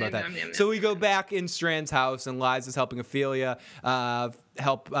already talked about that. So we go back in Strand's house, and Liza's helping Ophelia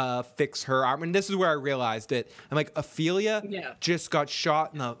fix her arm. And this is where I realized it. I'm like, Ophelia just got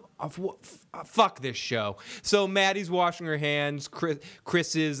shot in the fuck this show. So Maddie's washing her hands.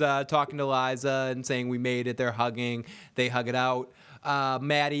 Chris is talking to Liza and saying we made it. They're hugging. They hug it out.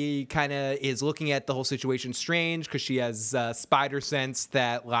 Maddie kind of is looking at the whole situation strange because she has spider sense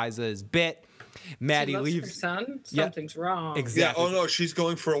that Liza is bit. Maddie leaves. Her son. Something's wrong. Exactly. Yeah. Oh no, she's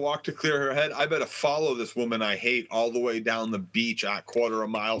going for a walk to clear her head. I better follow this woman I hate all the way down the beach at quarter a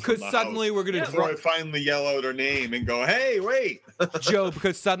mile from the house. Because suddenly we're gonna before I finally yell out her name and go, "Hey, wait, Joe!"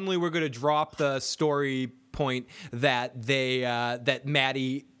 Because suddenly we're gonna drop the story point that that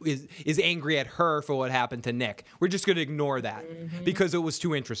Maddie is angry at her for what happened to Nick. We're just gonna ignore that because it was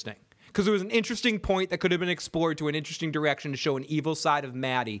too interesting. Because it was an interesting point that could have been explored to an interesting direction to show an evil side of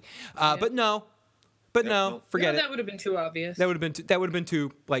Maddie. But no, forget it. That would have been too obvious. That would have been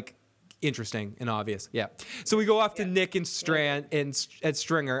too like interesting and obvious. Yeah. So we go off to Nick and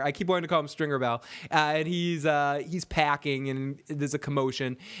Stringer. I keep wanting to call him Stringer Bell. And he's packing and there's a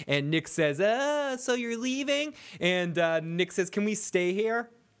commotion. And Nick says, so you're leaving? And Nick says, can we stay here?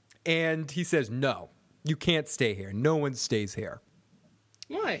 And he says, no, you can't stay here. No one stays here.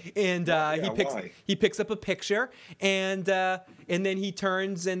 Why? And he picks up a picture and then he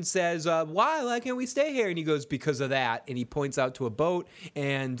turns and says, why can't we stay here? And he goes, because of that. And he points out to a boat,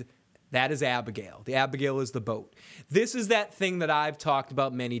 and that is Abigail. The Abigail is the boat. This is that thing that I've talked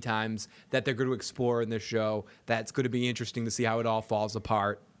about many times that they're going to explore in this show. That's going to be interesting to see how it all falls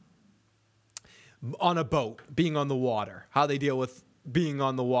apart on a boat, being on the water, how they deal with being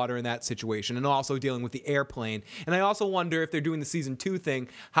on the water in that situation, and also dealing with the airplane. And I also wonder if they're doing the season 2 thing,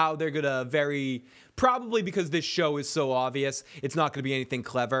 how they're gonna probably because this show is so obvious, it's not gonna be anything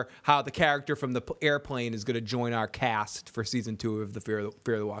clever, how the character from the airplane is gonna join our cast for season 2 of the Fear of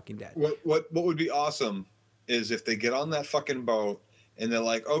the Walking Dead. What would be awesome is if they get on that fucking boat and they're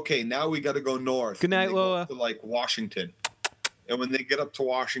like, okay, now we got to go north. Good night, Lola. To like Washington. And when they get up to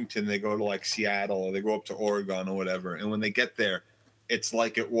Washington, they go to like Seattle or they go up to Oregon or whatever. And when they get there, it's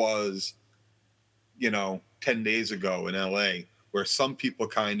like it was, 10 days ago in LA, where some people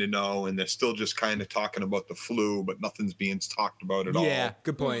kind of know and they're still just kind of talking about the flu, but nothing's being talked about at all. Yeah,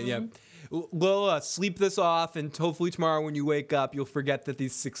 good point. Yeah. Lola, sleep this off, and hopefully tomorrow when you wake up, you'll forget that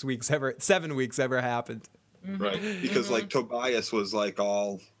these 7 weeks ever happened. Right. Because like Tobias was like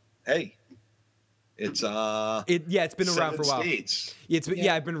all, hey, it's it's been around for a while. States.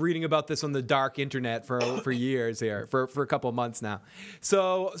 I've been reading about this on the dark internet for years here, for a couple of months now.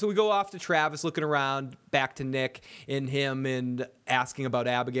 So we go off to Travis looking around, back to Nick and him and asking about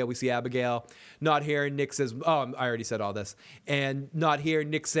Abigail. We see Abigail not here, and Nick says, I already said all this. And not here,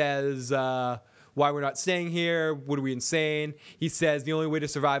 Nick says, why we're not staying here? What are we, insane? He says the only way to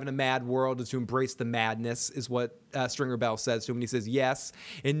survive in a mad world is to embrace the madness, is what Stringer Bell says to him. And he says yes.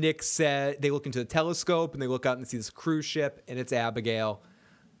 And Nick said they look into the telescope and they look out and see this cruise ship, and it's Abigail.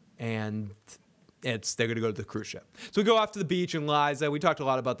 And they're going to go to the cruise ship. So we go off to the beach, and Liza, we talked a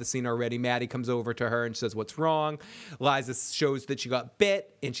lot about the scene already. Maddie comes over to her and says, what's wrong? Liza shows that she got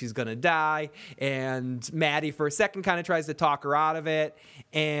bit and she's going to die. And Maddie, for a second, kind of tries to talk her out of it.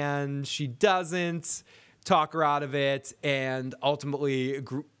 And she doesn't talk her out of it. And ultimately,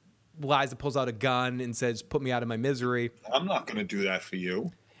 Liza pulls out a gun and says, put me out of my misery. I'm not going to do that for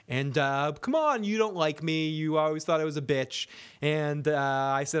you. And come on, you don't like me. You always thought I was a bitch. And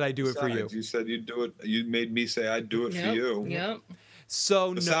I said I'd do it for you. You said you'd do it. You made me say I'd do it for you. Yep.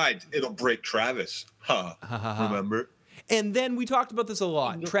 So besides, it'll break Travis. Remember? And then we talked about this a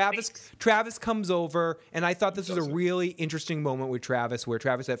lot. Travis comes over, and I thought this was a really interesting moment with Travis, where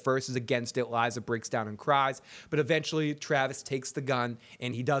Travis at first is against it. Liza breaks down and cries, but eventually Travis takes the gun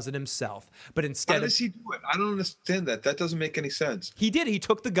and he does it himself. But instead, how does he do it? I don't understand that. That doesn't make any sense. He did. He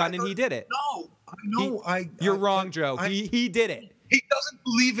took the gun and he did it. No, you're wrong, Joe. He did it. He doesn't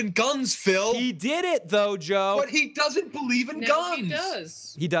believe in guns, Phil. He did it, though, Joe. But he doesn't believe in guns. He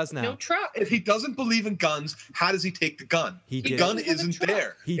does. He does now. No truck. If he doesn't believe in guns, how does he take the gun? The gun isn't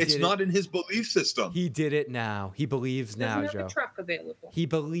there. It's not in his belief system. He did it now. He believes now, Joe. He doesn't have a truck available. He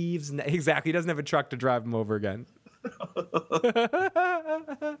believes exactly. He doesn't have a truck to drive him over again.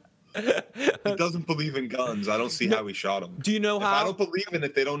 He doesn't believe in guns. I don't see how he shot him. Do you know how? If I don't believe in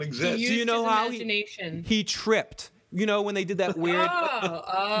it, they don't exist. Do you know how he tripped? You know, when they did that weird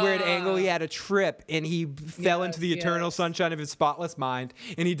angle, he had a trip and he fell into the eternal sunshine of his spotless mind.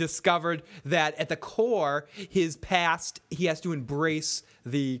 And he discovered that at the core, his past, he has to embrace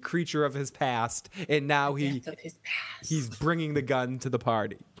the creature of his past. And now he's bringing the gun to the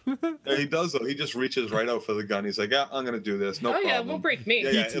party. Yeah, he does though. He just reaches right out for the gun. He's like, "Yeah, I'm gonna do this. No problem. Yeah, it won't break me.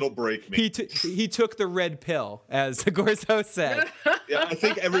 Yeah, it'll break me." He took the red pill, as Gorzo said. Yeah, I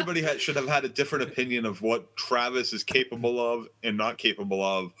think everybody should have had a different opinion of what Travis is capable of and not capable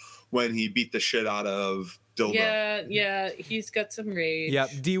of when he beat the shit out of Dildo. Yeah, he's got some rage. Yep.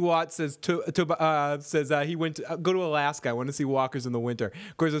 D. Watt says he went to go to Alaska. I want to see walkers in the winter.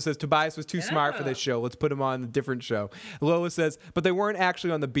 Gorzo says Tobias was too smart for this show. Let's put him on a different show. Lola says, but they weren't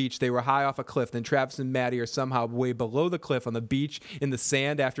actually on the beach. They were high off a cliff. Then Travis and Maddie are somehow way below the cliff on the beach in the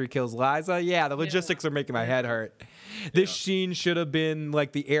sand after he kills Liza. Yeah, the logistics are making my head hurt. This scene should have been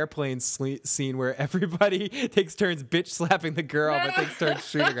like the airplane scene where everybody takes turns bitch slapping the girl, but takes turns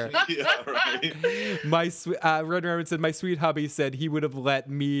shooting her. Yeah, right. Red Rabbit said, my sweet hubby said he would have let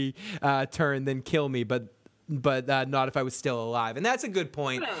me turn then kill me, but not if I was still alive. And that's a good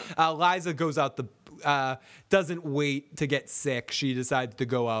point. Liza goes out doesn't wait to get sick. She decides to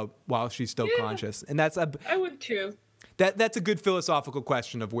go out while she's still conscious. And that's I would too. That's a good philosophical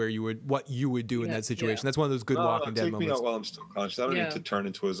question of what you would do in that situation. Yeah. That's one of those good Walking Dead moments. Take me out while I'm still conscious. I don't need to turn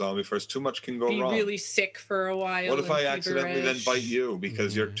into a zombie first. Too much can go wrong. Be really sick for a while. What if I accidentally then bite you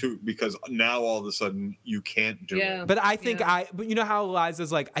because because now all of a sudden you can't do it. But I think but you know how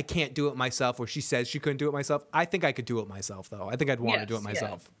Eliza's like, I can't do it myself, or she says she couldn't do it myself. I think I could do it myself though. I think I'd want to do it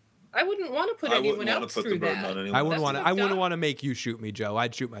myself. I wouldn't want to put anyone else through that. I wouldn't want to make you shoot me, Joe.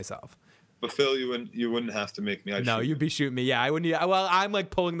 I'd shoot myself. But Phil, you wouldn't have to make me. You'd be shooting me. Yeah, I wouldn't. Well, I'm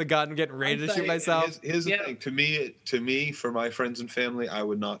like pulling the gun and getting ready to shoot myself. Here's the thing. To me, for my friends and family, I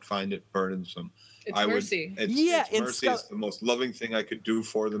would not find it burdensome. It's mercy. It's mercy. It's the most loving thing I could do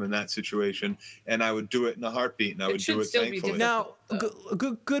for them in that situation, and I would do it in a heartbeat, and I would do it thankfully. Now,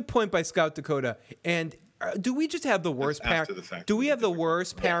 good point by Scout Dakota. And do we just have the worst parents? Do we have the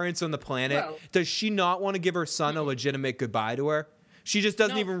worst parents on the planet? Well, does she not want to give her son a legitimate goodbye to her? She just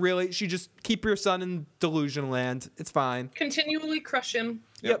doesn't even really. She just keep your son in delusion land. It's fine. Continually crush him.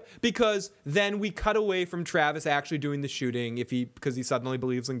 Yep. Because then we cut away from Travis actually doing the shooting because he suddenly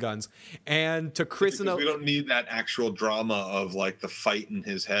believes in guns, and to Chris and we don't need that actual drama of like the fight in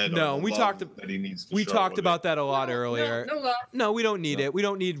his head. No, we talked about that a lot earlier. No, we don't need it. We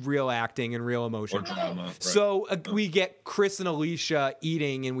don't need real acting and real emotion. Or drama. Right. So we get Chris and Alicia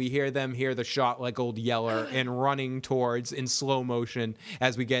eating, and we hear the shot like old Yeller and running towards in slow motion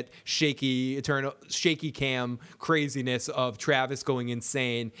as we get shaky cam craziness of Travis going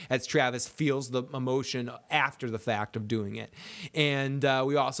insane as Travis feels the emotion after the fact of doing it. And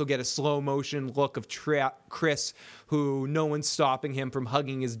we also get a slow motion look of Chris, who no one's stopping him from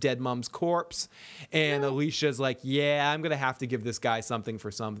hugging his dead mom's corpse. And Alicia's like, yeah, I'm going to have to give this guy something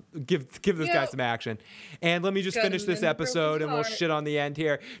give this guy some action. And let me just finish this episode and we'll shit on the end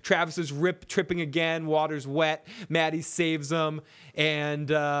here. Travis is tripping again. Water's wet. Maddie saves him. And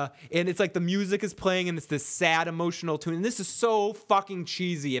it's like the music is playing and it's this sad emotional tune. And this is so fucking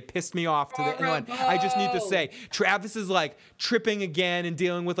cheesy. It pissed me off to the end. I just need to say, Travis is like tripping again and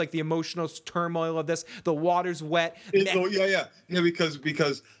dealing with like the emotional turmoil of this. The water's wet.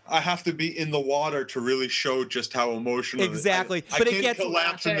 Because I have to be in the water to really show just how emotional. Exactly. I can't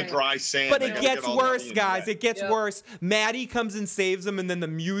collapse in the dry sand. But it gets worse, guys. It gets worse. Maddie comes and saves him, and then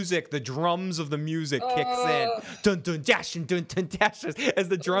the drums of the music kicks in. Dun dun dashin, dun dun dashin, as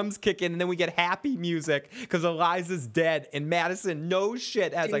the drums kick in, and then we get happy music because Eliza's dead, and Madison, no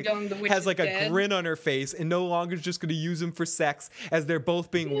shit, has like a grin on her face, and no longer is just going to use him for sex, as they're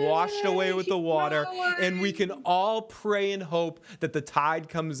both being washed away with the water, and we can all pray and hope that the tide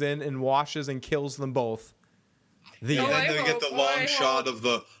comes in and washes and kills them both. And then they get the long shot of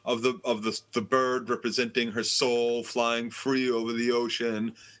the bird representing her soul flying free over the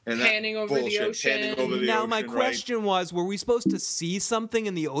ocean and panning over the ocean. Now my question was, were we supposed to see something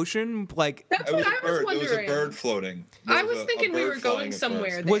in the ocean? Like that's what I was wondering. There was a bird floating. I was thinking we were going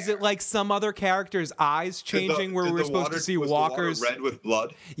somewhere there. Was it like some other character's eyes changing where we were supposed to see walkers? The water red with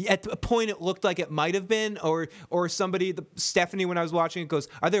blood? At a point it looked like it might have been, or somebody, Stephanie, when I was watching it, goes,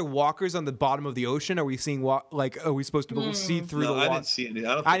 are there walkers on the bottom of the ocean? Are we seeing are we supposed to see through the water? I didn't see anything.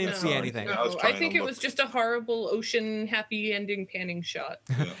 I didn't see anything. No, I think it was just a horrible ocean happy ending panning shot.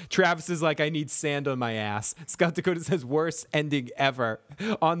 Yeah. Travis is like, I need sand on my ass. Scott Dakota says, worst ending ever.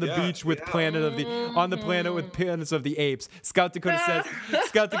 On the beach with Planet with Planets of the Apes. Scott Dakota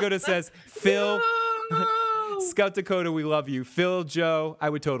says, Phil. No! Scout Dakota, we love you. Phil, Joe, I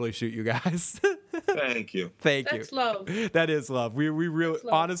would totally shoot you guys. Thank you. That's love. That is love. We really,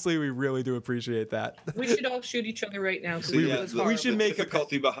 honestly, we really do appreciate that. We should all shoot each other right now. So we should make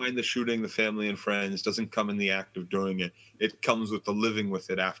difficulty behind the shooting the family and friends doesn't come in the act of doing it. It comes with the living with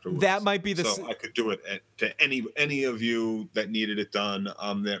it afterwards. That might be so I could do it to any of you that needed it done.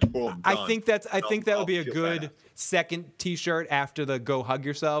 There. Boom, I think that would be a good second T-shirt after the "Go hug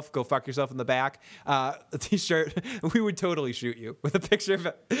yourself, go fuck yourself" in the back. A T-shirt. We would totally shoot you with a picture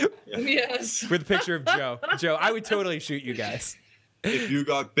of yes, with a picture of Joe. Joe, I would totally shoot you guys. If you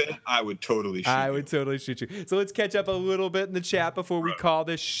got bit, I would totally shoot you. So let's catch up a little bit in the chat before we call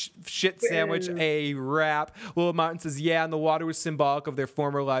this shit sandwich a wrap. Will Martin says, yeah, and the water was symbolic of their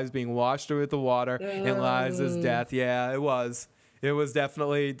former lives being washed away with the water and Liza's death. Yeah, it was. It was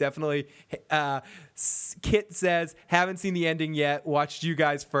definitely. Kit says, haven't seen the ending yet. Watched you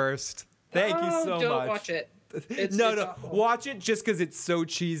guys first. Thank you so much. Don't watch it. It's awful. Watch it just because it's so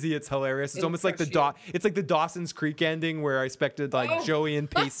cheesy. It's hilarious. It's almost like it's like the Dawson's Creek ending where I expected Joey and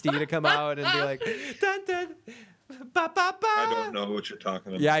Pasty to come out and be like, dun dun, ba ba ba. I don't know what you're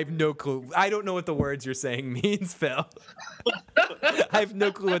talking about. Yeah, I have no clue. I don't know what the words you're saying means, Phil. I have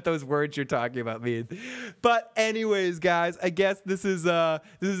no clue what those words you're talking about mean. But anyways, guys, I guess this is the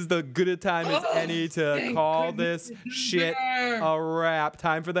good a time as any to call this shit a wrap.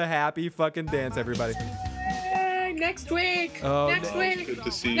 Time for the happy fucking dance, everybody. Next week. Next week. Good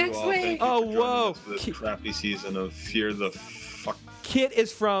to see you all. Week. Oh, whoa. This crappy season of Fear the Fuck. Kit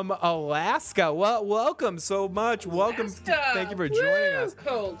is from Alaska. Well, welcome so much. Welcome. Thank you for joining us.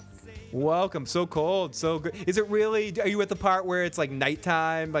 Cold. Welcome. So cold. So good. Is it really? Are you at the part where it's like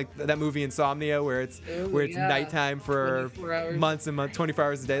nighttime, like that movie Insomnia, where it's nighttime for months and months, 24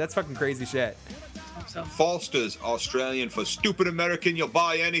 hours a day? That's fucking crazy shit. Falsters, Australian for stupid American. You'll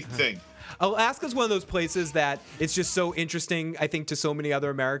buy anything. Alaska's one of those places that it's just so interesting, I think, to so many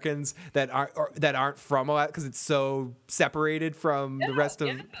other Americans that aren't from Alaska because it's so separated from the rest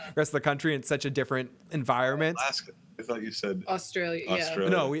of the country and such a different environment. Alaska. I thought you said Australia.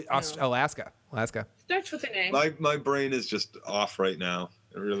 No, Alaska. Starts with an A. My brain is just off right now.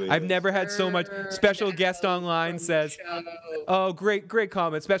 It really I've never had so much. Special guest online says, "Oh, great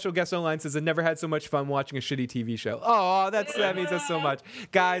comment." Special guest online says, "I've never had so much fun watching a shitty TV show." Oh, that means us so much,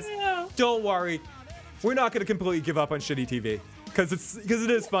 guys. Don't worry, we're not going to completely give up on shitty TV because it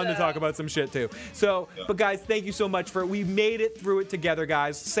is fun to talk about some shit too. So, but guys, thank you so much we made it through it together,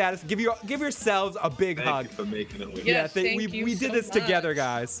 guys. Give yourselves a big hug. Thank you for making it with we did this together,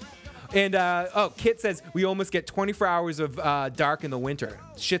 guys. And Kit says we almost get 24 hours of dark in the winter.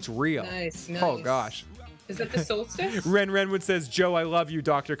 Shit's real. Nice. Oh gosh. Is that the solstice? Renwood says, Joe, I love you,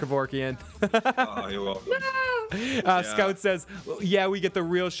 Dr. Kevorkian. Oh, you're welcome. Scout says, yeah, we get the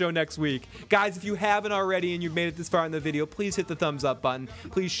real show next week. Guys, if you haven't already and you've made it this far in the video, please hit the thumbs up button.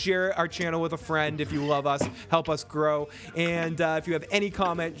 Please share our channel with a friend if you love us. Help us grow. And if you have any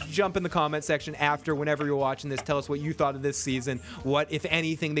comment, jump in the comment section after, whenever you're watching this. Tell us what you thought of this season. What, if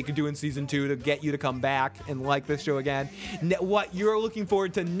anything, they could do in season 2 to get you to come back and like this show again. What you're looking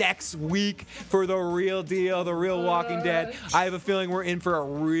forward to next week for the real deal. The real Walking Dead. I have a feeling we're in for a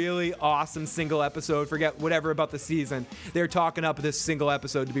really awesome single episode. Forget whatever about the season. They're talking up this single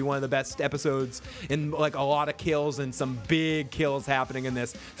episode to be one of the best episodes, and like a lot of kills and some big kills happening in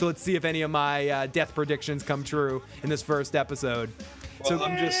this. So let's see if any of my death predictions come true in this first episode. Well,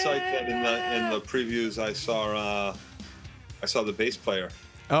 I'm just psyched that in the previews I saw the bass player.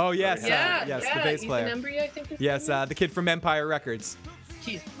 Oh yes, the bass player. Ethan Embry, I think. Yes, the kid from Empire Records.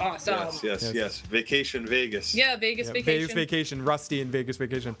 He's awesome. Yes. Vacation Vegas. Yeah, Vegas Vacation. Vegas Vacation. Rusty in Vegas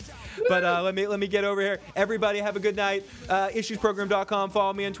Vacation. But let me get over here. Everybody have a good night. Issuesprogram.com.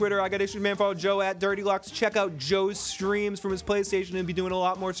 Follow me on Twitter. I got Issues Man. Follow Joe at Dirty Lux. Check out Joe's streams from his PlayStation. He'll be doing a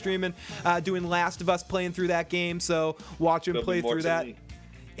lot more streaming. Doing Last of Us, playing through that game. So watch him play through that.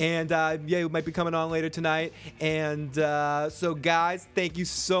 And we might be coming on later tonight. And so, guys, thank you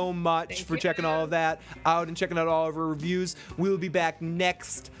so much for checking all of that out and checking out all of our reviews. We'll be back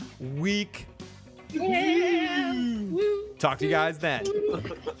next week. Yeah. Talk to you guys then.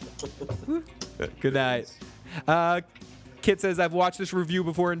 Good night. Kit says, I've watched this review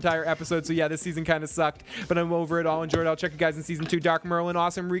before, entire episode, so yeah, this season kind of sucked, but I'm over it all. Enjoyed it. I'll check you guys in season 2. Dark Merlin,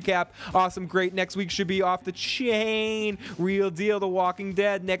 awesome recap. Awesome, great. Next week should be off the chain. Real deal, The Walking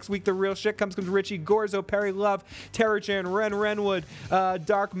Dead. Next week, the real shit comes Richie, Gorzo, Perry Love, Terror Chan, Renwood,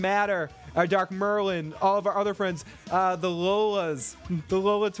 Dark Matter, Dark Merlin, all of our other friends, the Lolas, the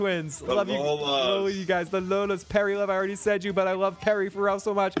Lola twins. Love you guys, the Lolas. Perry Love, I already said you, but I love Perry Farrell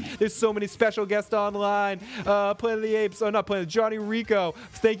so much. There's so many special guests online. Planet of the Apes, not Planet, Johnny Rico.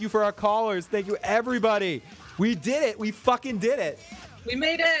 Thank you for our callers. Thank you, everybody. We did it. We fucking did it. We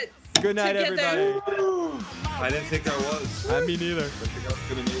made it. Good night, everybody. I didn't think I was. Me neither. I think I was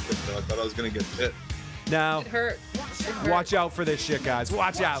going to make it, though. I thought I was going to get hit. Now, it hurt. Watch out for this shit, guys.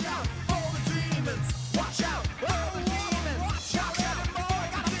 Watch out.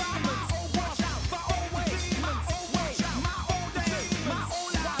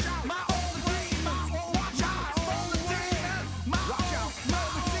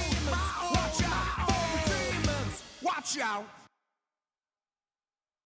 Watch out.